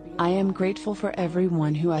alive. I am grateful for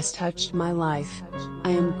everyone who has touched my life.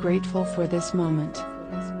 I am grateful for this moment.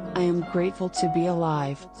 I am grateful to be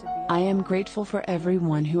alive. I am grateful for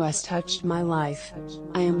everyone who has touched my life.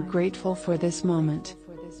 I am grateful for this moment.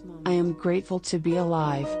 I am grateful to be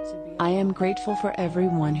alive. I am grateful for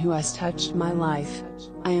everyone who has touched my life.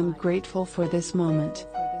 I am grateful for this moment.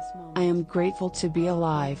 I am grateful to be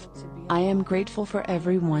alive. I am grateful for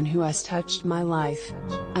everyone who has touched my life.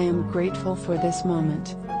 I am grateful for this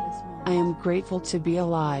moment. I am grateful to be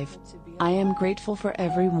alive. I am grateful for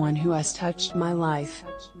everyone who has touched my life.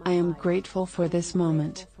 I am grateful for this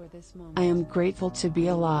moment. I am grateful to be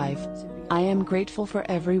alive. I am grateful for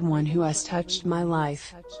everyone who has touched my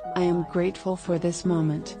life. I am grateful for this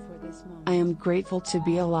moment. I am grateful to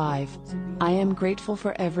be alive. I am grateful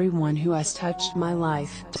for everyone who has touched my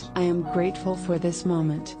life. I am grateful for this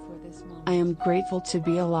moment. I am grateful to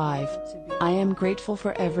be alive. I am grateful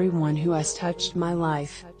for everyone who has touched my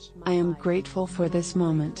life. I am grateful for this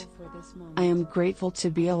moment. I am grateful to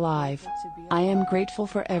be alive. I am grateful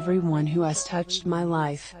for everyone who has touched my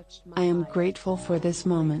life. I am grateful for this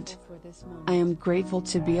moment. I am grateful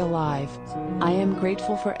to be alive. I am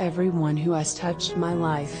grateful for everyone who has touched my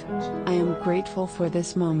life. I am grateful for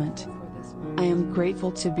this moment. I am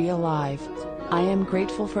grateful to be alive. I am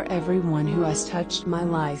grateful for everyone who has touched my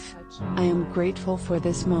life. I am grateful for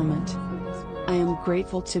this moment. I am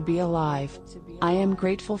grateful to be alive. I am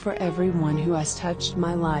grateful for everyone who has touched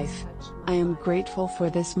my life. I am grateful for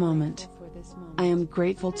this moment. I am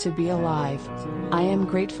grateful to be alive. I am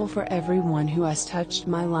grateful for everyone who has touched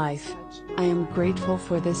my life. I am grateful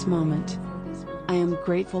for this moment. I am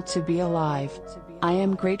grateful to be alive. I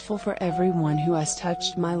am grateful for everyone who has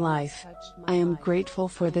touched my life. I am grateful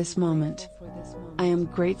for this moment. I am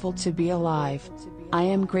grateful to be alive. I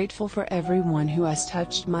am grateful for everyone who has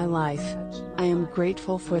touched my life. I am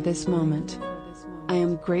grateful for this moment. I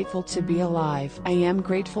am grateful to be alive. I am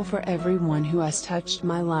grateful for everyone who has touched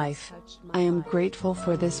my life. I am grateful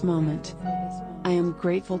for this moment. I am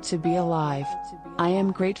grateful to be alive. I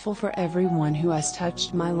am grateful for everyone who has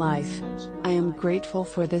touched my life. I am grateful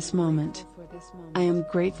for this moment. I am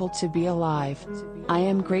grateful to be alive. I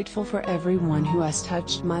am grateful for everyone who has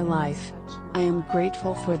touched my life. I am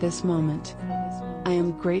grateful for this moment. I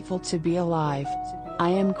am grateful to be alive. I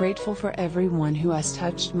am grateful for everyone who has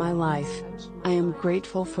touched my life. I am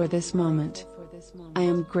grateful for this moment. I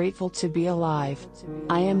am grateful to be alive.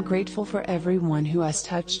 I am grateful for everyone who has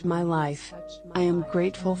touched my life. I am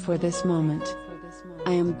grateful for this moment.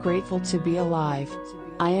 I am grateful to be alive.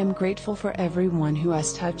 I am grateful for everyone who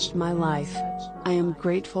has touched my life. I am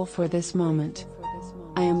grateful for this moment.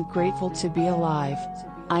 I am grateful to be alive.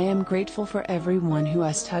 I am grateful for everyone who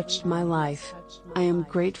has touched my life. I am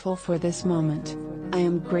grateful for this moment. I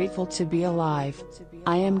am grateful to be alive.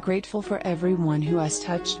 I am grateful for everyone who has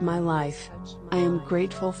touched my life. I am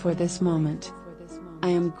grateful for this moment. I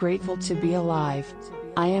am grateful to be alive.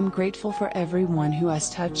 I am grateful for everyone who has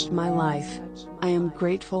touched my life. I am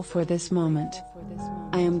grateful for this moment.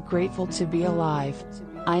 I am grateful to be alive.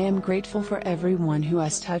 I am grateful for everyone who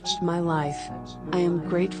has touched my life. I am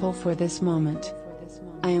grateful for this moment.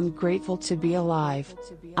 I am grateful to be alive.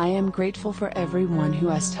 I am grateful for everyone who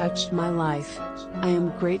has touched my life. I am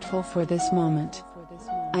grateful for this moment.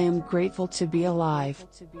 I am grateful to be alive.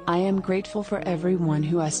 I am grateful for everyone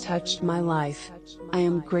who has touched my life. I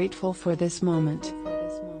am grateful for this moment.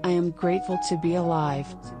 I am grateful to be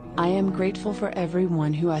alive. I am grateful for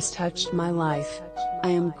everyone who has touched my life. I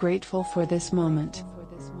am grateful for this moment.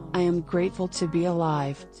 I am grateful to be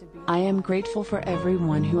alive. I am grateful for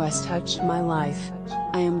everyone who has touched my life.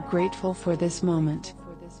 I am grateful for this moment.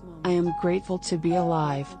 I am grateful to be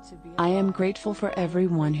alive. I am grateful for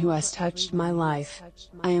everyone who has touched my life.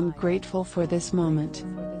 I am grateful for this moment.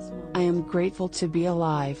 I am grateful to be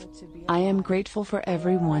alive. I am grateful for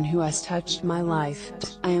everyone who has touched my life.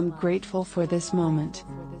 I am grateful for this moment.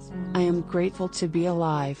 I am grateful to be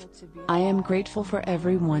alive. I am grateful for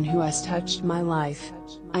everyone who has touched my life.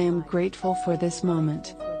 I am grateful for this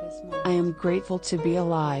moment. I am grateful to be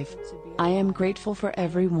alive. I am grateful for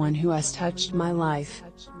everyone who has touched my life.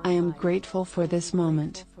 I am grateful for this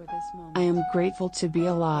moment. I am grateful to be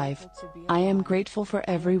alive. I am grateful for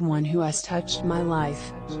everyone who has touched my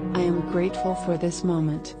life. I am grateful for this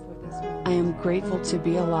moment. I am grateful to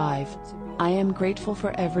be alive. I am grateful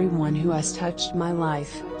for everyone who has touched my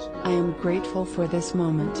life. I am grateful for this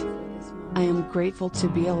moment. I am grateful to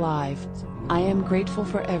be alive. I am grateful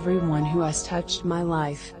for everyone who has touched my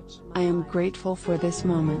life. I am grateful for this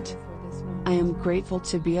moment. I am grateful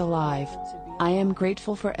to be alive. I am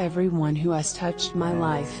grateful for everyone who has touched my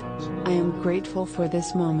life. I am grateful for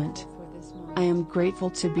this moment. I am grateful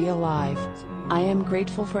to be alive. I am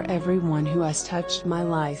grateful for everyone who has touched my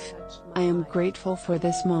life. I am grateful for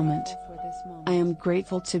this moment. I am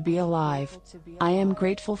grateful to be alive. I am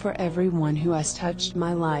grateful for everyone who has touched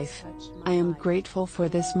my life. I am grateful for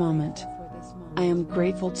this moment. I am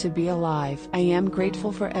grateful to be alive. I am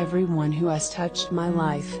grateful for everyone who has touched my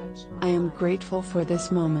life. I am grateful for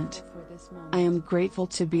this moment. I am grateful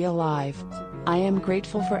to be alive. I am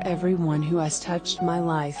grateful for everyone who has touched my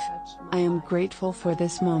life. I am grateful for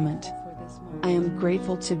this moment. I am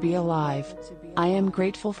grateful to be alive. I am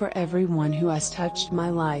grateful for everyone who has touched my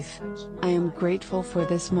life. I am grateful for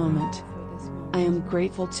this moment. I am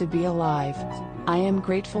grateful to be alive. I am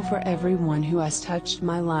grateful for everyone who has touched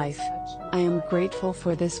my life. I am grateful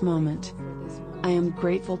for this moment. I am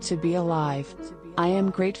grateful to be alive. I am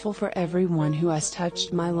grateful for everyone who has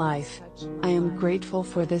touched my life. I am grateful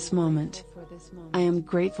for this moment. I am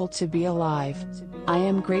grateful to be alive. I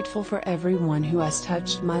am grateful for everyone who has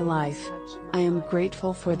touched my life. I am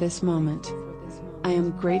grateful for this moment. I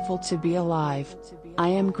am grateful to be alive. I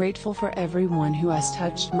am grateful for everyone who has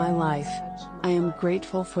touched my life. I am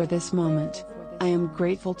grateful for this moment. I am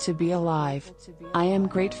grateful to be alive. I am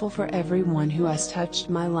grateful for everyone who has touched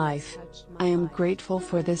my life. I am grateful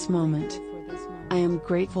for this moment. I am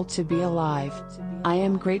grateful to be alive. I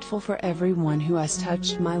am grateful for everyone who has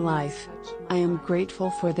touched my life. I am grateful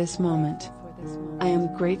for this moment. I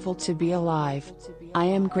am grateful to be alive. I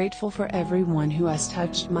am grateful for everyone who has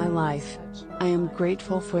touched my life. I am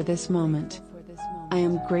grateful for this moment. I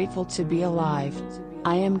am grateful to be alive.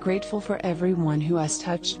 I am grateful for everyone who has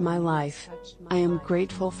touched my life. I am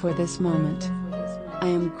grateful for this moment. I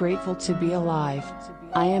am grateful to be alive.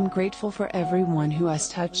 I am grateful for everyone who has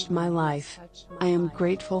touched my life. I am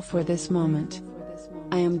grateful for this moment.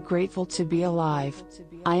 I am grateful to be alive.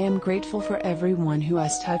 I am grateful for everyone who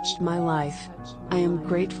has touched my life. I am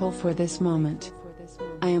grateful for this moment.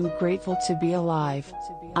 I am grateful to be alive.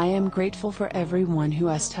 I am grateful for everyone who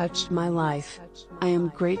has touched my life. I am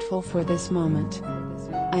grateful for this moment.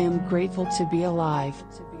 I am grateful to be alive.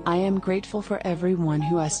 I am grateful for everyone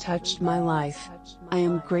who has touched my life. I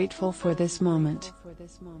am grateful for this moment.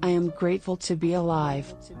 I am grateful to be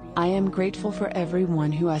alive. I am grateful for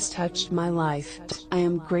everyone who has touched my life. I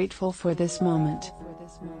am grateful for this moment.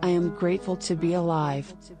 I am grateful to be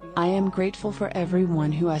alive. I am grateful for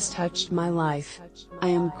everyone who has touched my life. I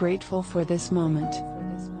am grateful for this moment.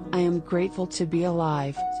 I am grateful to be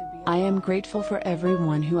alive. I am grateful for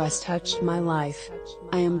everyone who has touched my life.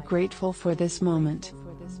 I am grateful for this moment.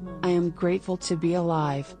 I am grateful to be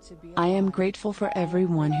alive. I am grateful for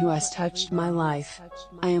everyone who has touched my life.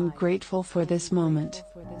 I am grateful for this moment.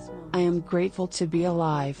 I am grateful to be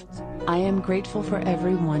alive. I am grateful for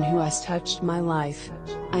everyone who has touched my life.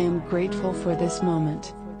 I am grateful for this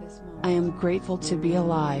moment. I am grateful to be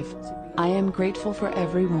alive. I am grateful for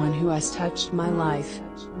everyone who has touched my life.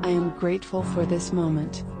 I am grateful for this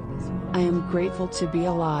moment. I am grateful to be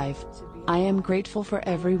alive. I am grateful for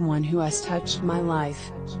everyone who has touched my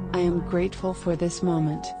life. I am grateful for this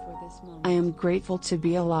moment. I am grateful to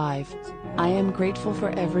be alive. I am grateful for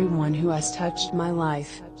everyone who has touched my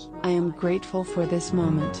life. I am grateful for this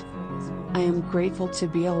moment. I am grateful to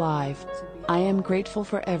be alive. I am grateful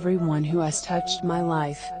for everyone who has touched my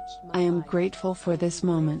life. I am grateful for this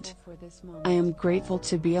moment. I am grateful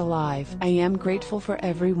to be alive. I am grateful for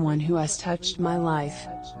everyone who has touched my life.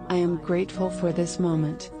 I am grateful for this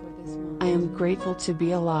moment. I am grateful to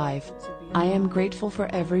be alive. I am grateful for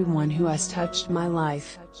everyone who has touched my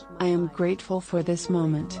life. I am grateful for this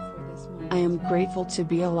moment. I am grateful to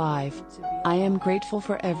be alive. I am grateful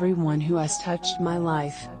for everyone who has touched my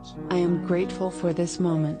life. I am grateful for this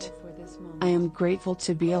moment. I am grateful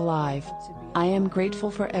to be alive. I am grateful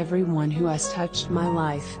for everyone who has touched my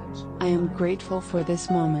life. I am grateful for this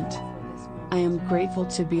moment. I am grateful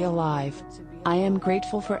to be alive. I am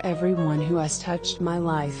grateful for everyone who has touched my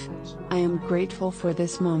life. I am grateful for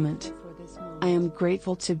this moment. I am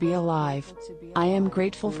grateful to be alive. I am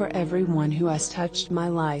grateful for everyone who has touched my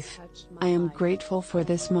life. I am grateful for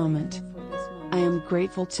this moment. I am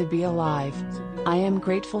grateful to be alive. I am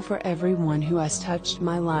grateful for everyone who has touched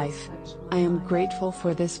my life. I am grateful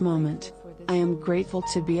for this moment. I am grateful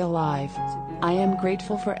to be alive. I am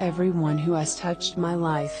grateful for everyone who has touched my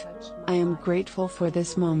life. I am grateful for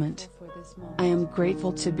this moment. I am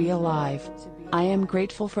grateful to be alive. I am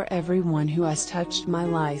grateful for everyone who has touched my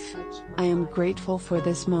life. I am grateful for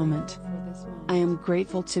this moment. I am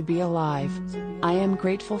grateful to be alive. I am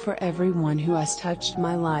grateful for everyone who has touched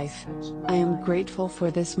my life. I am grateful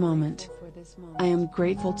for this moment. I am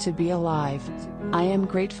grateful to be alive. I am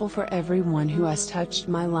grateful for everyone who has touched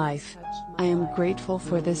my life. I am grateful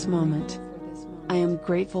for this moment. I am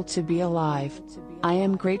grateful to be alive. I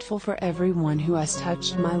am grateful for everyone who has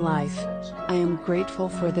touched my life. I am grateful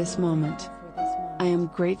for this moment. I am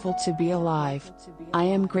grateful to be alive. I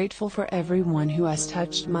am grateful for everyone who has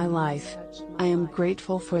touched my life. I am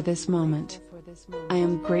grateful for this moment. I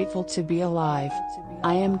am grateful to be alive.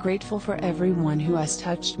 I am grateful for everyone who has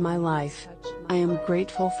touched my life. I am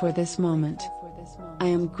grateful for this moment. I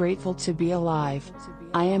am grateful to be alive.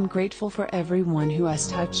 I am grateful for everyone who has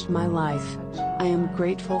touched my life. I am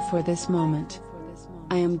grateful for this moment.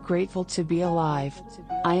 I am grateful to be alive.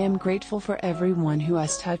 I am grateful for everyone who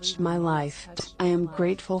has touched my life. I am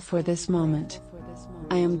grateful for this moment.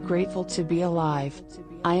 I am grateful to be alive.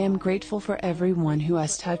 I am grateful for everyone who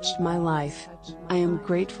has touched my life. I am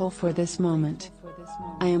grateful for this moment.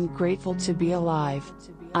 I am grateful to be alive.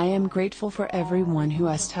 I am grateful for everyone who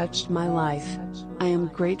has touched my life. I am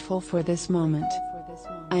grateful for this moment.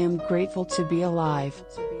 I am grateful to be alive.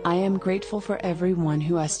 I am grateful for everyone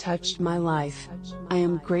who has touched my life. I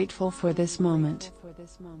am grateful for this moment.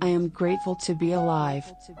 I am grateful to be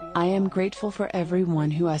alive. I am grateful for everyone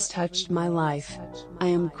who has touched my life. I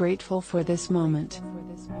am grateful for this moment.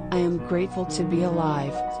 I am grateful to be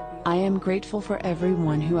alive. I am grateful for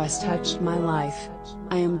everyone who has touched my life.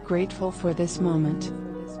 I am grateful for this moment.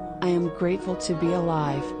 I am grateful to be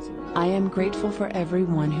alive. I am grateful for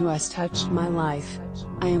everyone who has touched my life.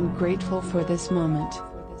 I am grateful for this moment.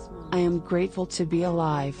 I am grateful to be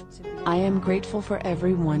alive. I am grateful for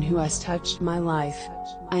everyone who has touched my life.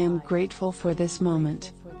 I am grateful for this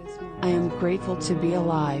moment. I am grateful to be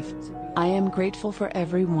alive. I am grateful for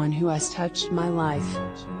everyone who has touched my life.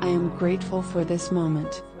 I am grateful for this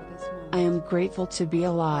moment. I am grateful to be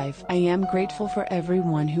alive. I am grateful for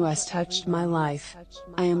everyone who has touched my life.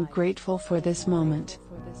 I am grateful for this moment.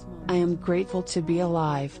 I am grateful to be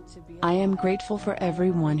alive. I am grateful for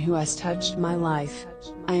everyone who has touched my life.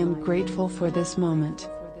 I am grateful for this moment.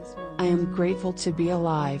 I am grateful to be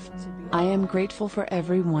alive. I am grateful for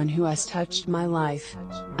everyone who has touched my life.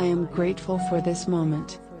 I am grateful for this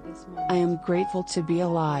moment. I am grateful to be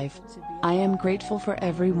alive. I am grateful for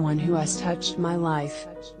everyone who has touched my life.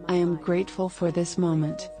 I am grateful for this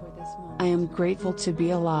moment. I am grateful to be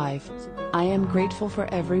alive. I am grateful for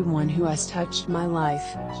everyone who has touched my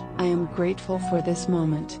life. I am grateful for this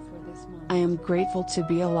moment. I am grateful to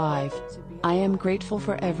be alive. I am grateful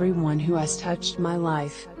for everyone who has touched my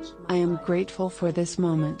life. I am grateful for this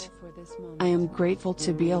moment. I am grateful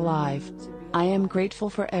to be alive. I am grateful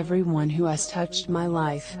for everyone who has touched my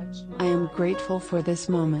life. I am grateful for this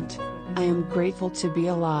moment. I am grateful to be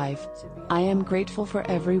alive. I am grateful for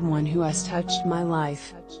everyone who has touched my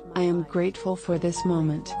life. I am grateful for this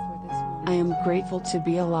moment. I am grateful to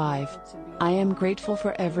be alive. I am grateful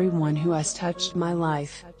for everyone who has touched my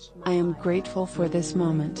life. I am grateful for this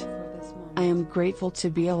moment. I am grateful to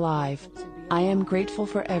be alive. I am grateful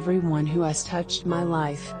for everyone who has touched my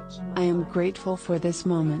life. I am grateful for this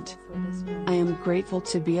moment. I am grateful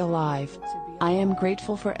to be alive. I am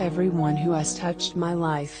grateful for everyone who has touched my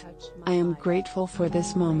life. I am grateful for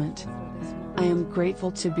this moment. I am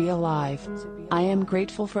grateful to be alive. I am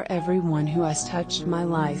grateful for everyone who has touched my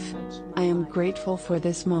life. I am grateful for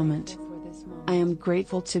this moment. I am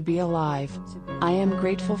grateful to be alive. I am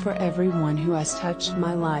grateful for everyone who has touched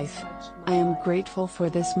my life. I am grateful for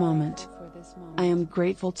this moment. I am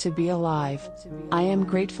grateful to be alive. I am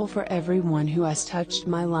grateful for everyone who has touched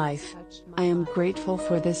my life. I am grateful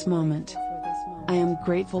for this moment. I am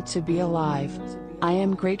grateful to be alive. I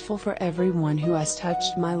am grateful for everyone who has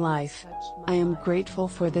touched my life. I am grateful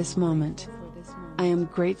for this moment. I am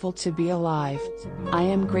grateful to be alive. I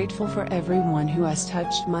am grateful for everyone who has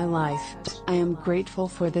touched my life. I am grateful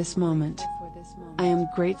for this moment. I am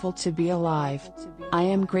grateful to be alive. I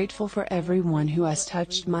am grateful for everyone who has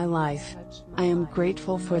touched my life. I am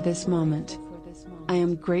grateful for this moment. I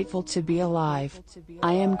am grateful to be alive.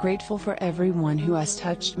 I am grateful for everyone who has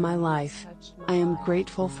touched my life. I am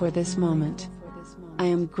grateful for this moment. I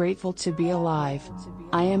am grateful to be alive.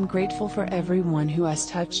 I am grateful for everyone who has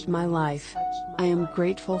touched my life. I am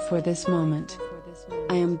grateful for this moment.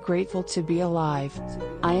 I am grateful to be alive.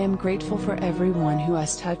 I am grateful for everyone who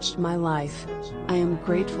has touched my life. I am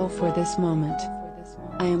grateful for this moment.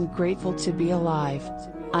 I am grateful to be alive.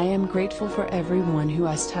 I am grateful for everyone who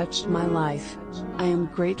has touched my life. I am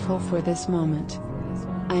grateful for this moment.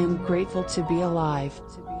 I am grateful to be alive.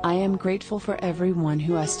 I am grateful for everyone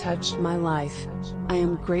who has touched my life. I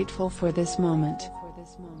am grateful for this moment.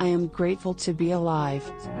 I am grateful to be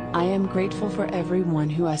alive. I am grateful for everyone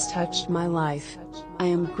who has touched my life. I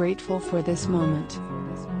am grateful for this moment.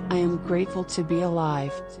 I am grateful to be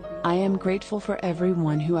alive. I am grateful for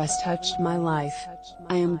everyone who has touched my life.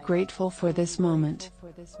 I am grateful for this moment.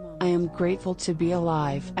 I am grateful to be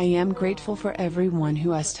alive. I am grateful for everyone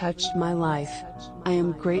who has touched my life. I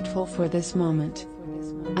am grateful for this moment.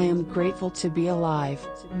 I am grateful to be alive.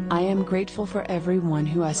 I am grateful for everyone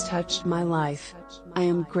who has touched my life. I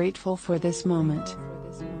am grateful for this moment.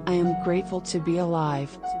 I am grateful to be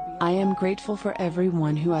alive. I am grateful for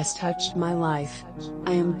everyone who has touched my life.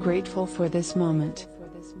 I am grateful for this moment.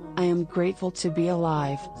 I am grateful to be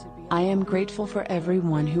alive. I am grateful for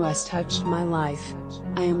everyone who has touched my life.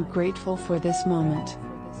 I am grateful for this moment.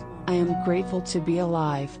 I am grateful to be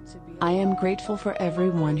alive. I am grateful for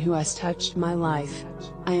everyone who has touched my life.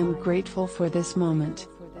 I am grateful for this moment.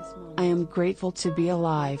 I am grateful to be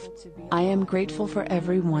alive. I am grateful for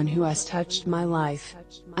everyone who has touched my life.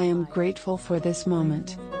 I am grateful for this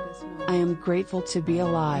moment. I am grateful to be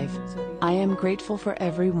alive. I am grateful for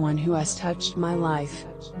everyone who has touched my life.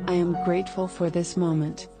 I am grateful for this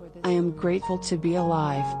moment. I am grateful to be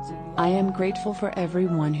alive. I am grateful for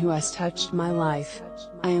everyone who has touched my life.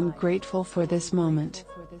 I am grateful for this moment.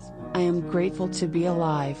 I am grateful to be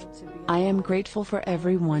alive. I am grateful for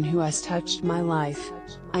everyone who has touched my life.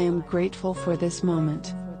 I am grateful for this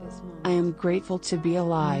moment. I am grateful to be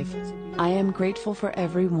alive. I am grateful for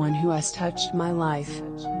everyone who has touched my life.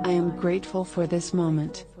 I am grateful for this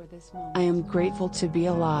moment. I am grateful to be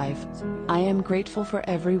alive. I am grateful for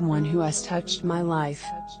everyone who has touched my life.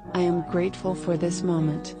 I am grateful for this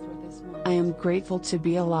moment. I am grateful to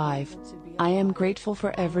be alive. I am grateful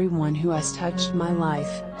for everyone who has touched my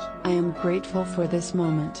life. I am grateful for this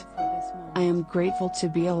moment. I am grateful to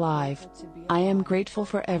be alive. I am grateful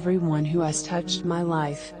for everyone who has touched my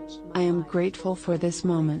life. I am grateful for this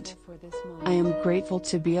moment. I am grateful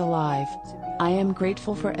to be alive. I am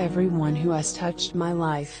grateful for everyone who has touched my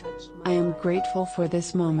life. I am grateful for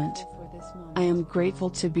this moment. I am grateful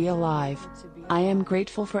to be alive. I am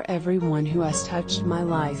grateful for everyone who has touched my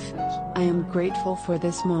life. I am grateful for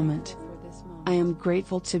this moment. I am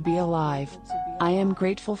grateful to be alive. I am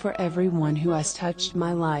grateful for everyone who has touched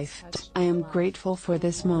my life. I am grateful for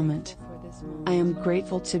this moment. I am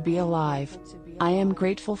grateful to be alive. I am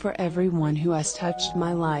grateful for everyone who has touched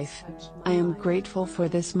my life. I am grateful for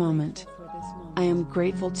this moment. I am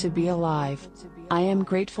grateful to be alive. I am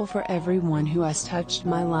grateful for everyone who has touched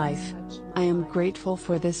my life. I am grateful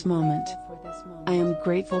for this moment. I am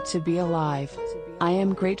grateful to be alive. I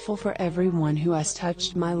am grateful for everyone who has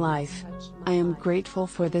touched my life. I am grateful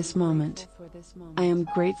for this moment. I am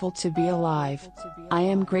grateful to be alive. I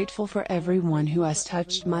am grateful for everyone who has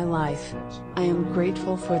touched my life. I am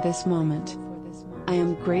grateful for this moment. I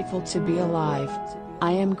am grateful to be alive.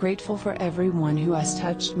 I am grateful for everyone who has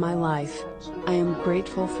touched my life. I am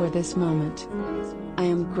grateful for this moment. I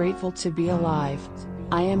am grateful to be alive.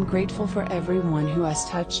 I am grateful for everyone who has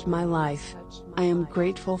touched my life. I am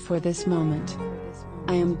grateful for this moment.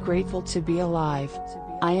 I am grateful to be alive.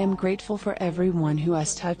 I am grateful for everyone who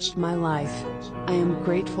has touched my life. I am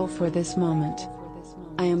grateful for this moment.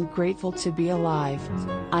 I am grateful to be alive.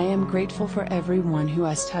 I am grateful for everyone who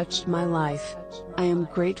has touched my life. I am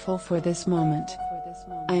grateful for this moment.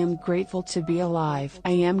 I am grateful to be alive.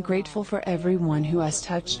 I am grateful for everyone who has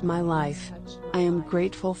touched my life. I am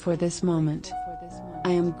grateful for this moment.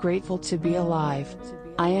 I am grateful to be alive.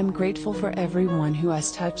 I am grateful for everyone who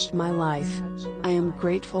has touched my life. I am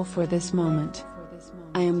grateful for this moment.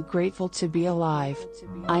 I am grateful to be alive.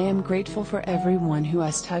 I am grateful for everyone who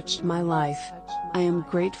has touched my life. I am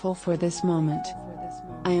grateful for this moment.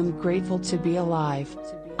 I am grateful to be alive.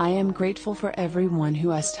 I am grateful for everyone who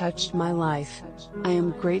has touched my life. I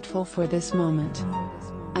am grateful for this moment.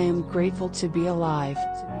 I am grateful to be alive.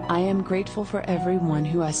 I am grateful for everyone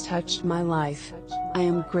who has touched my life. I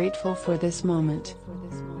am grateful for this moment.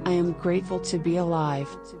 I am grateful to be alive.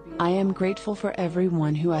 I am grateful for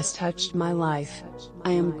everyone who has touched my life.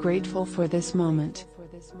 I am grateful for this moment.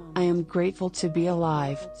 I am grateful to be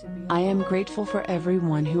alive. I am grateful for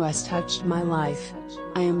everyone who has touched my life.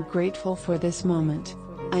 I am grateful for this moment.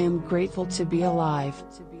 I am grateful to be alive.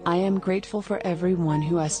 I am grateful for everyone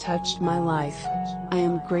who has touched my life. I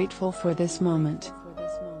am grateful for this moment.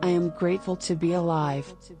 I am grateful to be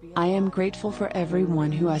alive. I am grateful for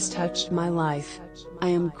everyone who has touched my life. I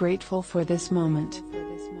am grateful for this moment.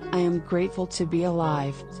 I am grateful to be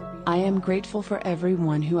alive. I am grateful for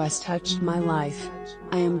everyone who has touched my life.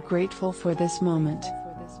 I am grateful for this moment.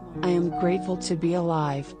 I am grateful to be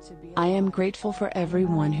alive. I am grateful for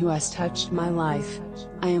everyone who has touched my life.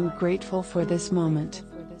 I am grateful for this moment.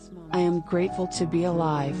 I am grateful to be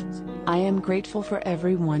alive. I am grateful for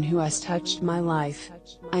everyone who has touched my life.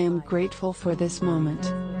 I am grateful for this moment.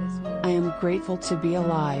 I am grateful to be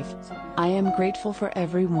alive. I am grateful for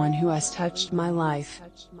everyone who has touched my life.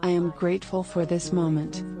 I am grateful for this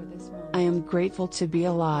moment. I am grateful to be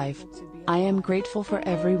alive. I am grateful for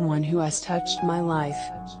everyone who has touched my life.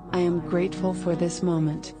 I am grateful for this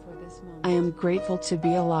moment. I am grateful to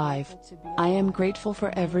be alive. I am grateful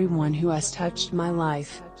for everyone who has touched my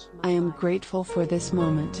life. I am grateful for this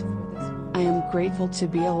moment. I am grateful to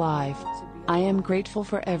be alive. I am grateful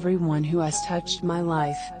for everyone who has touched my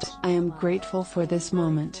life. I am grateful for this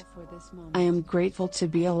moment. I am grateful to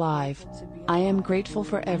be alive. I am grateful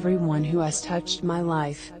for everyone who has touched my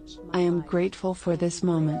life. I am grateful for this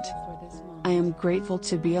moment. I am grateful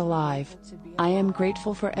to be alive. I am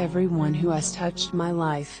grateful for everyone who has touched my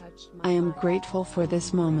life. I am grateful for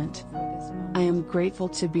this moment. I am grateful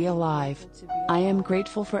to be alive. I am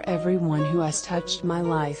grateful for everyone who has touched my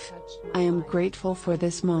life. I am grateful for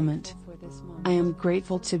this moment. I am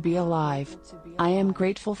grateful to be alive. I am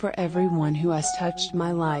grateful for everyone who has touched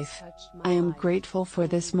my life. I am grateful for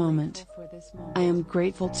this moment. I am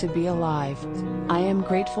grateful to be alive. I am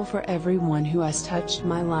grateful for everyone who has touched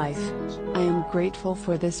my life. I am grateful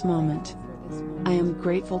for this moment. I am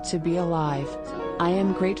grateful to be alive. I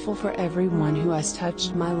am grateful for everyone who has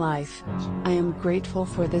touched my life. I am grateful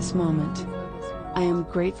for this moment. I am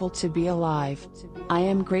grateful to be alive. I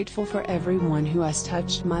am grateful for everyone who has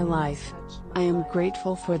touched my life. I am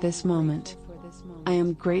grateful for this moment. I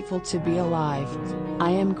am grateful to be alive.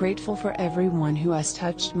 I am grateful for everyone who has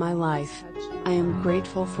touched my life. I am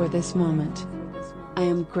grateful for this moment. I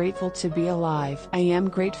am grateful to be alive. I am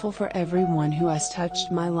grateful for everyone who has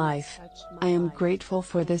touched my life. I am grateful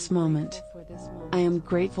for this moment. I am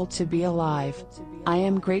grateful to be alive. I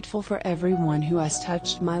am grateful for everyone who has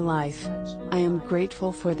touched my life. I am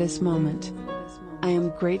grateful for this moment. I am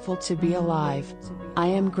grateful to be alive. I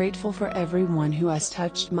am grateful for everyone who has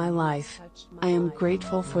touched my life. I am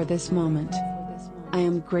grateful for this moment. I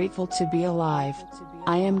am grateful to be alive.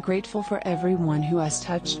 I am grateful for everyone who has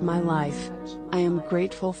touched my life. I am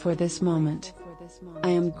grateful for this moment. I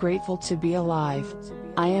am grateful to be alive.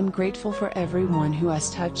 I am grateful for everyone who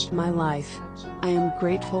has touched my life. I am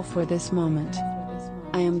grateful for this moment.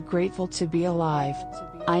 I am grateful to be alive.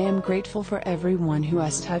 I am grateful for everyone who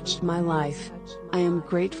has touched my life. I am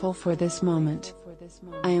grateful for this moment.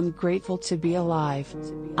 I am grateful to be alive.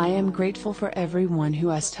 I am grateful for everyone who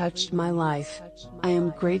has touched my life. I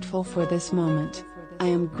am grateful for this moment. I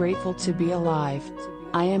am grateful to be alive.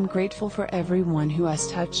 I am grateful for everyone who has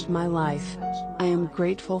touched my life. I am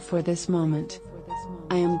grateful for this moment.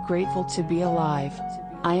 I am grateful to be alive.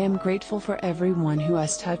 I am grateful for everyone who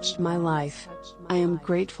has touched my life. I am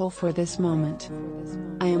grateful for this moment.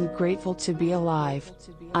 I am grateful to be alive.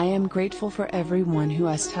 I am grateful for everyone who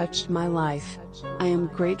has touched my life. I am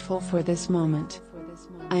grateful for this moment.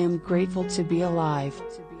 I am grateful to be alive.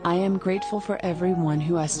 I am grateful for everyone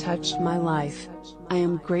who has touched my life. I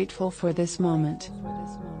am grateful for this moment.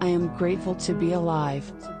 I am grateful to be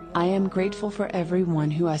alive. I am grateful for everyone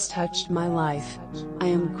who has touched my life. I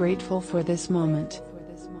am grateful for this moment.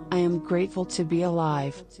 I am grateful to be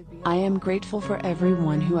alive. I am grateful for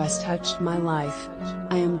everyone who has touched my life.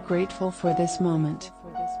 I am grateful for this moment.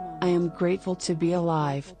 I am grateful to be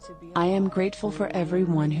alive. I am grateful for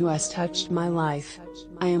everyone who has touched my life.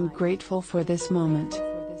 I am grateful for this moment.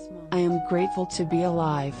 I am grateful to be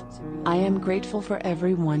alive. I am grateful for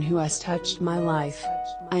everyone who has touched my life.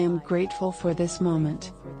 I am grateful for this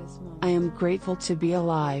moment. I am grateful to be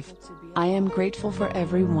alive. I am grateful for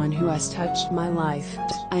everyone who has touched my life.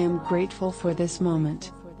 I am grateful for this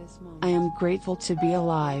moment. I am grateful to be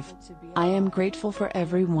alive. I am grateful for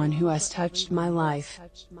everyone who has touched my life.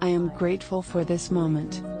 I am grateful for this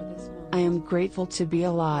moment. I am grateful to be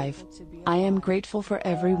alive. I am grateful for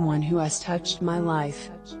everyone who has touched my life.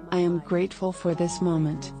 I am grateful for this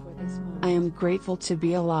moment. I am grateful to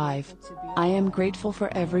be alive. I am grateful for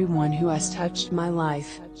everyone who has touched my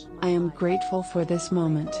life. I am grateful for this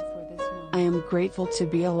moment. I am grateful to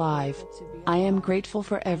be alive. I am grateful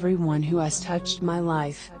for everyone who has touched my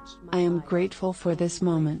life. I am grateful for this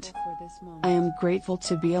moment. I am grateful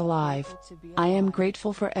to be alive. I am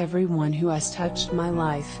grateful for everyone who has touched my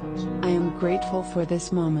life. I am grateful for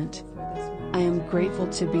this moment. I am grateful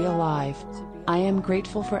to be alive. I am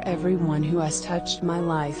grateful for everyone who has touched my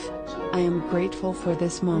life. I am grateful for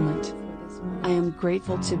this moment. I am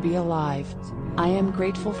grateful to be alive. I am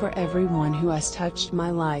grateful for everyone who has touched my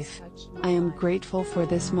life. I am grateful for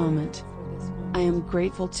this moment. I am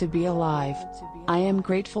grateful to be alive. I am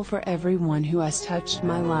grateful for everyone who has touched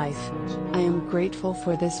my life. I am grateful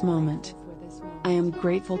for this moment. I am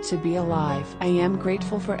grateful to be alive. I am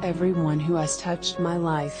grateful for everyone who has touched my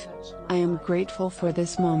life. I am grateful for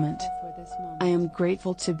this moment. I am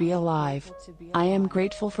grateful to be alive. I am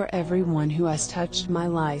grateful for everyone who has touched my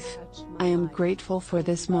life. I am grateful for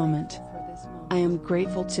this moment. I am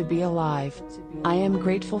grateful to be alive. I am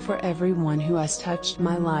grateful for everyone who has touched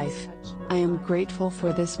my life. I am grateful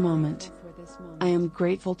for this moment. I am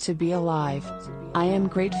grateful to be alive. I am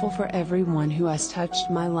grateful for everyone who has touched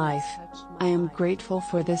my life. I am grateful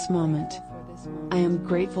for this moment. I am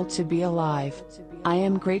grateful to be alive. I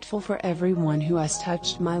am grateful for everyone who has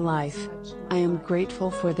touched my life. I am grateful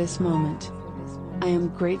for this moment. I am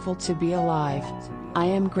grateful to be alive. I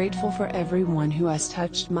am grateful for everyone who has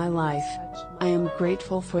touched my life. I am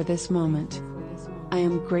grateful for this moment. I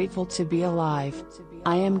am grateful to be alive.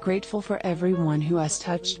 I am grateful for everyone who has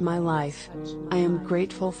touched my life. I am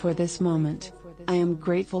grateful for this moment. I am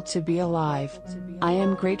grateful to be alive. I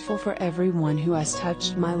am grateful for everyone who has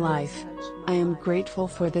touched my life. I am grateful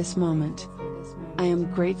for this moment. I am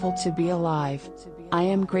grateful to be alive. I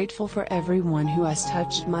am grateful for everyone who has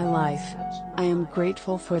touched my life. I am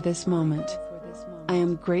grateful for this moment. I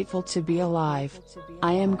am grateful to be alive.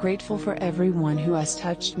 I am grateful for everyone who has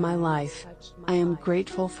touched my life. I am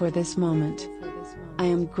grateful for this moment. I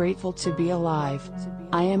am grateful to be alive.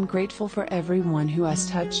 I am grateful for everyone who has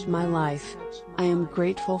touched my life. I am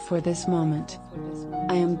grateful for this moment.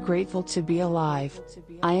 I am grateful to be alive.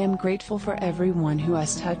 I am grateful for everyone who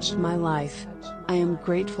has touched my life. I am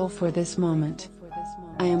grateful for this moment.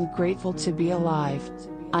 I am grateful to be alive.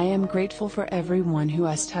 I am grateful for everyone who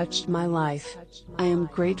has touched my life. I am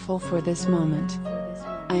grateful for this moment.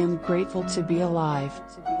 I am grateful to be alive.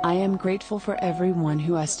 I am grateful for everyone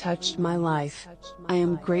who has touched my life. I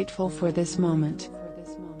am grateful for this moment.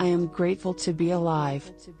 I am grateful to be alive.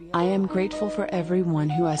 I am grateful for everyone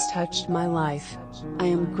who has touched my life. I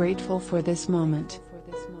am grateful for this moment.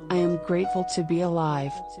 I am grateful to be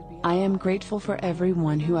alive. I am grateful for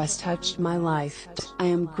everyone who has touched my life. I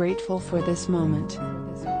am grateful for this moment.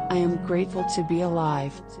 I am grateful to be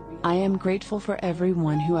alive. I am grateful for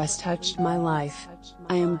everyone who has touched my life.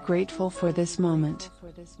 I am grateful for this moment.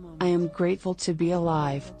 I am grateful to be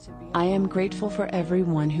alive. I am grateful for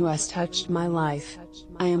everyone who has touched my life.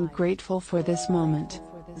 I am grateful for this moment.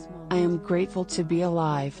 I am grateful to be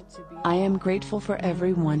alive. I am grateful for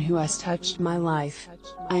everyone who has touched my life.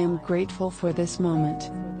 I am grateful for this moment.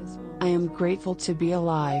 I am grateful to be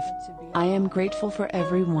alive. I am grateful for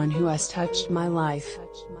everyone who has touched my life.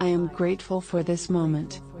 I am grateful for this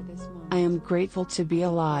moment. I am grateful to be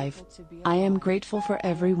alive. I am grateful for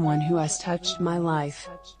everyone who has touched my life.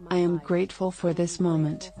 I am grateful for this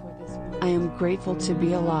moment. I am grateful to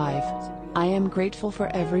be alive. I am grateful for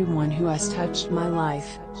everyone who has touched my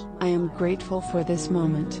life. I am grateful for this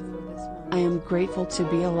moment. I am grateful to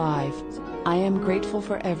be alive. I am grateful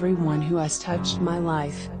for everyone who has touched my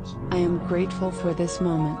life. I am grateful for this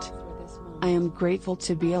moment. I am grateful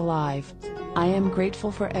to be alive. I am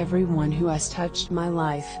grateful for everyone who has touched my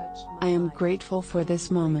life. I am grateful for this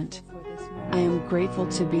moment. I am grateful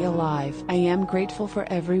to be alive. I am grateful for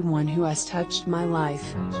everyone who has touched my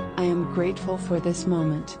life. I am grateful for this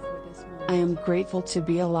moment. I am grateful to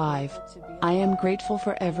be alive. I am grateful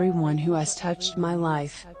for everyone who has touched my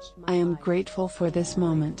life. I am grateful for this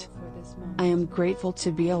moment. I am grateful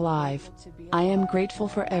to be alive. I am grateful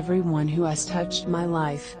for everyone who has touched my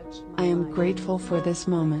life. I am grateful for this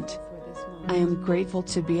moment. I am grateful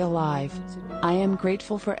to be alive. I am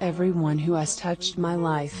grateful for everyone who has touched my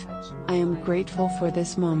life. I am grateful for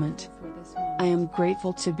this moment. I am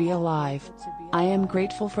grateful to be alive. I am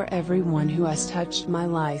grateful for everyone who has touched my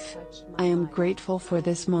life. I am grateful for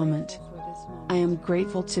this moment. I am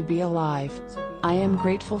grateful to be alive. I am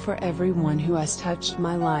grateful for everyone who has touched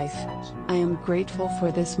my life. I am grateful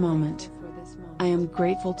for this moment. I am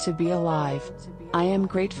grateful to be alive. I am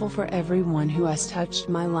grateful for everyone who has touched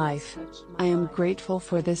my life. I am grateful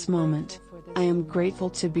for this moment. I am grateful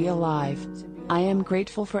to be alive. I am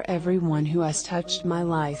grateful for everyone who has touched my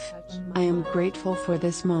life. I am grateful for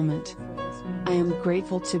this moment. I am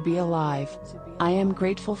grateful to be alive. I am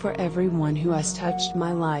grateful for everyone who has touched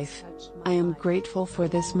my life. I am grateful for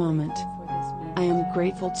this moment. I am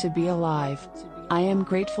grateful to be alive. I am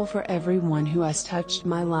grateful for everyone who has touched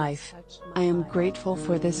my life. I am grateful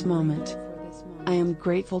for this moment. I am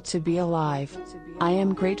grateful to be alive. I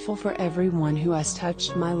am grateful for everyone who has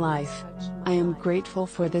touched my life. I am grateful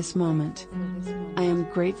for this moment. I am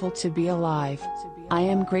grateful to be alive. I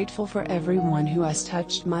am grateful for everyone who has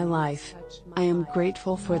touched my life. I am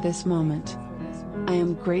grateful for this moment. I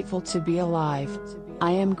am grateful to be alive.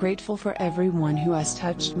 I am grateful for everyone who has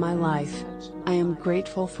touched my life. I am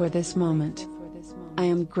grateful for this moment. I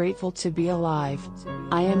am grateful to be alive.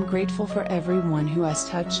 I am grateful for everyone who has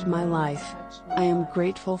touched my life. I am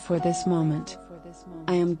grateful for this moment.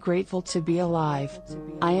 I am grateful to be alive.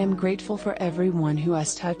 I am grateful for everyone who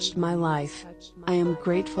has touched my life. I am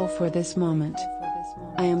grateful for this moment.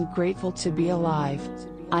 I am grateful to be alive.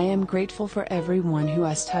 I am grateful for everyone who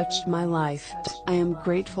has touched my life. I am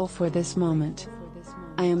grateful for this moment.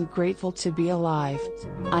 I am grateful to be alive.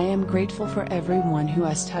 I am grateful for everyone who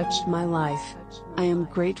has touched my life. I am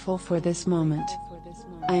grateful for this moment.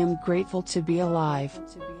 I am grateful to be alive.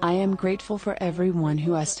 I am grateful for everyone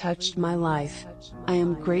who has touched my life. I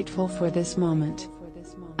am grateful for this moment.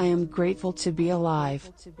 I am grateful to be alive.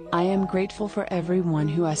 I am grateful for everyone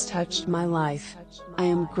who has touched my life. I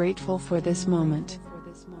am grateful for this moment.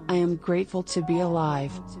 I am grateful to be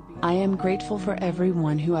alive. I am grateful for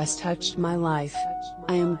everyone who has touched my life.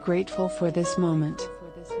 I am grateful for this moment.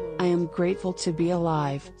 I am grateful to be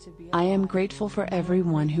alive. I am grateful for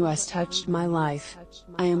everyone who has touched my life.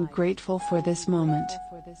 I am grateful for this moment.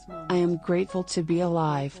 I am grateful to be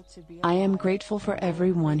alive. I am grateful for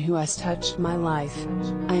everyone who has touched my life.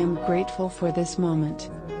 I am grateful for this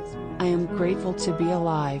moment. I am grateful to be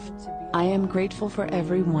alive. I am grateful for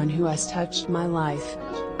everyone who has touched my life.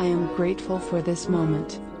 I am grateful for this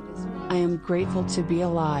moment. I am grateful to be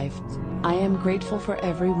alive. I am grateful for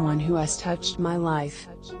everyone who has touched my life.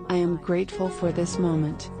 I am grateful for this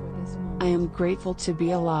moment. I am grateful to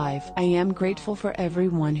be alive. I am grateful for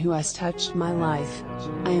everyone who has touched my life.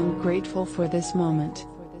 I am grateful for this moment.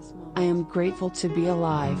 I am grateful to be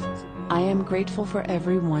alive. I am grateful for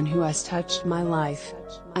everyone who has touched my life.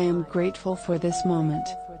 I am grateful for this moment.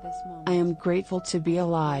 I am grateful to be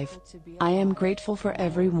alive. I am grateful for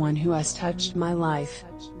everyone who has touched my life.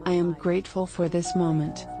 I am grateful for this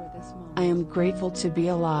moment. I am grateful to be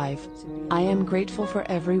alive. I am grateful for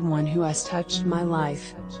everyone who has touched my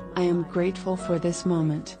life. I am grateful for this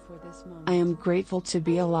moment. I am grateful to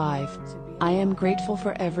be alive. I am grateful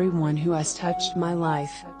for everyone who has touched my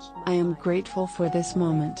life. I am grateful for this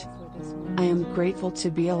moment. I am grateful to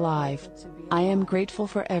be alive. I am grateful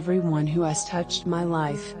for everyone who has touched my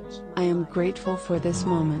life. I am grateful for this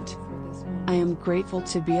moment. I am grateful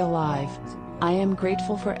to be alive. I am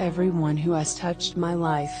grateful for everyone who has touched my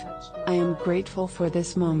life. I am grateful for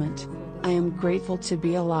this moment. I am grateful to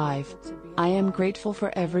be alive. I am grateful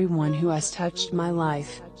for everyone who has touched my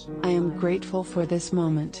life. I am grateful for this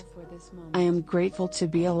moment. I am grateful to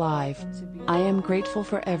be alive. I am grateful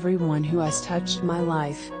for everyone who has touched my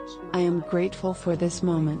life. I am grateful for this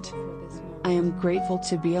moment. I am grateful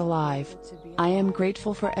to be alive. I am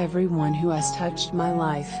grateful for everyone who has touched my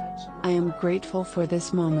life. I am grateful for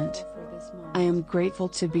this moment. I am grateful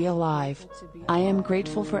to be alive. I am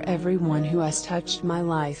grateful for everyone who has touched my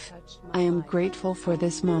life. I am grateful for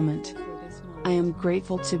this moment. I am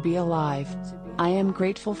grateful to be alive. I am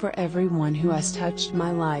grateful for everyone who has touched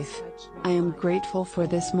my life. I am grateful for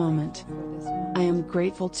this moment. I am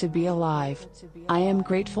grateful to be alive. I am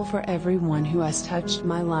grateful for everyone who has touched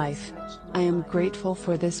my life. I am grateful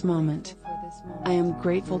for this moment. I am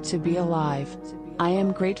grateful to be alive. I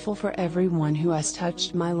am grateful for everyone who has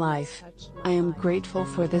touched my life. I am grateful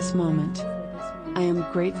for this moment. I am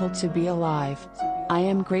grateful to be alive. I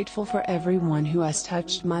am grateful for everyone who has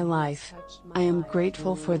touched my life. I am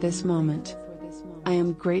grateful for this moment. I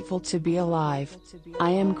am grateful to be alive.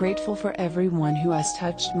 I am grateful for everyone who has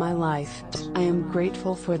touched my life. I am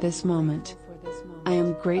grateful for this moment. I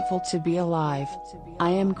am grateful to be alive.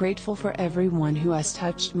 I am grateful for everyone who has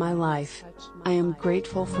touched my life. I am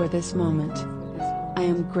grateful for this moment. I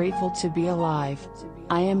am grateful to be alive.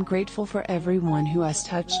 I am grateful for everyone who has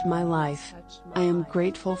touched my life. I am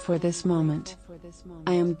grateful for this moment.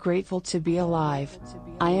 I am grateful to be alive.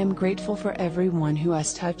 I am grateful for everyone who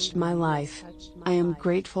has touched my life. I am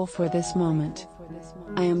grateful for this moment.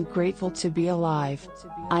 I am grateful to be alive.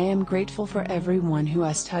 I am grateful for everyone who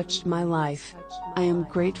has touched my life. I am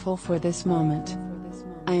grateful for this moment.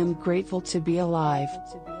 I am grateful to be alive.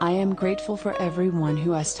 I am grateful for everyone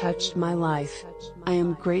who has touched my life. I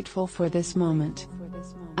am grateful for this moment.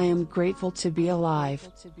 I am grateful to be alive.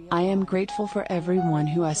 I am grateful for everyone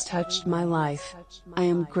who has touched my life. I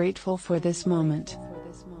am grateful for this moment.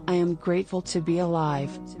 I am grateful to be alive.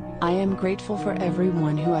 I am grateful for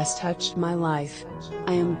everyone who has touched my life.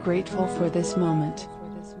 I am grateful for this moment.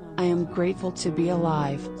 I am grateful to be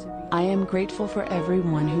alive. I am grateful for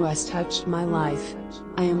everyone who has touched my life.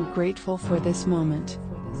 I am grateful for this moment.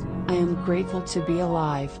 I am grateful to be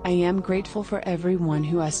alive. I am grateful for everyone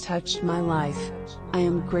who has touched my life. I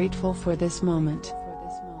am grateful for this moment.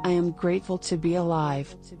 I am grateful to be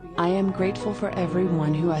alive. I am grateful for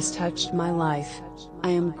everyone who has touched my life. I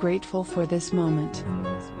am grateful for this moment.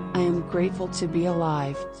 I am grateful to be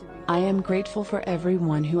alive. I am grateful for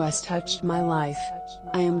everyone who has touched my life.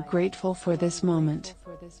 I am grateful for this moment.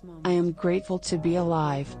 I am grateful to be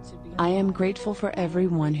alive. I am grateful for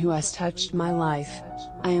everyone who has touched my life.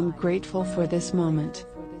 I am grateful for this moment.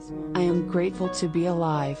 I am grateful to be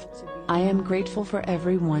alive. I am grateful for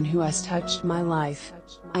everyone who has touched my life.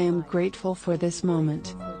 I am grateful for this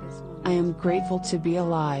moment. I am grateful to be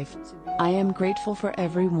alive. I am grateful for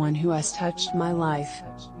everyone who has touched my life.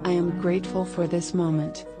 I am grateful for this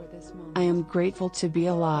moment. I am grateful to be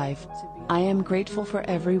alive. I am grateful for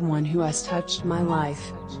everyone who has touched my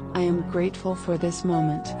life. I am grateful for this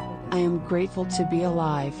moment. I am grateful to be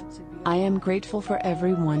alive. I am grateful for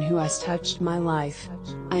everyone who has touched my life.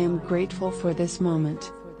 I am grateful for this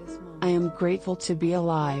moment. I am grateful to be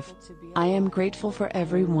alive. I am grateful for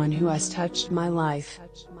everyone who has touched my life.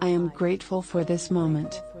 I am grateful for this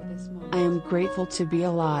moment. I am grateful to be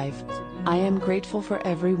alive. I am grateful for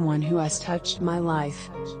everyone who has touched my life.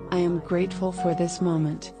 I am grateful for this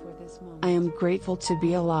moment. I am grateful to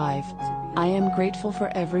be alive. I am grateful for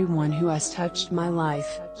everyone who has touched my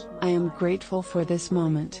life. I am grateful for this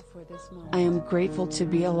moment. I am grateful to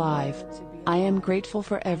be alive. I am grateful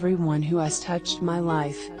for everyone who has touched my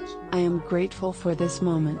life. I am grateful for this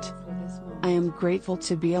moment. I am grateful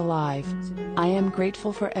to be alive. I am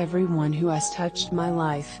grateful for everyone who has touched my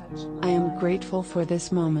life. I am grateful for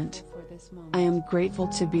this moment. I am grateful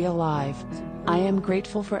to be alive. I am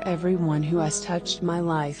grateful for everyone who has touched my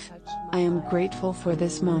life. I am grateful for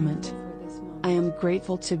this moment. I am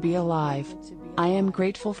grateful to be alive. I am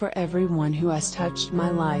grateful for everyone who has touched my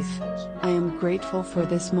life. I am grateful for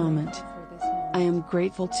this moment. I am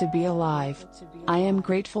grateful to be alive. I am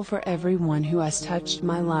grateful for everyone who has touched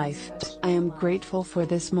my life. I am grateful for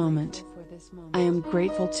this moment. I am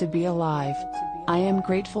grateful to be alive. I am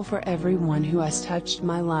grateful for everyone who has touched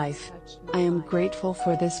my life. I am grateful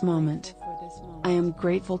for this moment. I am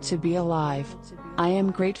grateful to be alive. I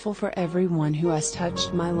am grateful for everyone who has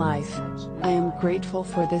touched my life. I am grateful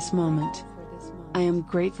for this moment. I am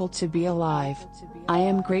grateful to be alive. I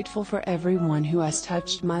am grateful for everyone who has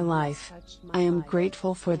touched my life. I am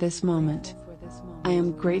grateful for this moment. I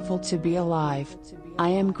am grateful to be alive. I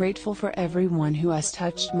am grateful for everyone who has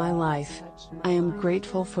touched my life. I am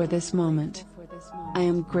grateful for this moment. I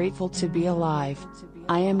am grateful to be alive.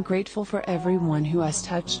 I am grateful for everyone who has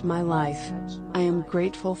touched my life. I am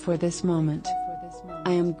grateful for this moment.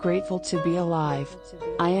 I am grateful to be alive.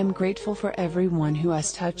 I am grateful for everyone who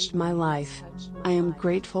has touched my life. I am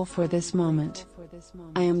grateful for this moment.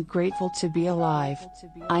 I am grateful to be alive.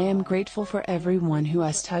 I am grateful for everyone who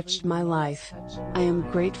has touched my life. I am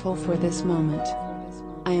grateful for this moment.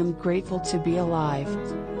 I am grateful to be alive.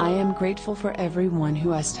 I am grateful for everyone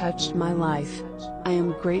who has touched my life. I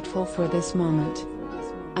am grateful for this moment.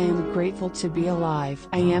 I am grateful to be alive.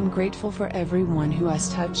 I am grateful for everyone who has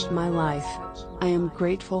touched my life. I am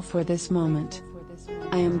grateful for this moment.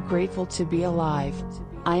 I am grateful to be alive.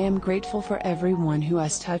 I am grateful for everyone who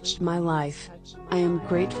has touched my life. I am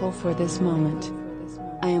grateful for this moment.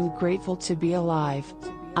 I am grateful to be alive.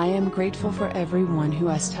 I am grateful for everyone who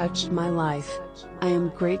has touched my life. I am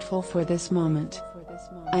grateful for this moment.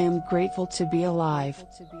 I am grateful to be alive.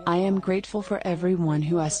 I am grateful for everyone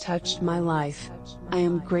who has touched my life. I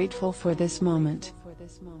am grateful for this moment.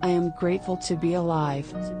 I am grateful to be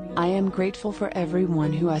alive. I am grateful for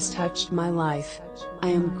everyone who has touched my life. I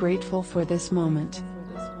am grateful for this moment.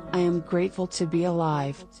 I am grateful to be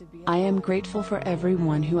alive. I am grateful for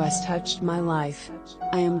everyone who has touched my life.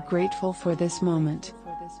 I am grateful for this moment.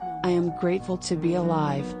 I am grateful to be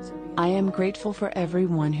alive. I am grateful for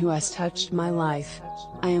everyone who has touched my life.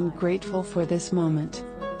 I am grateful for this moment.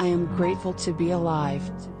 I am grateful to be alive.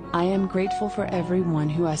 I am grateful for everyone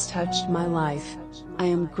who has touched my life. I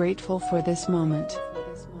am grateful for this moment.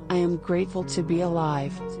 I am grateful to be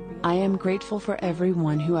alive. I am grateful for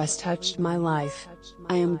everyone who has touched my life.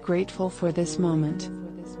 I am grateful for this moment.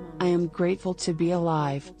 I am grateful to be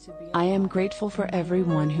alive. I am grateful for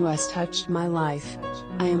everyone who has touched my life.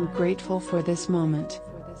 I am grateful for this moment.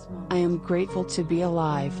 I am grateful to be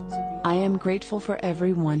alive. I am grateful for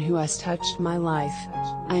everyone who has touched my life.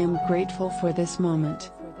 I am grateful for this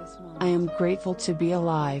moment. I am grateful to be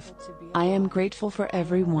alive. I am grateful for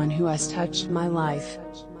everyone who has touched my life.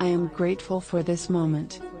 I am grateful for this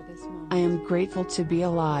moment. I am grateful to be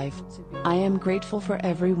alive. I am grateful for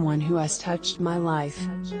everyone who has touched my life.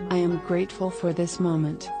 I am grateful for this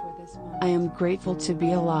moment. I am grateful to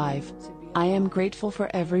be alive. I am grateful for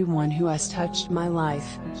everyone who has touched my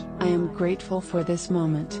life. I am grateful for this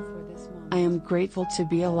moment. I am grateful to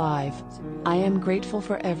be alive. I am grateful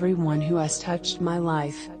for everyone who has touched my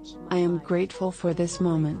life. I am grateful for this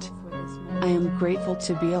moment. I am grateful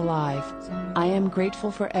to be alive. I am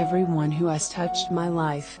grateful for everyone who has touched my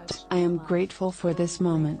life. I am grateful for this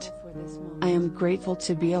moment. I am grateful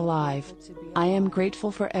to be alive. I am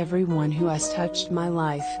grateful for everyone who has touched my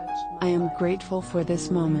life. I am grateful for this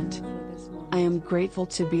moment. I am grateful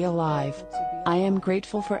to be alive. I am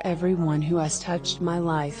grateful for everyone who has touched my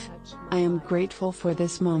life. I am grateful for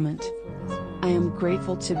this moment. I am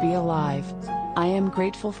grateful to be alive. I am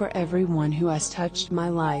grateful for everyone who has touched my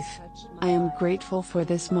life. I am grateful for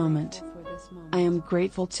this moment. I am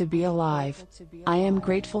grateful to be alive. I am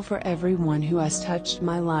grateful for everyone who has touched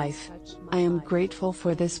my life. I am grateful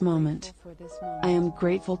for this moment. I am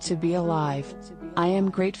grateful to be alive. I am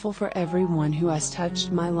grateful for everyone who has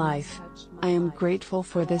touched my life. I am grateful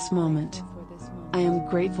for this moment. I am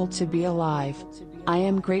grateful to be alive. I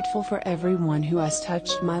am grateful for everyone who has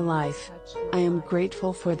touched my life. I am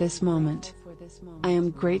grateful for this moment. I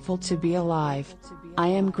am grateful to be alive. I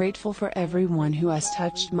am grateful for everyone who has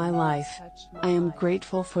touched my life. I am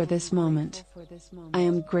grateful for this moment. I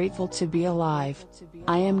am grateful to be alive.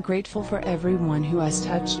 I am grateful for everyone who has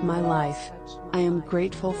touched my life. I am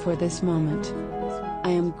grateful for this moment.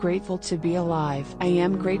 I am grateful to be alive. I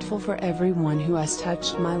am grateful for everyone who has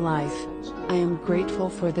touched my life. I am grateful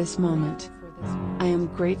for this moment. I am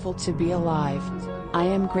grateful to be alive. I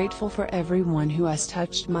am grateful for everyone who has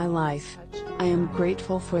touched my life. I am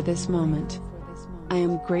grateful for this moment. I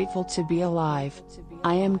am grateful to be alive.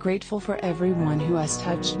 I am grateful for everyone who has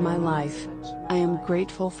touched my life. I am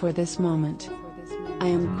grateful for this moment. I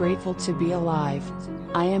am grateful to be alive.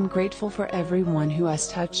 I am grateful for everyone who has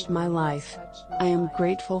touched my life. I am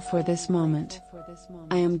grateful for this moment.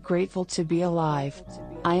 I am grateful to be alive.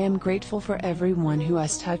 I am grateful for everyone who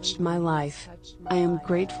has touched my life. I am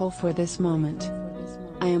grateful for this moment.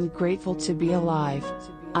 I am grateful to be alive.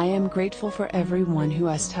 I am grateful for everyone who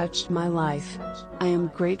has touched my life. I am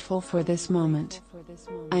grateful for this moment.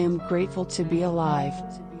 I am grateful to be alive.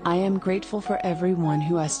 I am grateful for everyone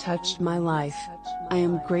who has touched my life. I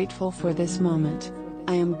am grateful for this moment.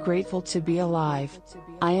 I am grateful to be alive.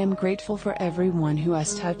 I am grateful for everyone who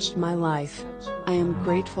has touched my life. I am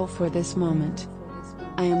grateful for this moment.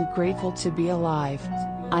 I am grateful to be alive.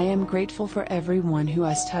 I am grateful for everyone who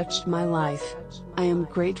has touched my life. I am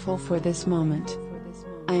grateful for this moment.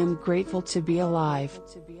 I am grateful to be alive.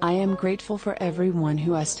 I am grateful for everyone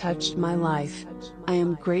who has touched my life. I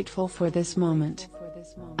am grateful for this moment.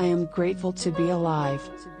 I am grateful to be alive.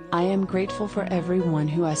 I am grateful for everyone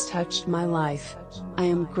who has touched my life. I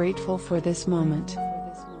am grateful for this moment.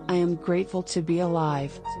 I am grateful to be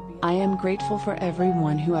alive. I am grateful for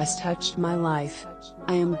everyone who has touched my life.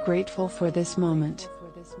 I am grateful for this moment.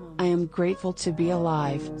 I am grateful to be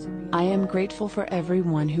alive. I am grateful for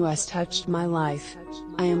everyone who has touched my life.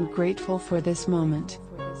 I am grateful for this moment.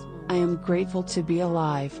 I am grateful to be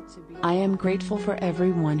alive. I am grateful for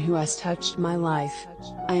everyone who has touched my life.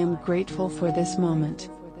 I am grateful for this moment.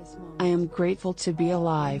 I am grateful to be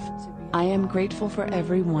alive. I am grateful for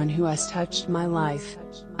everyone who has touched my life.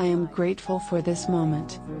 I am grateful for this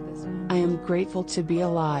moment. I am grateful to be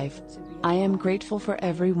alive. I am grateful for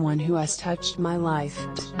everyone who has touched my life.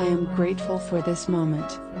 I am grateful for this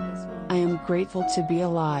moment. I am grateful to be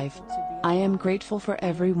alive. I am grateful for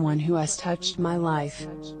everyone who has touched my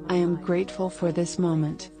life. I am grateful for this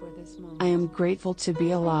moment. I am grateful to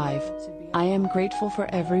be alive. I am grateful for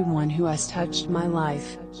everyone who has touched my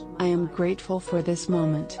life. I am grateful for this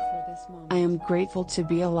moment. I am grateful to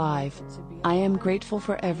be alive. I am grateful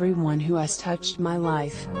for everyone who has touched my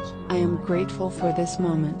life. I am grateful for this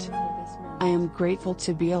moment. I am grateful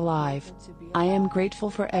to be alive. I am grateful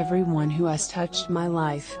for everyone who has touched my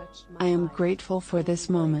life. I am grateful for this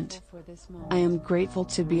moment. I am grateful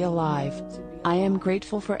to be alive. I am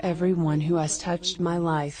grateful for everyone who has touched my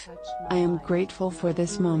life. I am grateful for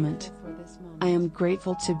this moment. I am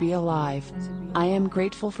grateful to be alive. I am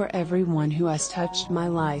grateful for everyone who has touched my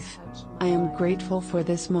life. I am grateful for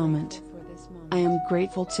this moment. I am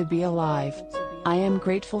grateful to be alive. I am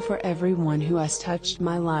grateful for everyone who has touched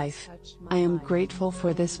my life. I am grateful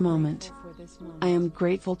for this moment. I am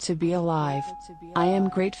grateful to be alive. I am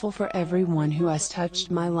grateful for everyone who has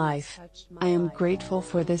touched my life. I am grateful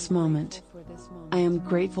for this moment. I am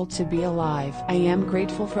grateful to be alive. I am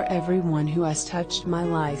grateful for everyone who has touched my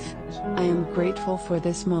life. I am grateful for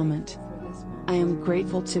this moment. I am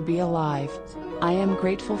grateful to be alive. I am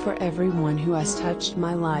grateful for everyone who has touched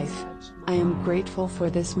my life. I am grateful for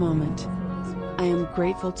this moment. I am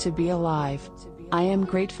grateful to be alive. I am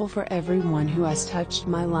grateful for everyone who has touched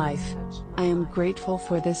my life. I am grateful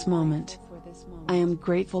for this moment. I am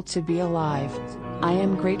grateful to be alive. I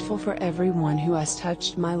am grateful for everyone who has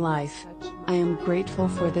touched my life. I am grateful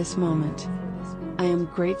for this moment. I am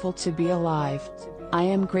grateful to be alive. I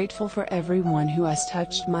am grateful for everyone who has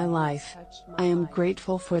touched my life. I am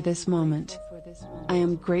grateful for this moment. I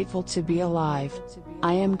am grateful to be alive.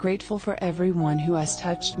 I am grateful for everyone who has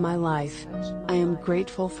touched my life. I am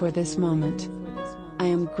grateful for this moment. I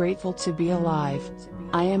am grateful to be alive.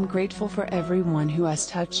 I am grateful for everyone who has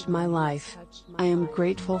touched my life. I am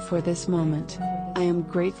grateful for this moment. I am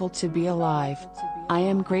grateful to be alive. I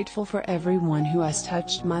am grateful for everyone who has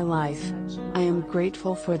touched my life. I am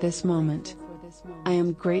grateful for this moment. I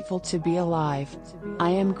am grateful to be alive. I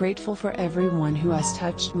am grateful for everyone who has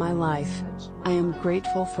touched my life. I am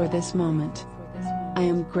grateful for this moment. I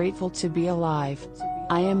am grateful to be alive.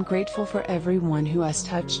 I am grateful for everyone who has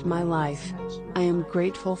touched my life. I am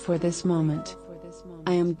grateful for this moment.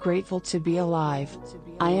 I am grateful to be alive.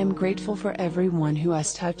 I am grateful for everyone who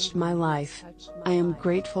has touched my life. I am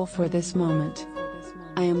grateful for this moment.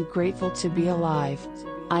 I am grateful to be alive.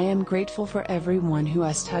 I am grateful for everyone who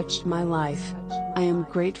has touched my life. I am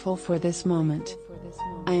grateful for this moment.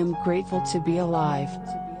 I am grateful to be alive.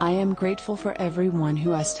 I am grateful for everyone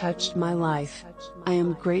who has touched my life. I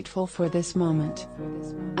am grateful for this moment.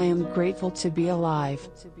 I am grateful to be alive.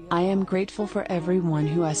 I am grateful for everyone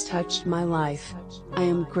who has touched my life. I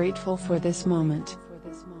am grateful for this moment.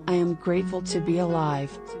 I am grateful to be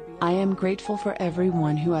alive. I am grateful for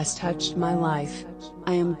everyone who has touched my life.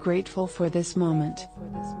 I am grateful for this moment.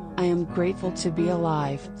 I am grateful to be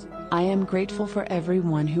alive. I am grateful for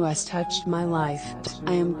everyone who has touched my life.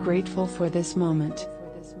 I am grateful for this moment.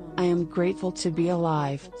 I am grateful to be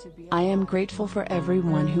alive. I am grateful for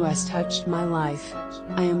everyone who has touched my life.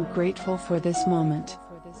 I am grateful for this moment.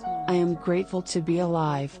 I am grateful to be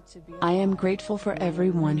alive. I am grateful for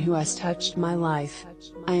everyone who has touched my life.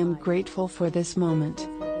 I am grateful for this moment.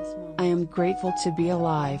 I am grateful to be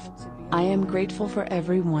alive. I am grateful for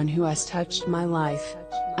everyone who has touched my life.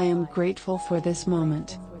 I am grateful for this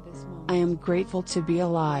moment. I am grateful to be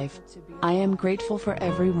alive. I am grateful for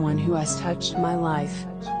everyone who has touched my life.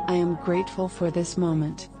 I am grateful for this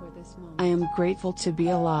moment. I am grateful to be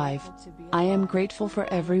alive. I am grateful for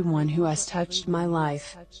everyone who has touched my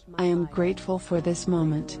life. I am grateful for this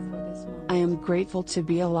moment. I am grateful to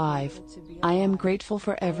be alive. I am grateful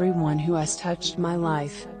for everyone who has touched my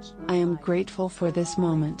life. I am grateful for this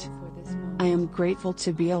moment. I am grateful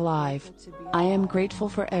to be alive. I am grateful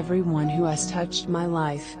for everyone who has touched my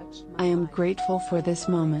life. I am grateful for this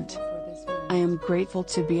moment. I am grateful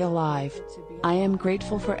to be alive. I am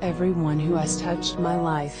grateful for everyone who has touched my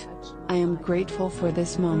life. I am grateful for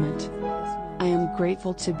this moment. I am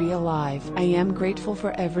grateful to be alive. I am grateful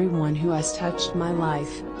for everyone who has touched my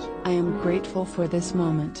life. I am grateful for this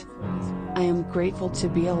moment. I am grateful to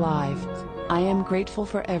be alive. I am grateful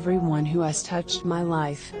for everyone who has touched my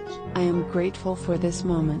life. I am grateful for this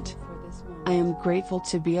moment. I am grateful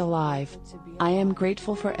to be alive. I am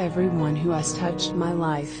grateful for everyone who has touched my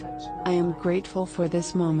life. I am grateful for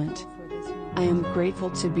this moment. I am grateful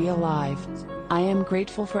to be alive. I am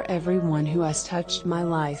grateful for everyone who has touched my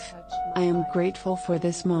life. I am grateful for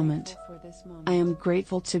this moment. I am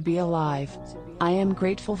grateful to be alive. I am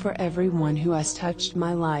grateful for everyone who has touched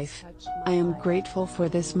my life. I am grateful for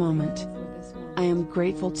this moment. I am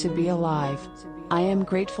grateful to be alive. I am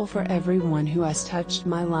grateful for everyone who has touched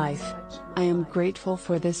my life. I am grateful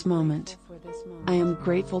for this moment. I am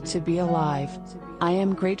grateful to be alive. I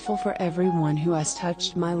am grateful for everyone who has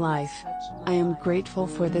touched my life. I am grateful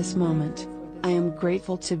for this moment. I am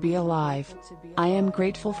grateful to be alive. I am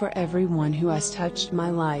grateful for everyone who has touched my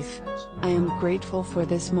life. I am grateful for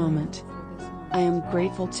this moment. I am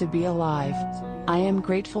grateful to be alive. I am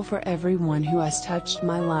grateful for everyone who has touched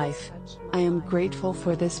my life. I am grateful for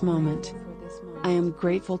this moment. I am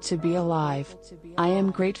grateful to be alive. I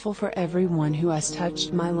am grateful for everyone who has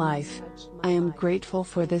touched my life. I am grateful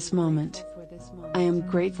for this moment. I am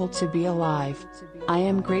grateful to be alive. I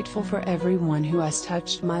am grateful for everyone who has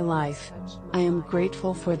touched my life. I am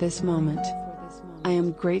grateful for this moment. I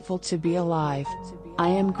am grateful to be alive. I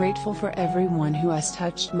am grateful for everyone who has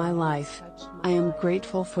touched my life. I am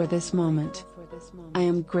grateful for this moment. I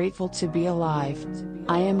am grateful to be alive.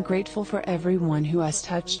 I am grateful for everyone who has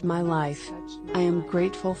touched my life. I am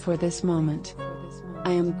grateful for this moment.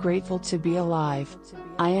 I am grateful to be alive.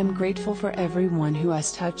 I am grateful for everyone who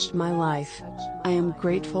has touched my life. I am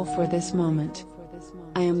grateful for this moment.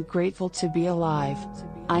 I am grateful to be alive.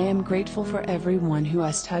 I am grateful for everyone who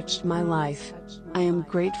has touched my life. I am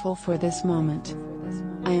grateful for this moment.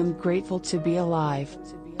 I am grateful to be alive.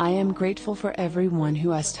 I am grateful for everyone who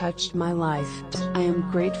has touched my life. I am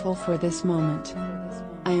grateful for this moment.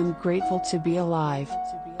 I am grateful to be alive.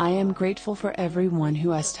 I am grateful for everyone who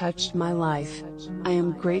has touched my life. I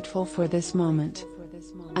am grateful for this moment.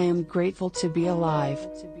 I am grateful to be alive.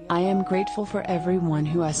 I am grateful for everyone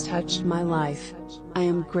who has touched my life. I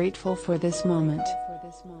am grateful for this moment.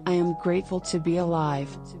 I am grateful to be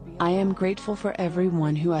alive. I am grateful for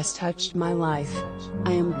everyone who has touched my life.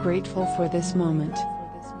 I am grateful for this moment.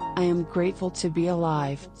 I am grateful to be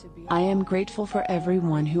alive. I am grateful for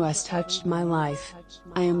everyone who has touched my life.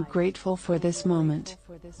 I am grateful for this moment.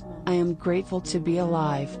 I am grateful to be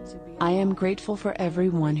alive. I am grateful for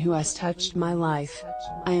everyone who has touched my life.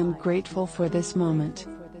 I am grateful for this moment.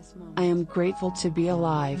 I am grateful to be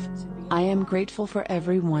alive. I am grateful for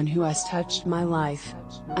everyone who has touched my life.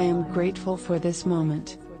 I am grateful for this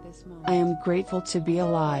moment. I am grateful to be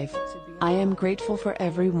alive. I am grateful for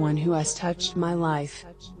everyone who has touched my life.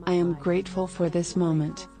 I am grateful for this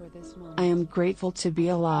moment. I am grateful to be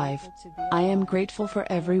alive. I am grateful for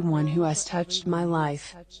everyone who has touched my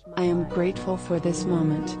life. I am grateful for this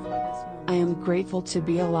moment. I am grateful to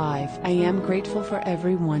be alive. I am grateful for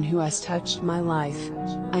everyone who has touched my life.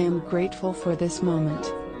 I am grateful for this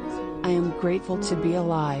moment. I am grateful to be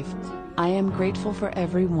alive. I am grateful for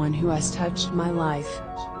everyone who has touched my life.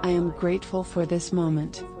 I am grateful for this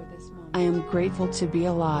moment. I am grateful to be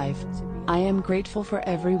alive. I am grateful for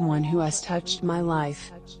everyone who has touched my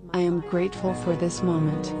life. I am grateful for this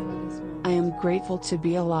moment. I am grateful to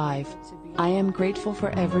be alive. I am grateful for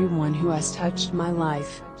everyone who has touched my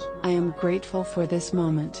life. I am grateful for this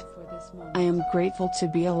moment. I am grateful to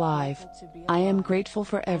be alive. I am grateful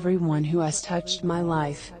for everyone who has touched my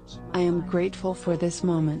life. I am grateful for this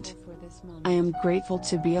moment. I am grateful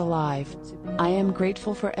to be alive. I am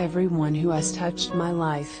grateful for everyone who has touched my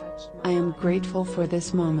life. I am grateful for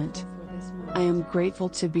this moment. I am grateful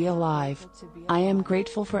to be alive. I am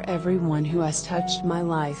grateful for everyone who has touched my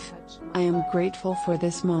life. I am grateful for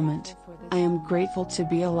this moment. I am grateful to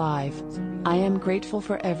be alive. I am grateful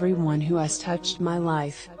for everyone who has touched my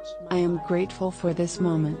life. I am grateful for this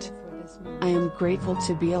moment. I am grateful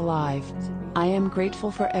to be alive. I am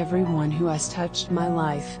grateful for everyone who has touched my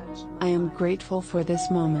life. I am grateful for this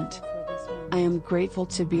moment. I am grateful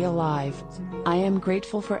to be alive. I am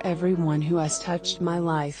grateful for everyone who has touched my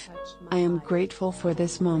life. I am grateful for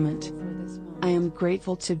this moment. I am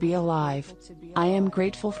grateful to be alive. I am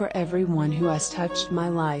grateful for everyone who has touched my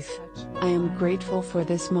life. I am grateful for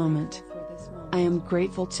this moment. I am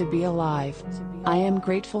grateful to be alive. I am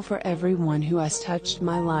grateful for everyone who has touched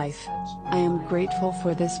my life. I am grateful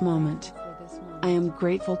for this moment. I am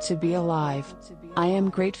grateful to be alive. I am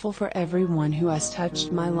grateful for everyone who has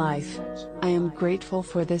touched my life. I am grateful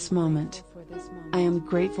for this moment. I am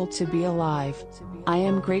grateful to be alive. I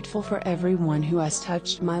am grateful for everyone who has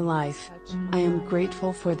touched my life. I am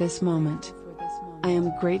grateful for this moment. I am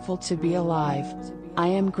grateful to be alive. I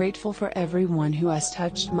am grateful for everyone who has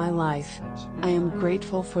touched my life. I am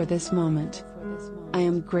grateful for this moment. I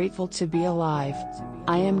am grateful to be alive.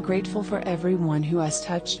 I am grateful for everyone who has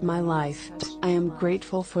touched my life. I am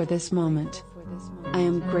grateful for this moment. I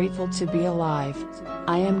am grateful to be alive.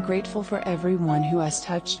 I am grateful for everyone who has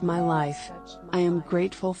touched my life. I am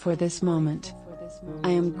grateful for this moment. I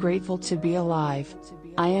am grateful to be alive.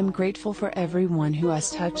 I am grateful for everyone who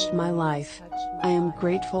has touched my life. I am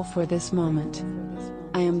grateful for this moment.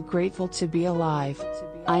 I am grateful to be alive.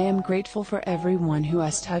 I am grateful for everyone who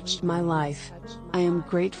has touched my life. I am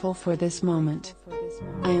grateful for this moment.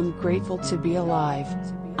 I am grateful to be alive.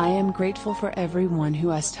 I am grateful for everyone who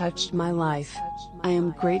has touched my life. I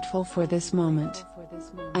am grateful for this moment.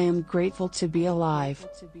 I am grateful to be alive.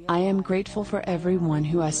 I am grateful for everyone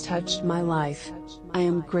who has touched my life. I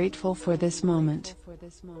am grateful for this moment.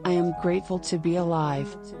 I am grateful to be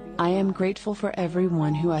alive. I am grateful for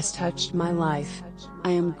everyone who has touched my life.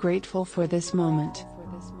 I am grateful for this moment.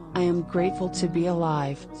 I am grateful to be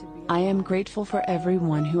alive. I am grateful for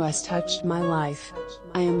everyone who has touched my life.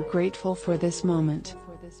 I am grateful for this moment.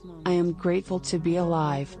 I am grateful to be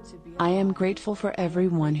alive. I am grateful for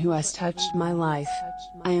everyone who has touched my life.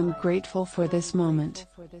 I am grateful for this moment.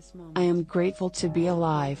 I am grateful to be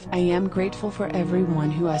alive. I am grateful for everyone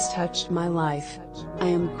who has touched my life. I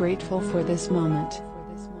am grateful for this moment.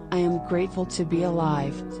 I am grateful to be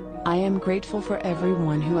alive. I am grateful for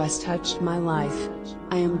everyone who has touched my life.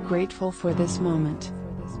 I am grateful for this moment.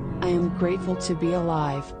 I am grateful to be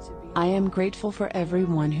alive. I am grateful for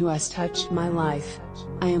everyone who has touched my life.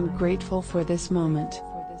 I am grateful for this moment.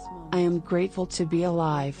 I am grateful to be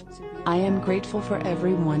alive. I am grateful for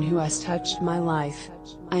everyone who has touched my life.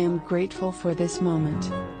 I am grateful for this moment.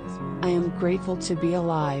 I am grateful to be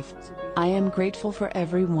alive. I am grateful for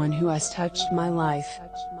everyone who has touched my life.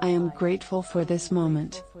 I am grateful for this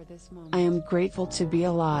moment. I am grateful to be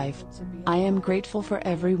alive. I am grateful for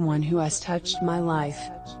everyone who has touched my life.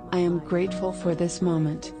 I am grateful for this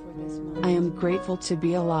moment. I am grateful to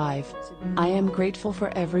be alive. I am grateful for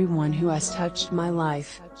everyone who has touched my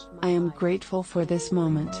life. I am grateful for this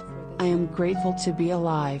moment. I am grateful to be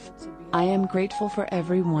alive. I am grateful for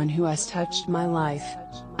everyone who has touched my life.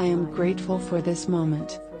 I am grateful for this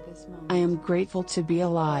moment. I am grateful to be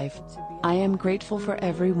alive. I am grateful for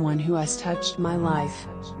everyone who has touched my life.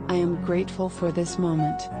 I am grateful for this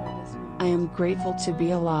moment. I am grateful to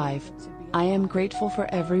be alive. I am grateful for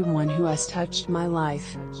everyone who has touched my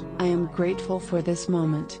life. I am grateful for this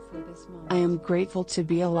moment. I am grateful to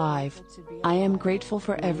be alive. I am grateful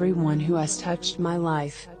for everyone who has touched my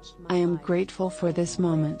life. I am grateful for this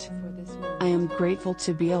moment. I am grateful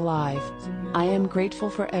to be alive. I am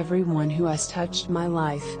grateful for everyone who has touched my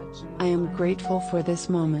life. I am grateful for this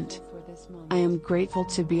moment. I am grateful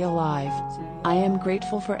to be alive. I am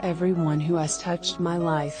grateful for everyone who has touched my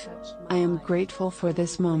life. I am grateful for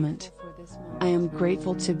this moment. I am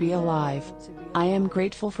grateful to be alive. I am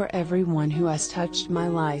grateful for everyone who has touched my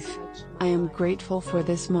life. I am grateful for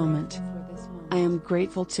this moment. I am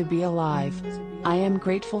grateful to be alive. I am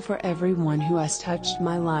grateful for everyone who has touched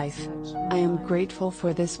my life. I am grateful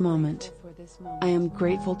for this moment. I am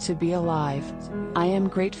grateful to be alive. I am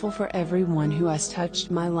grateful for everyone who has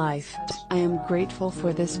touched my life. I am grateful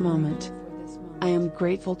for this moment. I am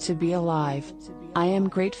grateful to be alive. I am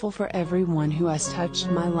grateful for everyone who has touched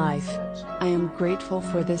my life. I am grateful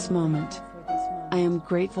for this moment. I am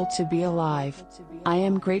grateful to be alive. I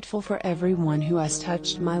am grateful for everyone who has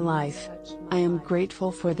touched my life. I am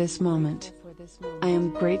grateful for this moment. I am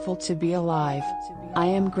grateful to be alive. I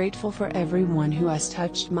am grateful for everyone who has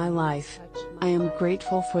touched my life. I am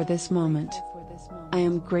grateful for this moment. I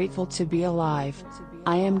am grateful to be alive.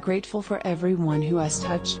 I am grateful for everyone who has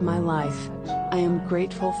touched my life. I am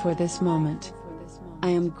grateful for this moment. I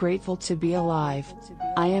am grateful to be alive.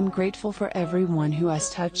 I am grateful for everyone who has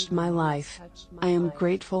touched my life. I am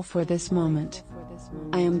grateful for this moment.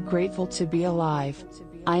 I am grateful to be alive.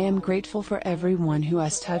 I am grateful for everyone who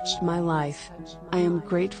has touched my life. I am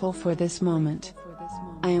grateful for this moment.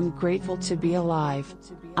 I am grateful to be alive.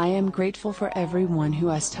 I am grateful for everyone who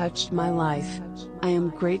has touched my life. I am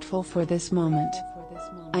grateful for this moment.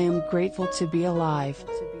 I am grateful to be alive.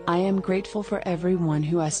 I am grateful for everyone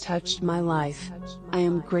who has touched my life. I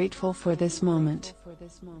am grateful for this moment.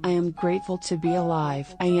 I am grateful to be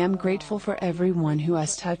alive. I am grateful for everyone who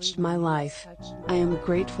has touched my life. I am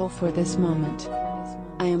grateful for this moment.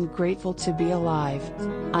 I am grateful to be alive.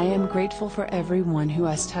 I am grateful for everyone who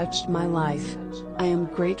has touched my life. I am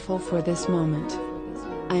grateful for this moment.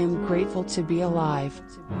 I am grateful to be alive.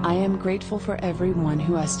 I am grateful for everyone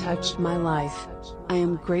who has touched my life. I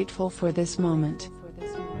am grateful for this moment.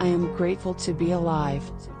 I am grateful to be alive.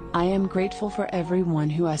 I am grateful for everyone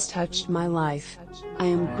who has touched my life. I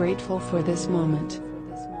am grateful for this moment.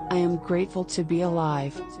 I am grateful to be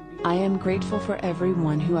alive. I am grateful for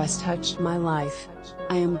everyone who has touched my life.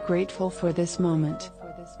 I am grateful for this moment.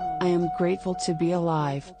 I am grateful to be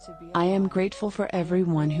alive. I am grateful for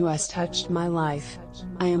everyone who has touched my life.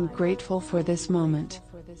 I am grateful for this moment.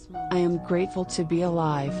 I am grateful to be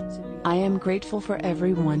alive. I am grateful for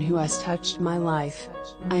everyone who has touched my life.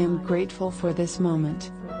 I am grateful for this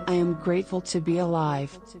moment. I am grateful to be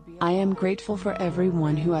alive. I am grateful for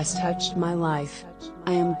everyone who has touched my life.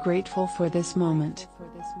 I am grateful for this moment.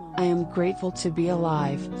 I am grateful to be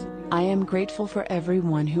alive. I am grateful for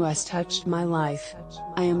everyone who has touched my life.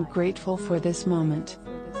 I am grateful for this moment.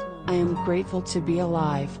 I am grateful to be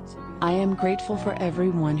alive. I am grateful for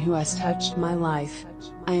everyone who has touched my life.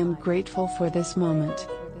 I am grateful for this moment.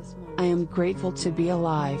 I am grateful to be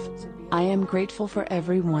alive. I am grateful for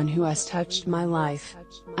everyone who has touched my life.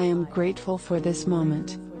 I am grateful for this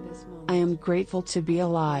moment. I am grateful to be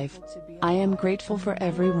alive. I am grateful for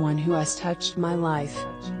everyone who has touched my life.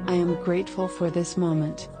 I am grateful for this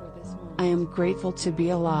moment. I am grateful to be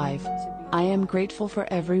alive. I am grateful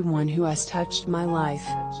for everyone who has touched my life.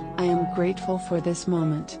 I am grateful for this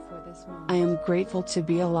moment. I am grateful to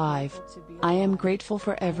be alive. I am grateful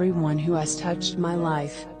for everyone who has touched my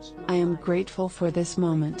life. I am grateful for this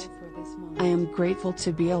moment. I am grateful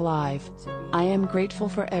to be alive. I am grateful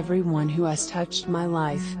for everyone who has touched my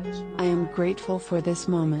life. I am grateful for this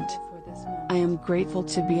moment. I am grateful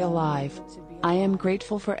to be alive. I am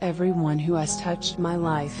grateful for everyone who has touched my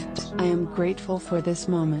life. I am grateful for this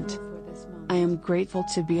moment. I am grateful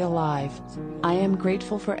to be alive. I am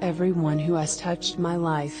grateful for everyone who has touched my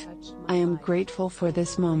life. I am grateful for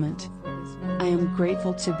this moment. I am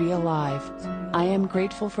grateful to be alive. I am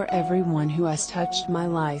grateful for everyone who has touched my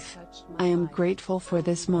life. I am grateful for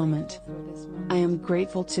this moment. I am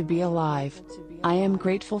grateful to be alive. I am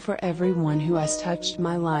grateful for everyone who has touched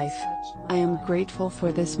my life. I am grateful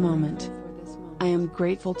for this moment. I am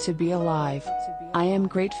grateful to be alive. I am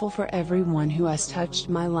grateful for everyone who has touched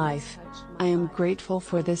my life. I am grateful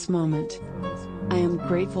for this moment. I am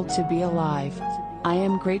grateful to be alive. I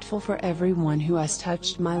am grateful for everyone who has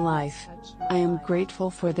touched my life. I am grateful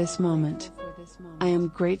for this moment. I am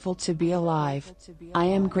grateful to be alive. I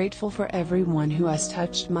am grateful for everyone who has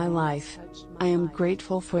touched my life. I am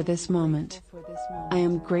grateful for this moment. I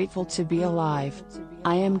am grateful to be alive.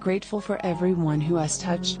 I am grateful for everyone who has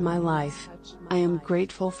touched my life. I am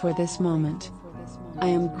grateful for this moment. I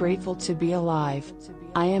am grateful to be alive.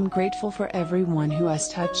 I am grateful for everyone who has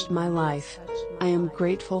touched my life. I am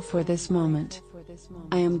grateful for this moment.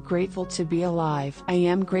 I am grateful to be alive. I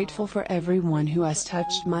am grateful for everyone who has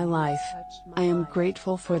touched my life. I am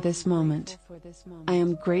grateful for this moment. I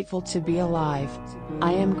am grateful to be alive.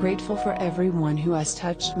 I am grateful for everyone who has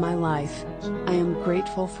touched my life. I am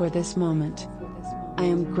grateful for this moment. I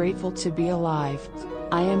am grateful to be alive.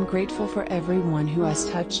 I am grateful for everyone who has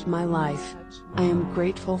touched my life. I am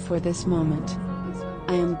grateful for this moment.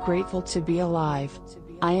 I am grateful to be alive.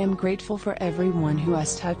 I am grateful for everyone who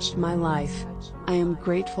has touched my life. I am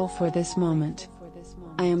grateful for this moment.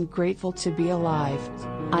 I am grateful to be alive.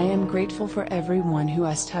 I am grateful for everyone who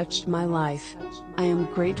has touched my life. I am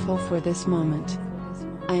grateful for this moment.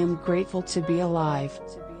 I am grateful to be alive.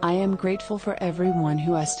 I am grateful for everyone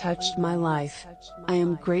who has touched my life. I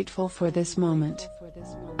am grateful for this moment.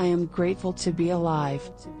 I am grateful to be alive.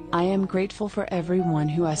 I am grateful for everyone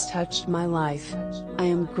who has touched my life. I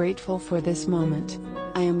am grateful for this moment.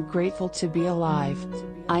 I am grateful to be alive.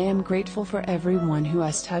 I am grateful for everyone who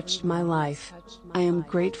has touched my life. I am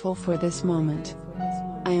grateful for this moment.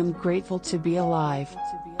 I am grateful to be alive.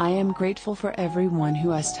 I am grateful for everyone who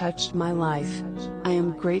has touched my life. I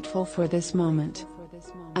am grateful for this moment.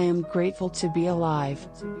 I am grateful to be alive.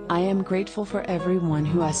 I am grateful for everyone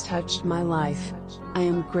who has touched my life. I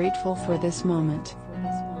am grateful for this moment.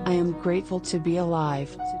 I am grateful to be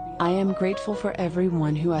alive. I am grateful for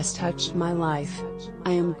everyone who has touched my life.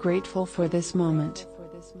 I am grateful for this moment.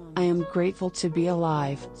 I am grateful to be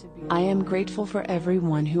alive. I am grateful for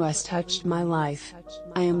everyone who has touched my life.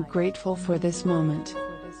 I am grateful for this moment.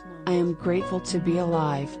 I am grateful to be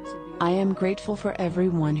alive. I am grateful for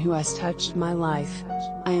everyone who has touched my life.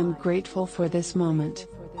 I am grateful for this moment.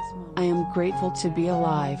 I am grateful to be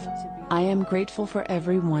alive. I am grateful for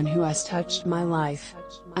everyone who has touched my life.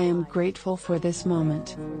 I am grateful for this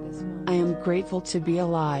moment. I am grateful to be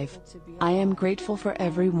alive. I am grateful for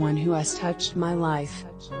everyone who has touched my life.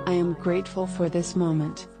 I am grateful for this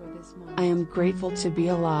moment. I am grateful to be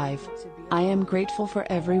alive. I am grateful for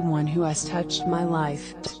everyone who has touched my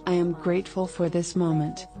life. I am grateful for this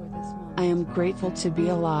moment. I am grateful to be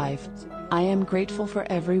alive. I am grateful for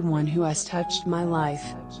everyone who has touched my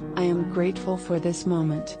life. I am grateful for this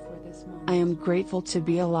moment. I am grateful to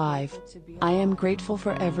be alive. I am grateful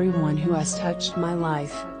for everyone who has touched my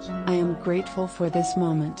life. I am grateful for this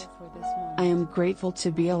moment. I am grateful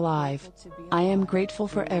to be alive. I am grateful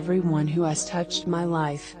for everyone who has touched my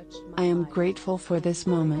life. I am grateful for this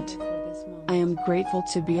moment. I am grateful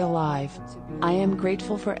to be alive. I am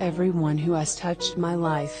grateful for everyone who has touched my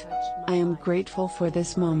life. I am grateful for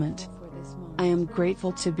this moment. I am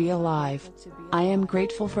grateful to be alive. I am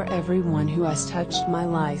grateful for everyone who has touched my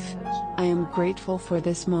life. I am grateful for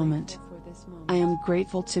this moment. I am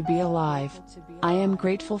grateful to be alive. I am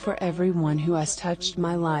grateful for everyone who has touched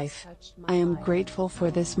my life. I am grateful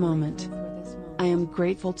for this moment. I am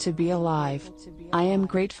grateful to be alive. I am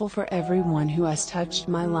grateful for everyone who has touched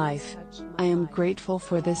my life. I am grateful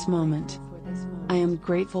for this moment. I am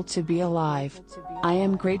grateful to be alive. I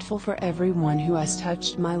am grateful for everyone who has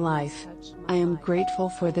touched my life. I am grateful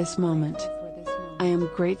for this moment. I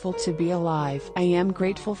am grateful to be alive. I am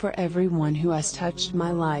grateful for everyone who has touched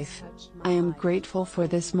my life. I am grateful for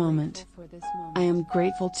this moment. I am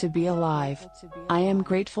grateful to be alive. I am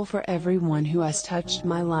grateful for everyone who has touched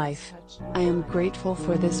my life. I am grateful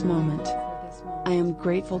for this moment. I am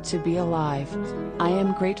grateful to be alive. I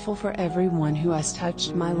am grateful for everyone who has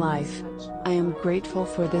touched my life. I am grateful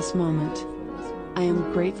for this moment. I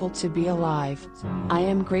am grateful to be alive. I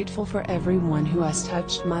am grateful for everyone who has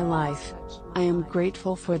touched my life. I am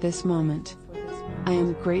grateful for this moment. I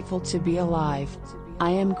am grateful to be alive. I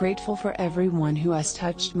am grateful for everyone who has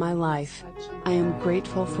touched my life. I am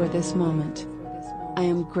grateful for this moment. I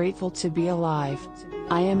am grateful to be alive.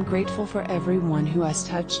 I am grateful for everyone who has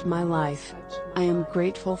touched my life. I am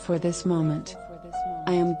grateful for this moment.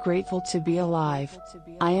 I am grateful to be alive.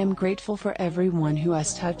 I am grateful for everyone who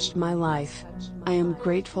has touched my life. I am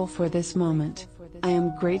grateful for this moment. I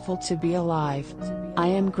am grateful to be alive. I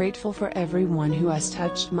am grateful for everyone who has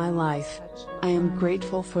touched my life. I am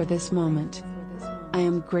grateful for this moment. I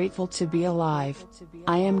am grateful to be alive.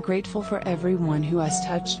 I am grateful for everyone who has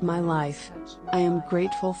touched my life. I am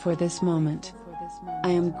grateful for this moment. I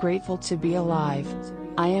am grateful to be alive.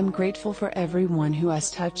 I am grateful for everyone who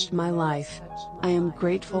has touched my life. I am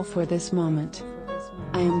grateful for this moment.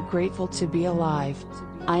 I am grateful to be alive.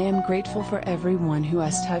 I am grateful for everyone who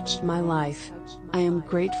has touched my life. I am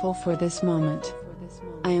grateful for this moment.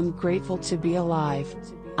 I am grateful to be alive.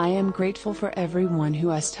 I am grateful for everyone who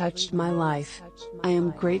has touched my life. I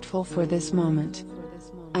am grateful for this moment.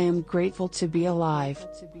 I am grateful to be alive.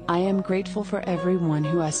 I am grateful for everyone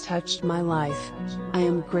who has touched my life. I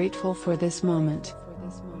am grateful for this moment.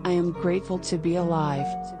 I am grateful to be alive.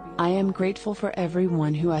 I am grateful for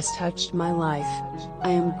everyone who has touched my life. I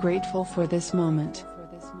am grateful for this moment.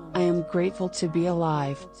 I am grateful to be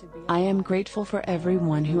alive. I am grateful for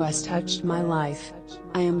everyone who has touched my life.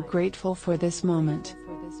 I am grateful for this moment.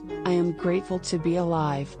 I am grateful to be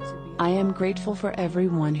alive. I am grateful for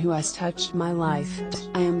everyone who has touched my life.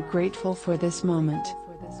 I am grateful for this moment.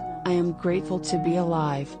 I am grateful to be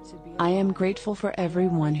alive. I am grateful for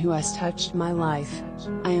everyone who has touched my life.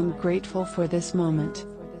 I am grateful for this moment.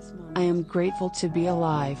 I am grateful to be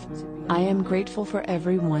alive. I am grateful for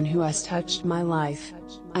everyone who has touched my life.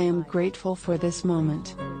 I am grateful for this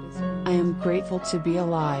moment. I am grateful to be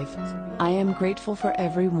alive. I am grateful for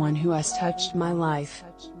everyone who has touched my life.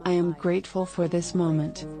 I am grateful for this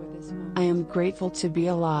moment. I am grateful to be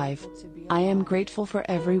alive. I am grateful for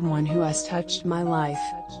everyone who has touched my life.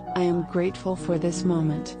 I am grateful for this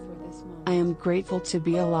moment. I am grateful to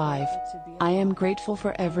be alive. I am grateful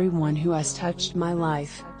for everyone who has touched my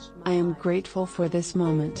life. I am grateful for this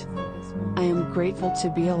moment. I am grateful to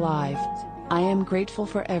be alive. I am grateful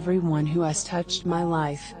for everyone who has touched my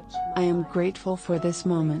life. I am grateful for this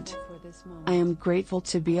moment. I am grateful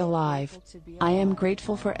to be alive. I am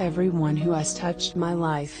grateful for everyone who has touched my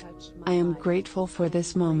life. I am grateful for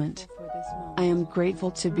this moment. I am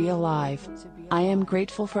grateful to be alive. I am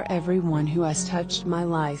grateful for everyone who has touched my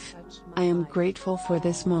life. I am grateful for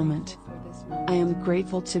this moment. I am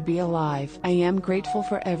grateful to be alive. I am grateful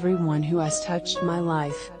for everyone who has touched my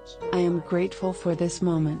life. I am grateful for this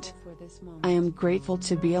moment. I am grateful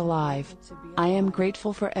to be alive. I am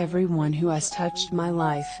grateful for everyone who has touched my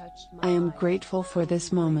life. I am grateful for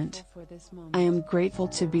this moment. I am grateful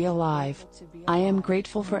to be alive. I am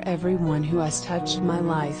grateful for everyone who has touched my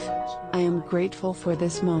life. I am grateful for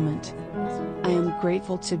this moment. I am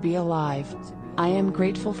grateful to be alive. I am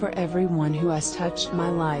grateful for everyone who has touched my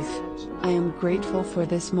life. I am grateful for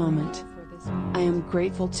this moment. I am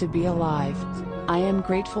grateful to be alive. I am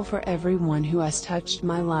grateful for everyone who has touched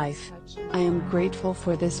my life. I am grateful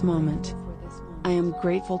for this moment. I am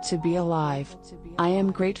grateful to be alive. I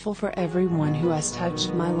am grateful for everyone who has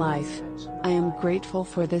touched my life. I am grateful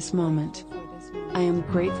for this moment. I am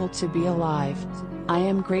grateful to be alive. I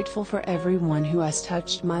am grateful for everyone who has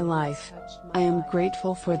touched my life. I am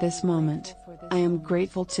grateful for this moment. I am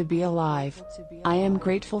grateful to be alive. I am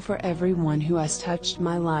grateful for everyone who has touched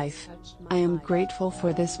my life. I am grateful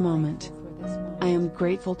for this moment. I am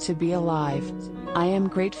grateful to be alive. I am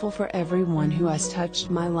grateful for everyone who has touched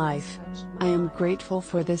my life. I am grateful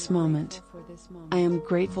for this moment. I am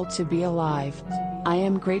grateful to be alive. I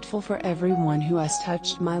am grateful for everyone who has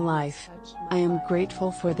touched my life. I am grateful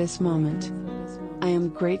for this moment. I am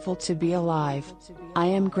grateful to be alive. I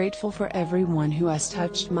am grateful for everyone who has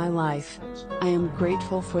touched my life. I am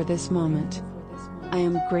grateful for this moment. I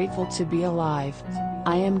am grateful to be alive.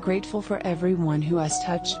 I am grateful for everyone who has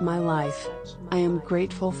touched my life. I am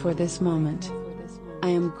grateful for this moment. I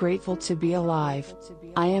am grateful to be alive.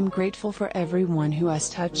 I am grateful for everyone who has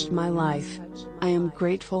touched my life. I am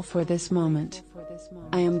grateful for this moment.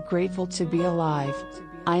 I am grateful to be alive.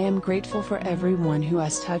 I am grateful for everyone who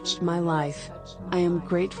has touched my life. I am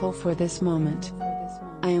grateful for this moment.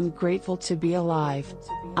 I am grateful to be alive.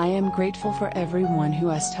 I am grateful for everyone who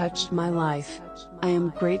has touched my life. I am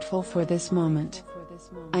grateful for this moment.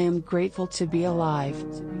 I am grateful to be alive.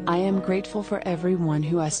 I am grateful for everyone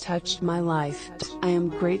who has touched my life. I am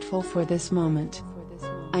grateful for this moment.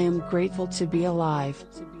 I am grateful to be alive.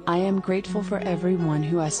 I am grateful for everyone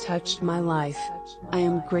who has touched my life. I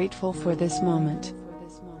am grateful for this moment.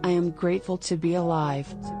 I am grateful to be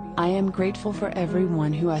alive. I am grateful for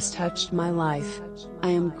everyone who has touched my life. I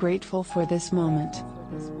am grateful for this moment.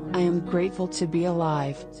 I am grateful to be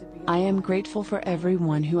alive. I am grateful for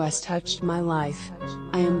everyone who has touched my life.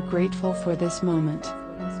 I am grateful for this moment.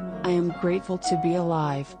 I am grateful to be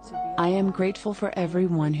alive. I am grateful for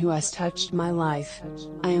everyone who has touched my life.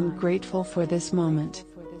 I am grateful for this moment.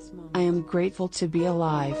 I am grateful to be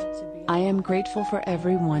alive. I am grateful for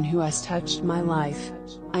everyone who has touched my life.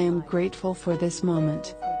 I am grateful for this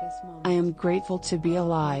moment. I am grateful to be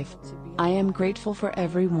alive. I am grateful for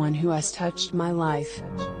everyone who has touched my life.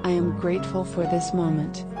 I am grateful for this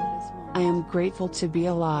moment. I am grateful to be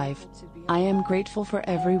alive. I am grateful for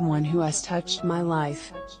everyone who has touched my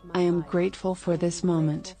life. I am grateful for this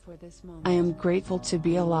moment. I am grateful to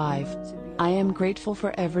be alive. I am grateful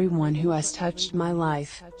for everyone who has touched my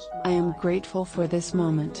life. I am grateful for this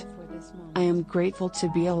moment. I am grateful to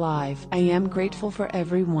be alive. I am grateful for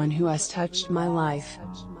everyone who has touched my life.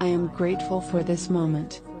 I am grateful for this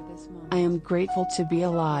moment. I am grateful to be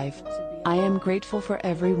alive. I am grateful for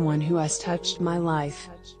everyone who has touched my life.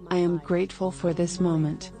 I am grateful for this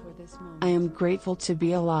moment. I am grateful to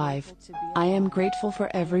be alive. I am grateful for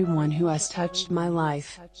everyone who has touched my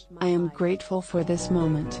life. I am grateful for this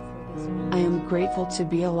moment. I am grateful to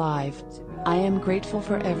be alive. I am grateful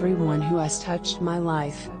for everyone who has touched my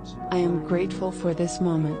life. I am grateful for this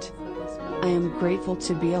moment. I am grateful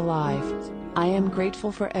to be alive. I am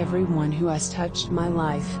grateful for everyone who has touched my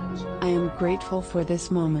life. I am grateful for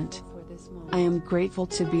this moment. I am grateful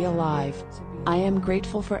to be alive. I am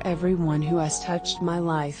grateful for everyone who has touched my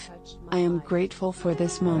life. I am grateful for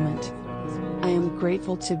this moment. I am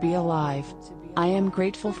grateful to be alive. I am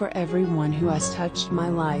grateful for everyone who has touched my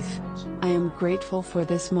life. I am grateful for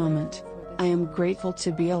this moment. I am grateful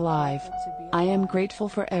to be alive. I am grateful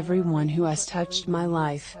for everyone who has touched my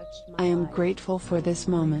life. I am grateful for this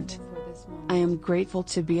moment. I am grateful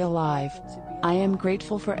to be alive. I am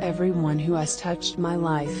grateful for everyone who has touched my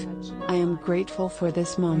life. I am grateful for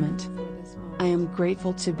this moment. I am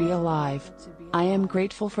grateful to be alive. I am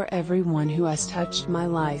grateful for everyone who has touched my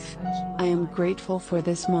life. I am grateful for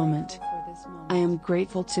this moment. I am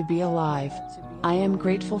grateful to be alive. I am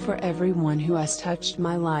grateful for everyone who has touched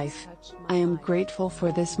my life. I am grateful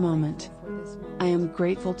for this moment. I am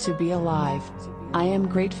grateful to be alive. I am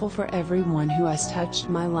grateful for everyone who has touched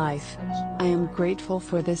my life. I am grateful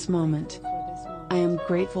for this moment. I am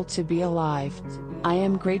grateful to be alive. I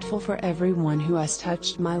am grateful for everyone who has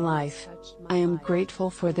touched my life. I am grateful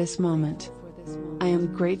for this moment. I am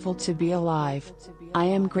grateful to be alive. I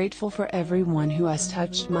am grateful for everyone who has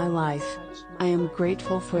touched my life. I am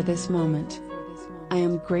grateful for this moment. I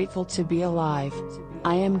am grateful to be alive.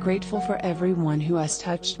 I am grateful for everyone who has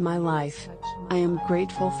touched my life. I am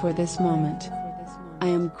grateful for this moment. I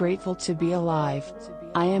am grateful to be alive.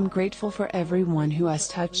 I am grateful for everyone who has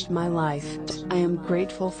touched my life. I am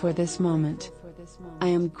grateful for this moment. I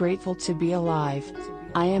am grateful to be alive.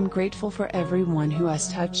 I am grateful for everyone who has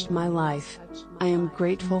touched my life. I am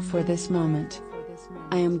grateful for this moment.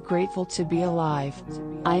 I am grateful to be alive.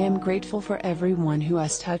 I am grateful for everyone who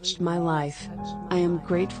has touched my life. I am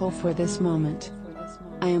grateful for this moment.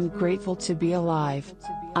 I am grateful to be alive.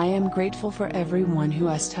 I am grateful for everyone who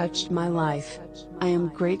has touched my life. I am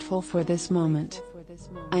grateful for this moment.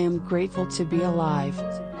 I am grateful to be alive.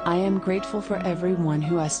 I am grateful for everyone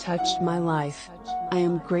who has touched my life. I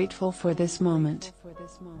am grateful for this moment.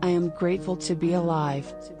 I am grateful to be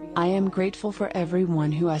alive. I am grateful for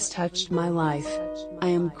everyone who has touched my life. I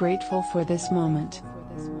am grateful for this moment.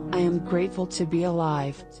 I am grateful to be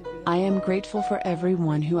alive. I am grateful for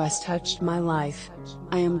everyone who has touched my life.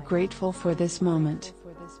 I am grateful for this moment.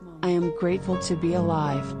 I am grateful to be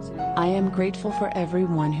alive. I am grateful for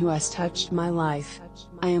everyone who has touched my life.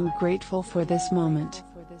 I am grateful for this moment.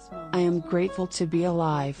 I am grateful to be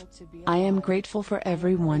alive. I am grateful for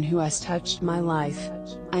everyone who has touched my life.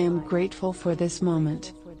 I am grateful for this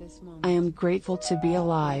moment. I am grateful to be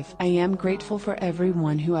alive. I am grateful for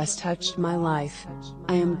everyone who has touched my life.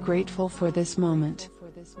 I am grateful for this moment.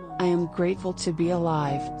 I am grateful to be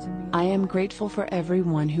alive. I am grateful for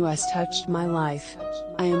everyone who has touched my life.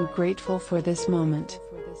 I am grateful for this moment.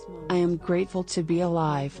 I am grateful to be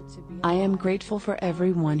alive. I am grateful for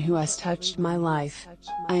everyone who has touched my life.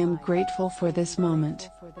 I am grateful for this moment.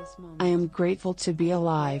 I am grateful to be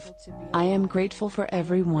alive. I am grateful for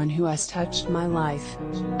everyone who has touched my life.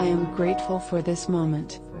 I am grateful for this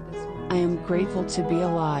moment. I am grateful to be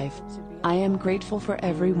alive. I am grateful for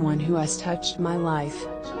everyone who has touched my life.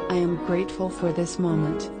 I am grateful for this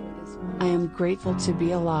moment. I am grateful to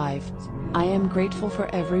be alive. I am grateful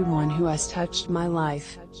for everyone who has touched my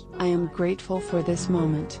life. I am grateful for this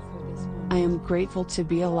moment. I am grateful to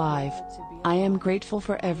be alive. I am grateful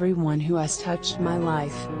for everyone who has touched my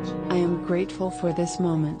life. I am grateful for this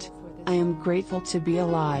moment. I am grateful to be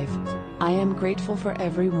alive. I am grateful for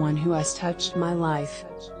everyone who has touched my life.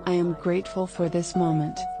 I am grateful for this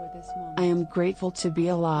moment. I am grateful to be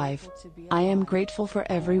alive. I am grateful for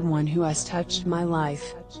everyone who has touched my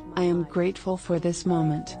life. I am grateful for this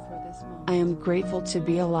moment. I am grateful to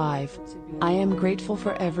be alive. I am grateful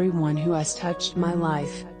for everyone who has touched my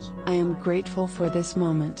life. I am grateful for this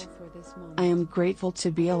moment. I am grateful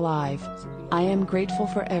to be alive. I am grateful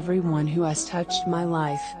for everyone who has touched my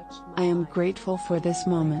life. I am grateful for this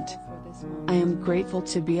moment. I am grateful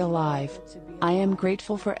to be alive. I am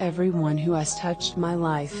grateful for everyone who has touched my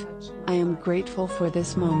life. I am grateful for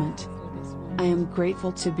this moment. I am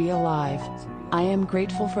grateful to be alive. I am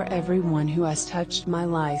grateful for everyone who has touched my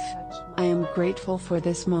life. I am grateful for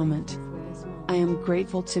this moment. I am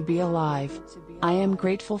grateful to be alive. I am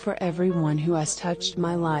grateful for everyone who has touched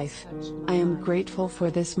my life. I am grateful for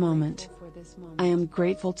this moment. I am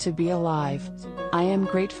grateful to be alive. I am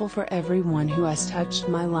grateful for everyone who has touched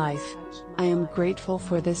my life. I am grateful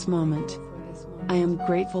for this moment. I am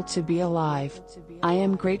grateful to be alive. I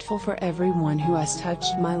am grateful for everyone who has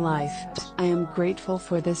touched my life. I am grateful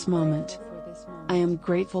for this moment. I am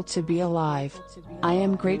grateful to be alive. I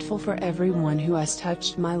am grateful for everyone who has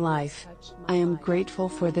touched my life. I am grateful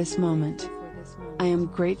for this moment. I am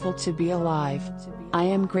grateful to be alive. I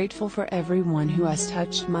am grateful for everyone who has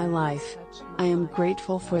touched my life. I am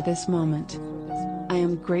grateful for this moment. I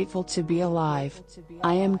am grateful to be alive.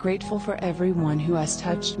 I am grateful for everyone who has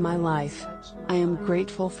touched my life. I am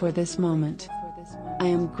grateful for this moment. I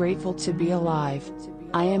am grateful to be alive.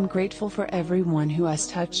 I am grateful for everyone who has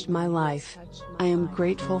touched my life. I am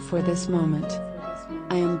grateful for this moment.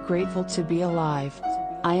 I am grateful to be alive.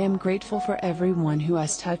 I am grateful for everyone who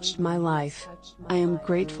has touched my life. I am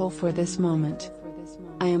grateful for this moment.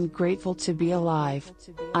 I am grateful to be alive.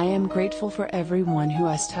 I am grateful for everyone who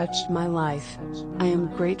has touched my life. I am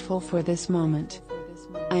grateful for this moment.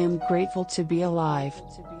 I am grateful to be alive.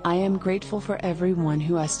 I am grateful for everyone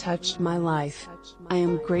who has touched my life. I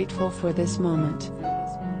am grateful for this moment.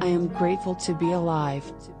 I am grateful to be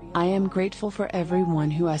alive. I am grateful for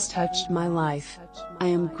everyone who has touched my life. I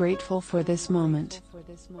am grateful for this moment.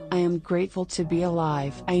 I am grateful to be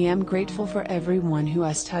alive. I am grateful for everyone who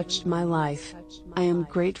has touched my life. I am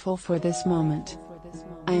grateful for this moment.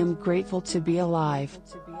 I am grateful to be alive.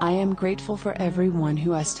 I am grateful for everyone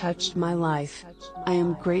who has touched my life. I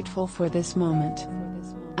am grateful for this moment.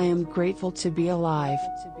 I am grateful to be alive.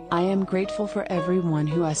 I am grateful for everyone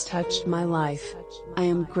who has touched my life. I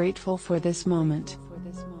am grateful for this moment.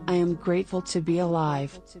 I am grateful to be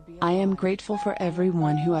alive. I am grateful for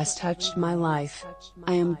everyone who has touched my life.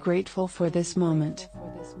 I am grateful for this moment.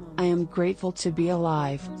 I am grateful to be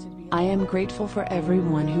alive. I am grateful for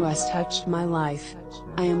everyone who has touched my life.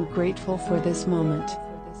 I am grateful for this moment.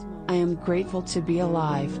 I am grateful to be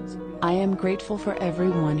alive. I am grateful for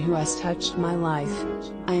everyone who has touched my life.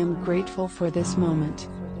 I am grateful for this moment.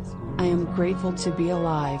 I am grateful to be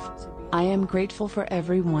alive. I am grateful for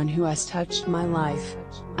everyone who has touched my life.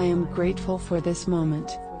 I am grateful for this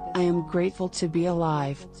moment. I am grateful to be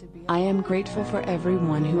alive. I am grateful for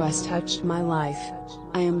everyone who has touched my life.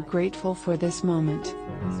 I am grateful for this moment.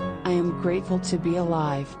 I am grateful to be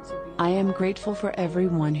alive. I am grateful for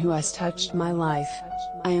everyone who has touched my life.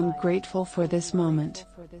 I am grateful for this moment.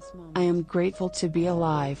 I am grateful to be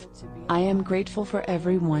alive. I am grateful for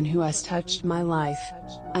everyone who has touched my life.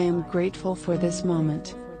 I am grateful for this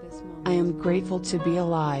moment. I am grateful to be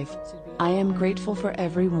alive. I am grateful for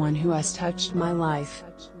everyone who has touched my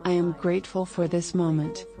life. I am grateful for this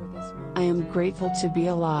moment. I am grateful to be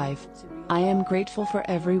alive. I am grateful for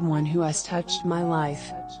everyone who has touched my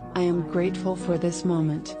life. I am grateful for this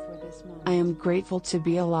moment. I am grateful to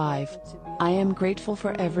be alive. I am grateful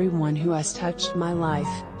for everyone who has touched my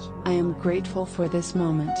life. I am grateful for this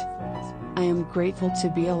moment. I am grateful to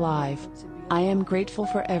be alive. I am grateful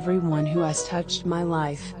for everyone who has touched my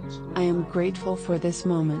life. I am grateful for this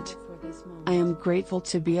moment. I am grateful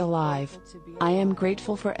to be alive. I am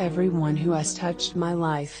grateful for everyone who has touched my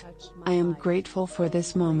life. I am grateful for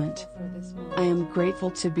this moment. I am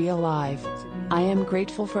grateful to be alive. I am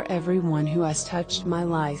grateful for everyone who has touched my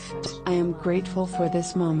life. I am grateful for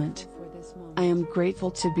this moment. I am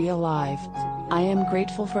grateful to be alive. I am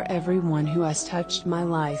grateful for everyone who has touched my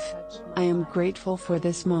life. I am grateful for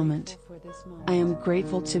this moment. I am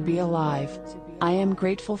grateful to be alive. I am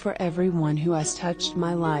grateful for everyone who has touched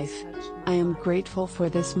my life. I am grateful for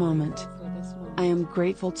this moment. I am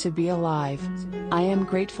grateful to be alive. I am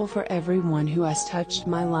grateful for everyone who has touched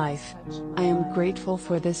my life. I am grateful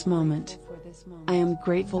for this moment. I am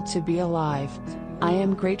grateful to be alive. I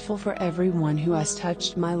am grateful for everyone who has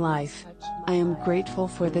touched my life. I am grateful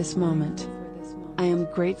for this moment. I am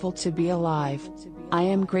grateful to be alive. I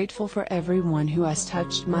am grateful for everyone who has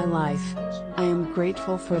touched my life. I am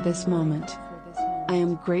grateful for this moment. I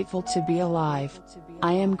am grateful to be alive.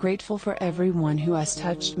 I am grateful for everyone who has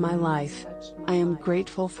touched my life. I am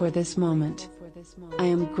grateful for this moment. I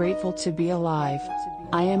am grateful to be alive.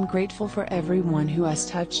 I am grateful for everyone who has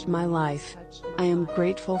touched my life. I am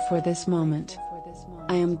grateful for this moment.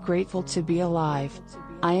 I am grateful to be alive.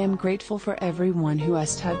 I am grateful for everyone who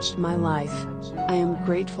has touched my life. I am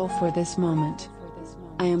grateful for this moment.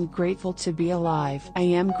 I am grateful to be alive. I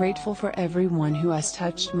am grateful for everyone who has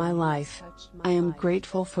touched my life. I am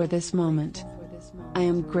grateful for this moment. I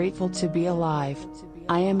am grateful to be alive.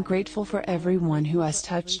 I am grateful for everyone who has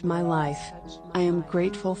touched my life. I am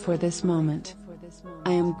grateful for this moment.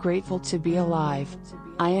 I am grateful to be alive.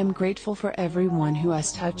 I am grateful for everyone who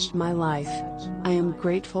has touched my life. I am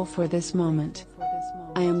grateful for this moment.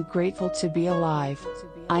 I am grateful to be alive.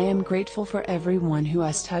 I am grateful for everyone who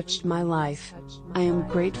has touched my life. I am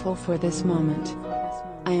grateful for this moment.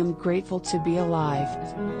 I am grateful to be alive.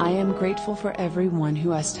 I am grateful for everyone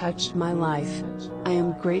who has touched my life. I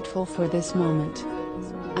am grateful for this moment.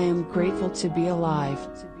 I am grateful to be alive.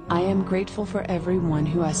 I am grateful for everyone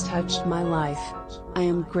who has touched my life. I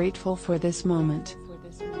am grateful for this moment.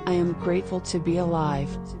 I am grateful to be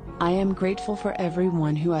alive. I am grateful for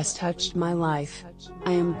everyone who has touched my life.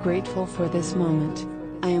 I am grateful for this moment.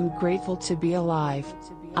 I am grateful to be alive.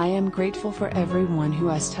 I am grateful for everyone who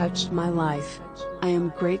has touched my life. I am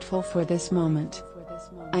grateful for this moment.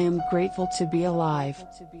 I am grateful to be alive.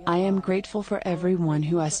 I am grateful for everyone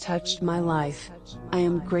who has touched my life. I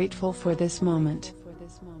am grateful for this moment.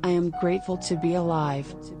 I am grateful to be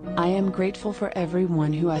alive. I am grateful for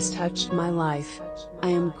everyone who has touched my life. I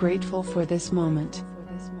am grateful for this moment.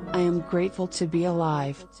 I am grateful to be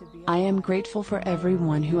alive. I am grateful for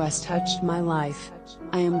everyone who has touched my life.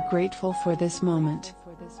 I am grateful for this moment.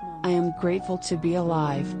 I am grateful to be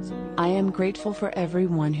alive. I am grateful for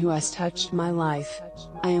everyone who has touched my life.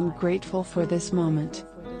 I am grateful for this moment.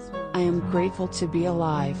 I am grateful to be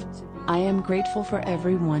alive. I am grateful for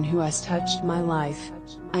everyone who has touched my life.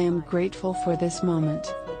 I am grateful for this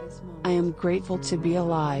moment. I am grateful to be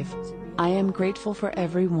alive. I am grateful for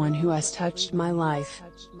everyone who has touched my life.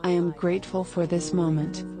 I am grateful for this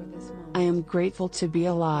moment. I am grateful to be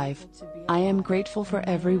alive. I am grateful for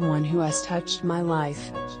everyone who has touched my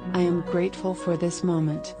life. I am grateful for this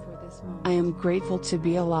moment. I am grateful to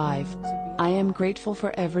be alive. I am grateful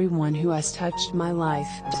for everyone who has touched my life.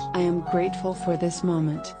 I am grateful for this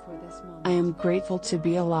moment. I am grateful to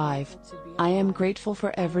be alive. I am grateful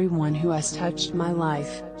for everyone who has touched my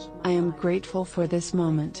life. I am grateful for this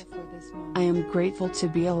moment. I am grateful to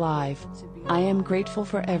be alive. I am grateful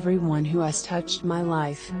for everyone who has touched my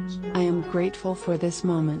life. I am grateful for this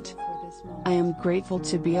moment. I am grateful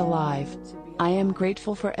to be alive. I am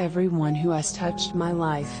grateful for everyone who has touched my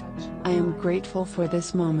life. I am grateful for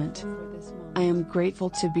this moment. I am grateful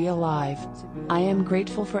to be alive. I am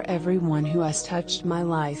grateful for everyone who has touched my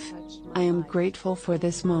life. I am grateful for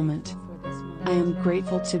this moment. I am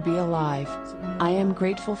grateful to be alive. I am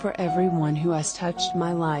grateful for everyone who has touched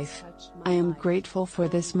my life. I am grateful for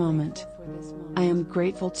this moment. I am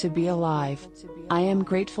grateful to be alive. I am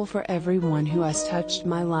grateful for everyone who has touched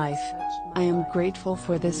my life. I am grateful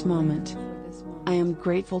for this moment. I am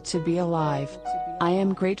grateful to be alive. I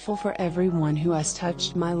am grateful for everyone who has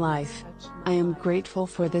touched my life. I am grateful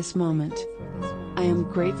for this moment. I am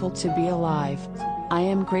grateful to be alive. I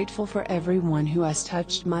am grateful for everyone who has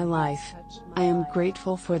touched my life. I am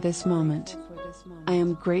grateful for this moment. I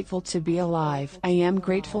am grateful to be alive. I am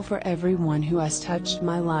grateful for everyone who has touched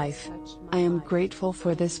my life. I am grateful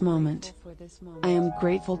for this moment. I am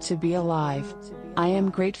grateful to be alive. I am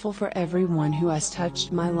grateful for everyone who has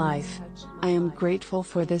touched my life. I am grateful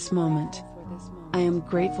for this moment. I am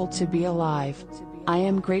grateful to be alive. I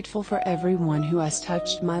am grateful for everyone who has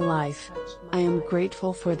touched my life. I am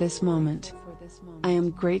grateful for this moment. I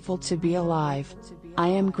am grateful to be alive. I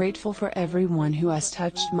am grateful for everyone who has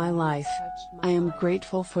touched my life. I am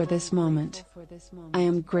grateful for this moment. I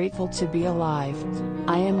am grateful to be alive.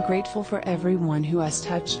 I am grateful for everyone who has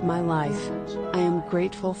touched my life. I am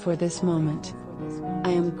grateful for this moment.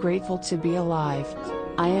 I am grateful to be alive.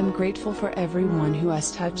 I am grateful for everyone who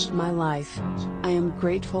has touched my life. I am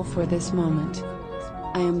grateful for this moment.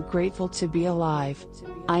 I am grateful to be alive.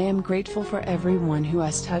 I am grateful for everyone who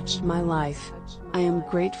has touched my life. I am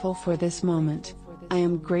grateful for this moment. I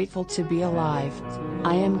am grateful to be alive.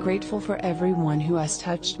 I am grateful for everyone who has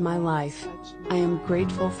touched my life. I am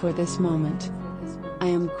grateful for this moment. I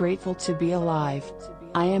am grateful to be alive.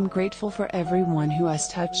 I am grateful for everyone who has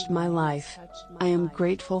touched my life. I am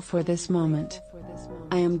grateful for this moment.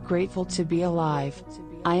 I am grateful to be alive.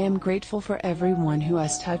 I am grateful for everyone who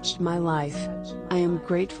has touched my life. I am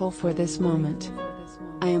grateful for this moment.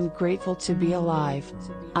 I am grateful to be alive.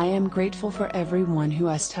 I am grateful for everyone who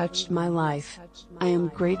has touched my life. I am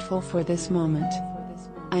grateful for this moment.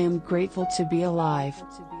 I am grateful to be alive.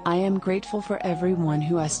 I am grateful for everyone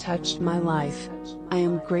who has touched my life. I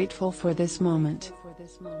am grateful for this moment.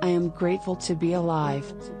 I am grateful to be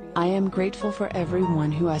alive. I am grateful for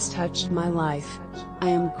everyone who has touched my life. I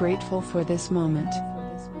am grateful for this moment.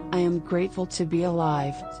 I am grateful to be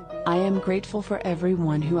alive. I am grateful for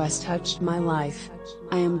everyone who has touched my life.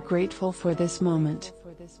 I am grateful for this moment.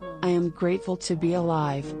 I am grateful to be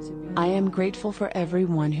alive. I am grateful for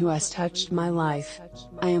everyone who has touched my life.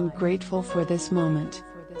 I am grateful for this moment.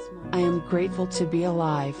 I am grateful to be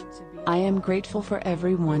alive. I am grateful for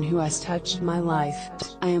everyone who has touched my life.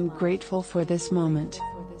 I am grateful for this moment.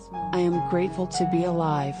 I am grateful to be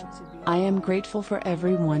alive. I am grateful for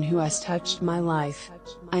everyone who has touched my life.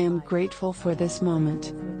 I am grateful for this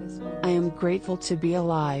moment. I am grateful to be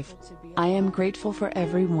alive. I am grateful for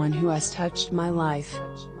everyone who has touched my life.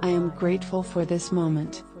 I am grateful for this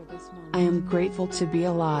moment. I am grateful to be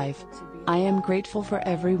alive. I am grateful for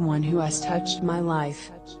everyone who has touched my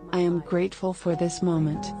life. I am grateful for this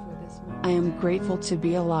moment. I am grateful to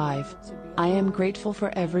be alive. I am grateful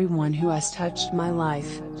for everyone who has touched my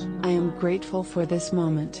life. I am grateful for this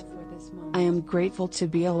moment. I am grateful to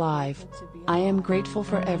be alive. I am grateful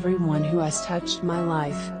for everyone who has touched my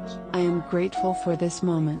life. I am grateful for this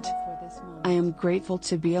moment. I am grateful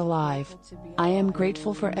to be alive. I am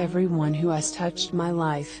grateful for everyone who has touched my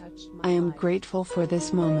life. I am grateful for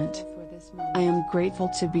this moment. I am grateful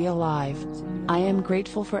to be alive. I am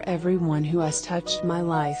grateful for everyone who has touched my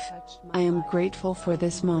life. I am grateful for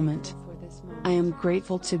this moment. I am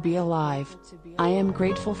grateful to be alive. I am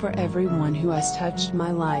grateful for everyone who has touched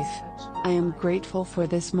my life. I am grateful for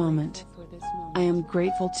this moment. I am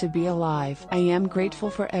grateful to be alive. I am grateful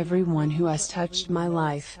for everyone who has touched my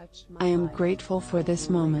life. I am grateful for this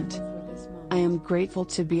moment. I am grateful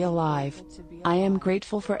to be alive. I am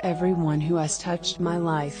grateful for everyone who has touched my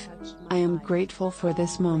life. I am grateful for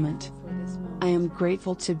this moment. I am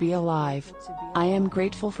grateful to be alive. I am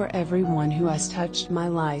grateful for everyone who has touched my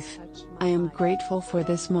life. I am grateful for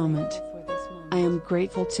this moment. I am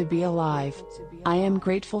grateful to be alive. I am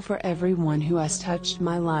grateful for everyone who has touched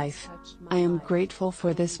my life. I am grateful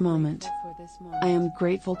for this moment. I am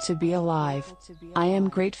grateful to be alive. I am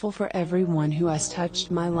grateful for everyone who has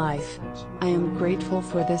touched my life. I am grateful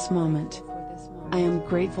for this moment. I am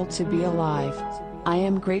grateful to be alive. I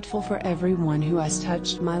am grateful for everyone who has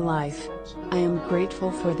touched my life. I am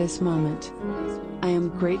grateful for this moment. I am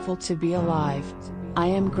grateful to be alive. I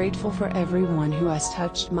am grateful for everyone who has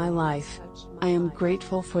touched my life. I am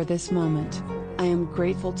grateful for this moment. I am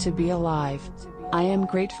grateful to be alive. I am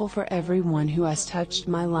grateful for everyone who has touched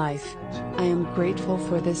my life. I am grateful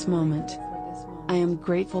for this moment. I am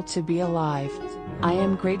grateful to be alive. I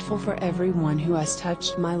am grateful for everyone who has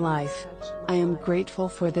touched my life. I am grateful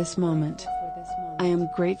for this moment. I am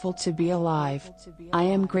grateful to be alive. I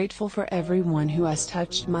am grateful for everyone who has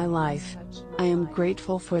touched my life. I am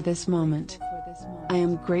grateful for this moment. I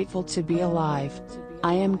am grateful to be alive.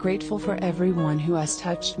 I am grateful for everyone who has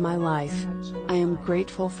touched my life. I am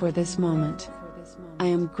grateful for this moment. I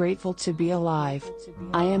am grateful to be alive.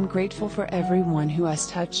 I am grateful for everyone who has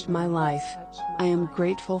touched my life. I am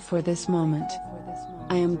grateful for this moment.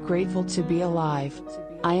 I am grateful to be alive.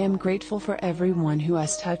 I am grateful for everyone who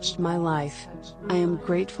has touched my life. I am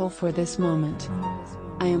grateful for this moment.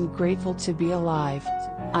 I am grateful to be alive.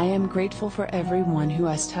 I am grateful for everyone who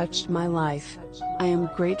has touched my life. I am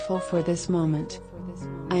grateful for this moment.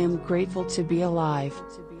 I am grateful to be alive.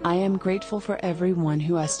 I am grateful for everyone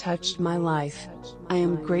who has touched my life. I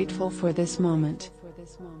am grateful for this moment.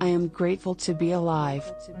 I am grateful to be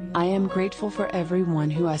alive. I am grateful for everyone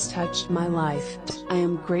who has touched my life. I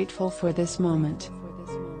am grateful for this moment.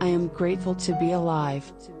 I am grateful to be alive.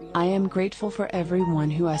 I am grateful for everyone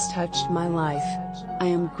who has touched my life. I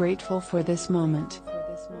am grateful for this moment.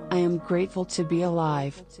 I am grateful to be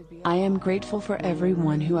alive. I am grateful for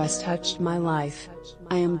everyone who has touched my life.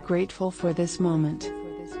 I am grateful for this moment.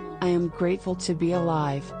 I am grateful to be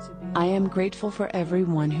alive. I am grateful for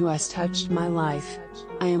everyone who has touched my life.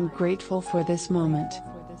 I am grateful for this moment.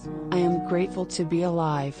 I am grateful to be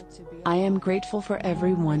alive. I am grateful for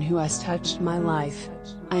everyone who has touched my life.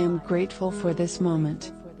 I am grateful for this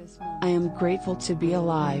moment. I am grateful to be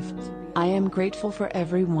alive. I am grateful for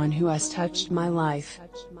everyone who has touched my life.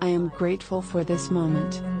 I am grateful for this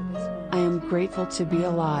moment. I am grateful to be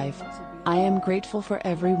alive. I am grateful for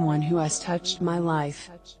everyone who has touched my life.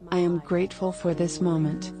 I am grateful for this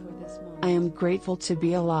moment. I am grateful to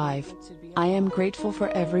be alive. I am grateful for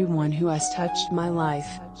everyone who has touched my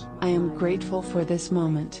life. I am grateful for this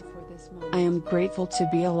moment. I am grateful to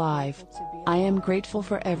be alive. I am grateful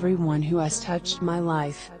for everyone who has touched my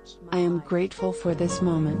life. I am grateful for this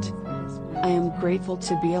moment. I am grateful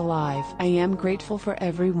to be alive. I am grateful for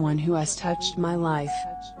everyone who has touched my life.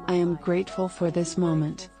 I am grateful for this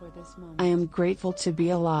moment. I am grateful to be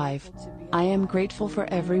alive. I am grateful for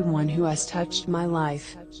everyone who has touched my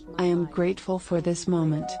life. I am grateful for this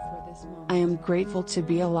moment. I am grateful to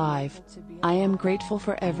be alive. I am grateful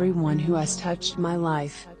for everyone who has touched my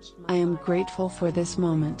life. I am grateful for this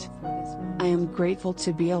moment. I am grateful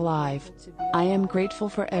to be alive. I am grateful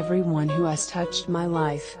for everyone who has touched my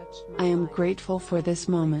life. I am grateful for this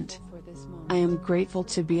moment. I am grateful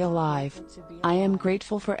to be alive. I am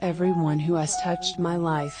grateful for everyone who has touched my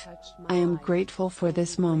life. I am grateful for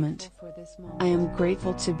this moment. I am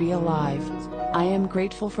grateful to be alive. I am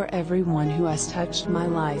grateful for everyone who has touched my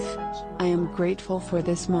life. I am grateful for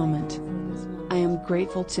this moment. I am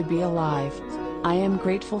grateful to be alive. I am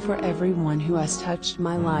grateful for everyone who has touched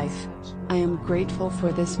my life. I am grateful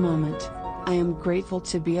for this moment. I am grateful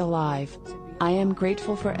to be alive. I am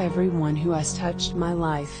grateful for everyone who has touched my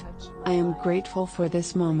life. I am grateful for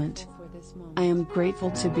this moment. I am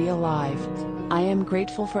grateful to be alive. I am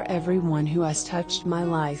grateful for everyone who has touched my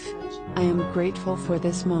life. I am grateful for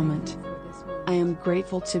this moment. I am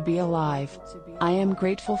grateful to be alive. I am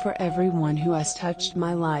grateful for everyone who has touched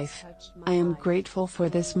my life. I am grateful for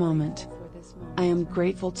this moment. I am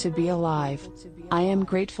grateful to be alive. I am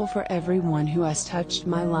grateful for everyone who has touched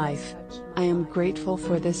my life. I am grateful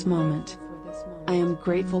for this moment. I am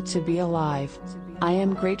grateful to be alive. I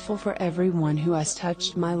am grateful for everyone who has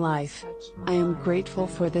touched my life. I am grateful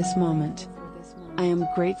for this moment. I am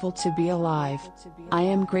grateful to be alive. I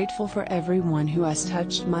am grateful for everyone who has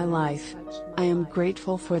touched my life. I am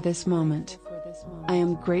grateful for this moment. I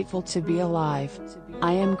am grateful to be alive.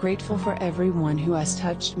 I am grateful for everyone who has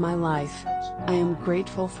touched my life. I am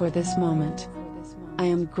grateful for this moment. I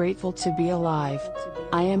am grateful to be alive.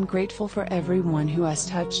 I am grateful for everyone who has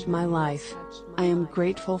touched my life. I am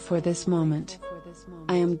grateful for this moment.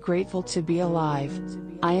 I am grateful to be alive.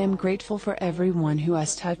 I am grateful for everyone who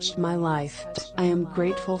has touched my life. I am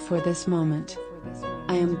grateful for this moment.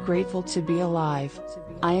 I am grateful to be alive.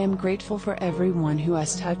 I am grateful for everyone who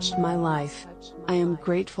has touched my life. I am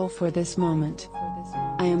grateful for this moment.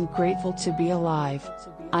 I am grateful to be alive.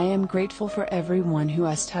 I am grateful for everyone who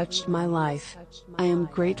has touched my life. I am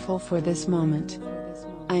grateful for this moment.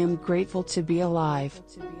 I am grateful to be alive.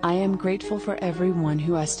 I am grateful for everyone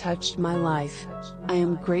who has touched my life. I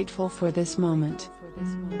am grateful for this moment.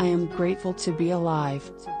 I am grateful to be alive.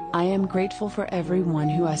 I am grateful for everyone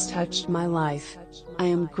who has touched my life. I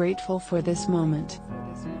am grateful for this moment.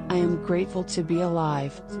 I am grateful to be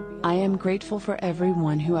alive. I am grateful for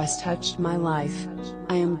everyone who has touched my life.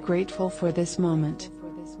 I am grateful for this moment.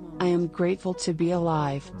 I am grateful to be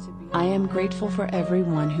alive. I am grateful for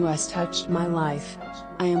everyone who has touched my life.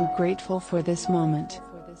 I am grateful for this moment.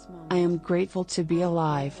 I am grateful to be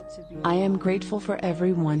alive. I am grateful for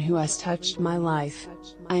everyone who has touched my life.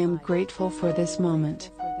 I am grateful for this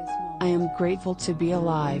moment. I am grateful to be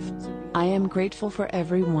alive. I am grateful for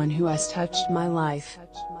everyone who has touched my life.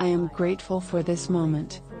 I am grateful for this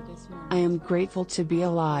moment. I am grateful to be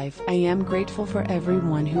alive. I am grateful for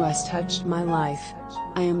everyone who has touched my life.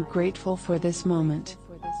 I am grateful for this moment.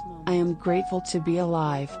 I am grateful to be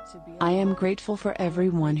alive. I am grateful for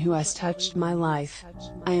everyone who has touched my life.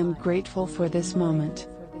 I am grateful for this moment.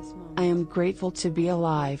 I am grateful to be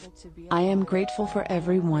alive. I am grateful for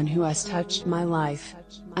everyone who has touched my life.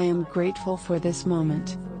 I am grateful for this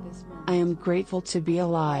moment. I am grateful to be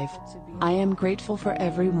alive. I am grateful for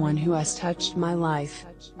everyone who has touched my life.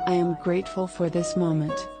 I am grateful for this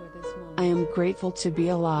moment. I am grateful to be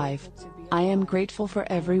alive. I am grateful for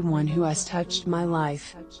everyone who has touched my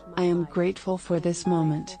life. I am grateful for this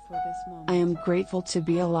moment. I am grateful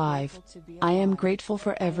to be alive. I am grateful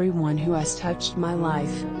for everyone who has touched my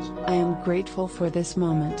life. I am grateful for this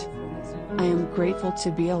moment. I am grateful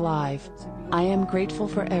to be alive. I am grateful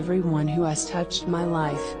for everyone who has touched my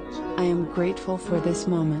life. I am grateful for this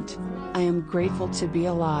moment. I am grateful to be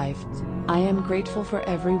alive. I am grateful for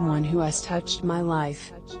everyone who has touched my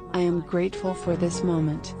life. I am grateful for this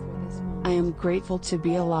moment. I am grateful to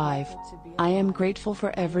be alive. I am grateful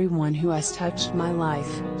for everyone who has touched my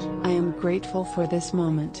life. I am grateful for this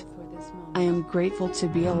moment. I am grateful to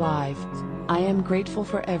be alive. I am grateful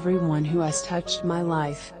for everyone who has touched my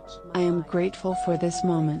life. I am grateful for this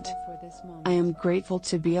moment. I am grateful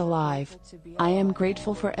to be alive. I am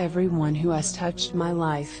grateful for everyone who has touched my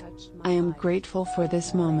life. I am grateful for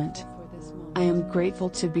this moment. I am grateful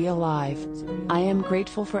to be alive. I am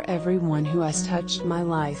grateful for everyone who has touched my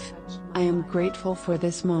life. I am grateful for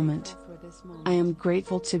this moment. I am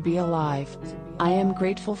grateful to be alive. I am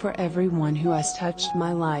grateful for everyone who has touched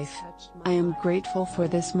my life. I am grateful for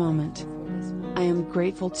this moment. I am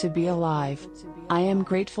grateful to be alive. I am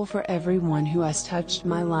grateful for everyone who has touched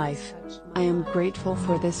my life. I am grateful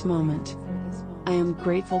for this moment. I am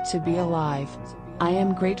grateful to be alive. I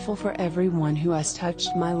am grateful for everyone who has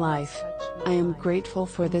touched my life. I am grateful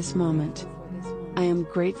for this moment. I am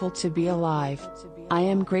grateful to be alive. I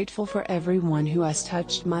am grateful for everyone who has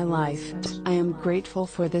touched my life. I am grateful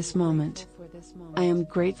for this moment. I am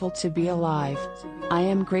grateful to be alive. I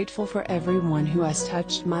am grateful for everyone who has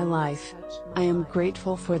touched my life. I am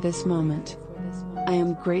grateful for this moment. I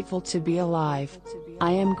am grateful to be alive.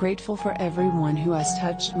 I am grateful for everyone who has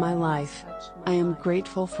touched my life. I am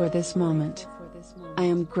grateful for this moment. I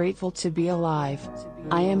am grateful to be alive.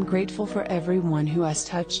 I am grateful for everyone who has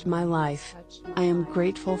touched my life. I am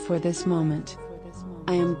grateful for this moment.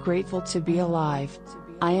 I am grateful to be alive.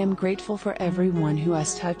 I am grateful for everyone who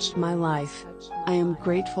has touched my life. I am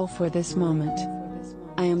grateful for this moment.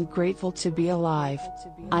 I am grateful to be alive.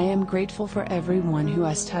 I am grateful for everyone who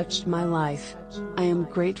has touched my life. I am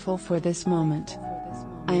grateful for this moment.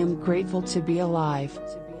 I am grateful to be alive.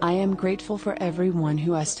 I am grateful for everyone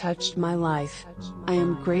who has touched my life. I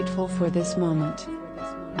am grateful for this moment.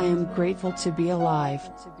 I am grateful to be alive.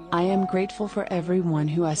 I am grateful for everyone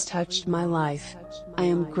who has touched my life. I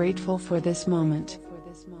am grateful for this moment.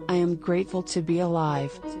 I am grateful to be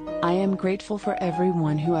alive. I am grateful for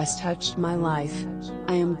everyone who has touched my life.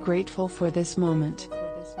 I am grateful for this moment.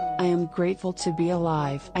 I am grateful to be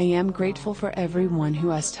alive. I am grateful for everyone who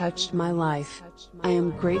has touched my life. I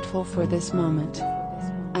am grateful for this moment.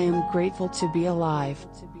 I am grateful to be alive.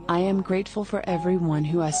 I am grateful for everyone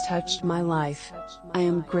who has touched my life. I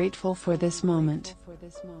am grateful for this moment.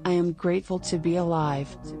 I am grateful to be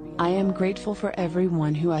alive. I am grateful for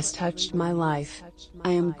everyone who has touched my life.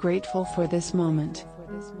 I am grateful for this moment.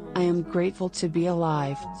 I am grateful to be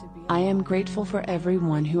alive. I am grateful for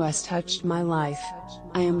everyone who has touched my life.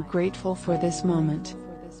 I am grateful for this moment.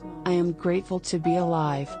 I am grateful to be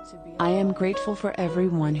alive. I am grateful for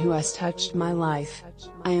everyone who has touched my life.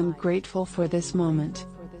 I am grateful for this moment.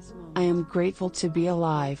 I am grateful to be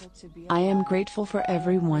alive. I am grateful for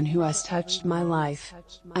everyone who has touched my life.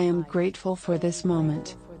 I am grateful for this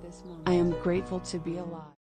moment. I am grateful to be alive.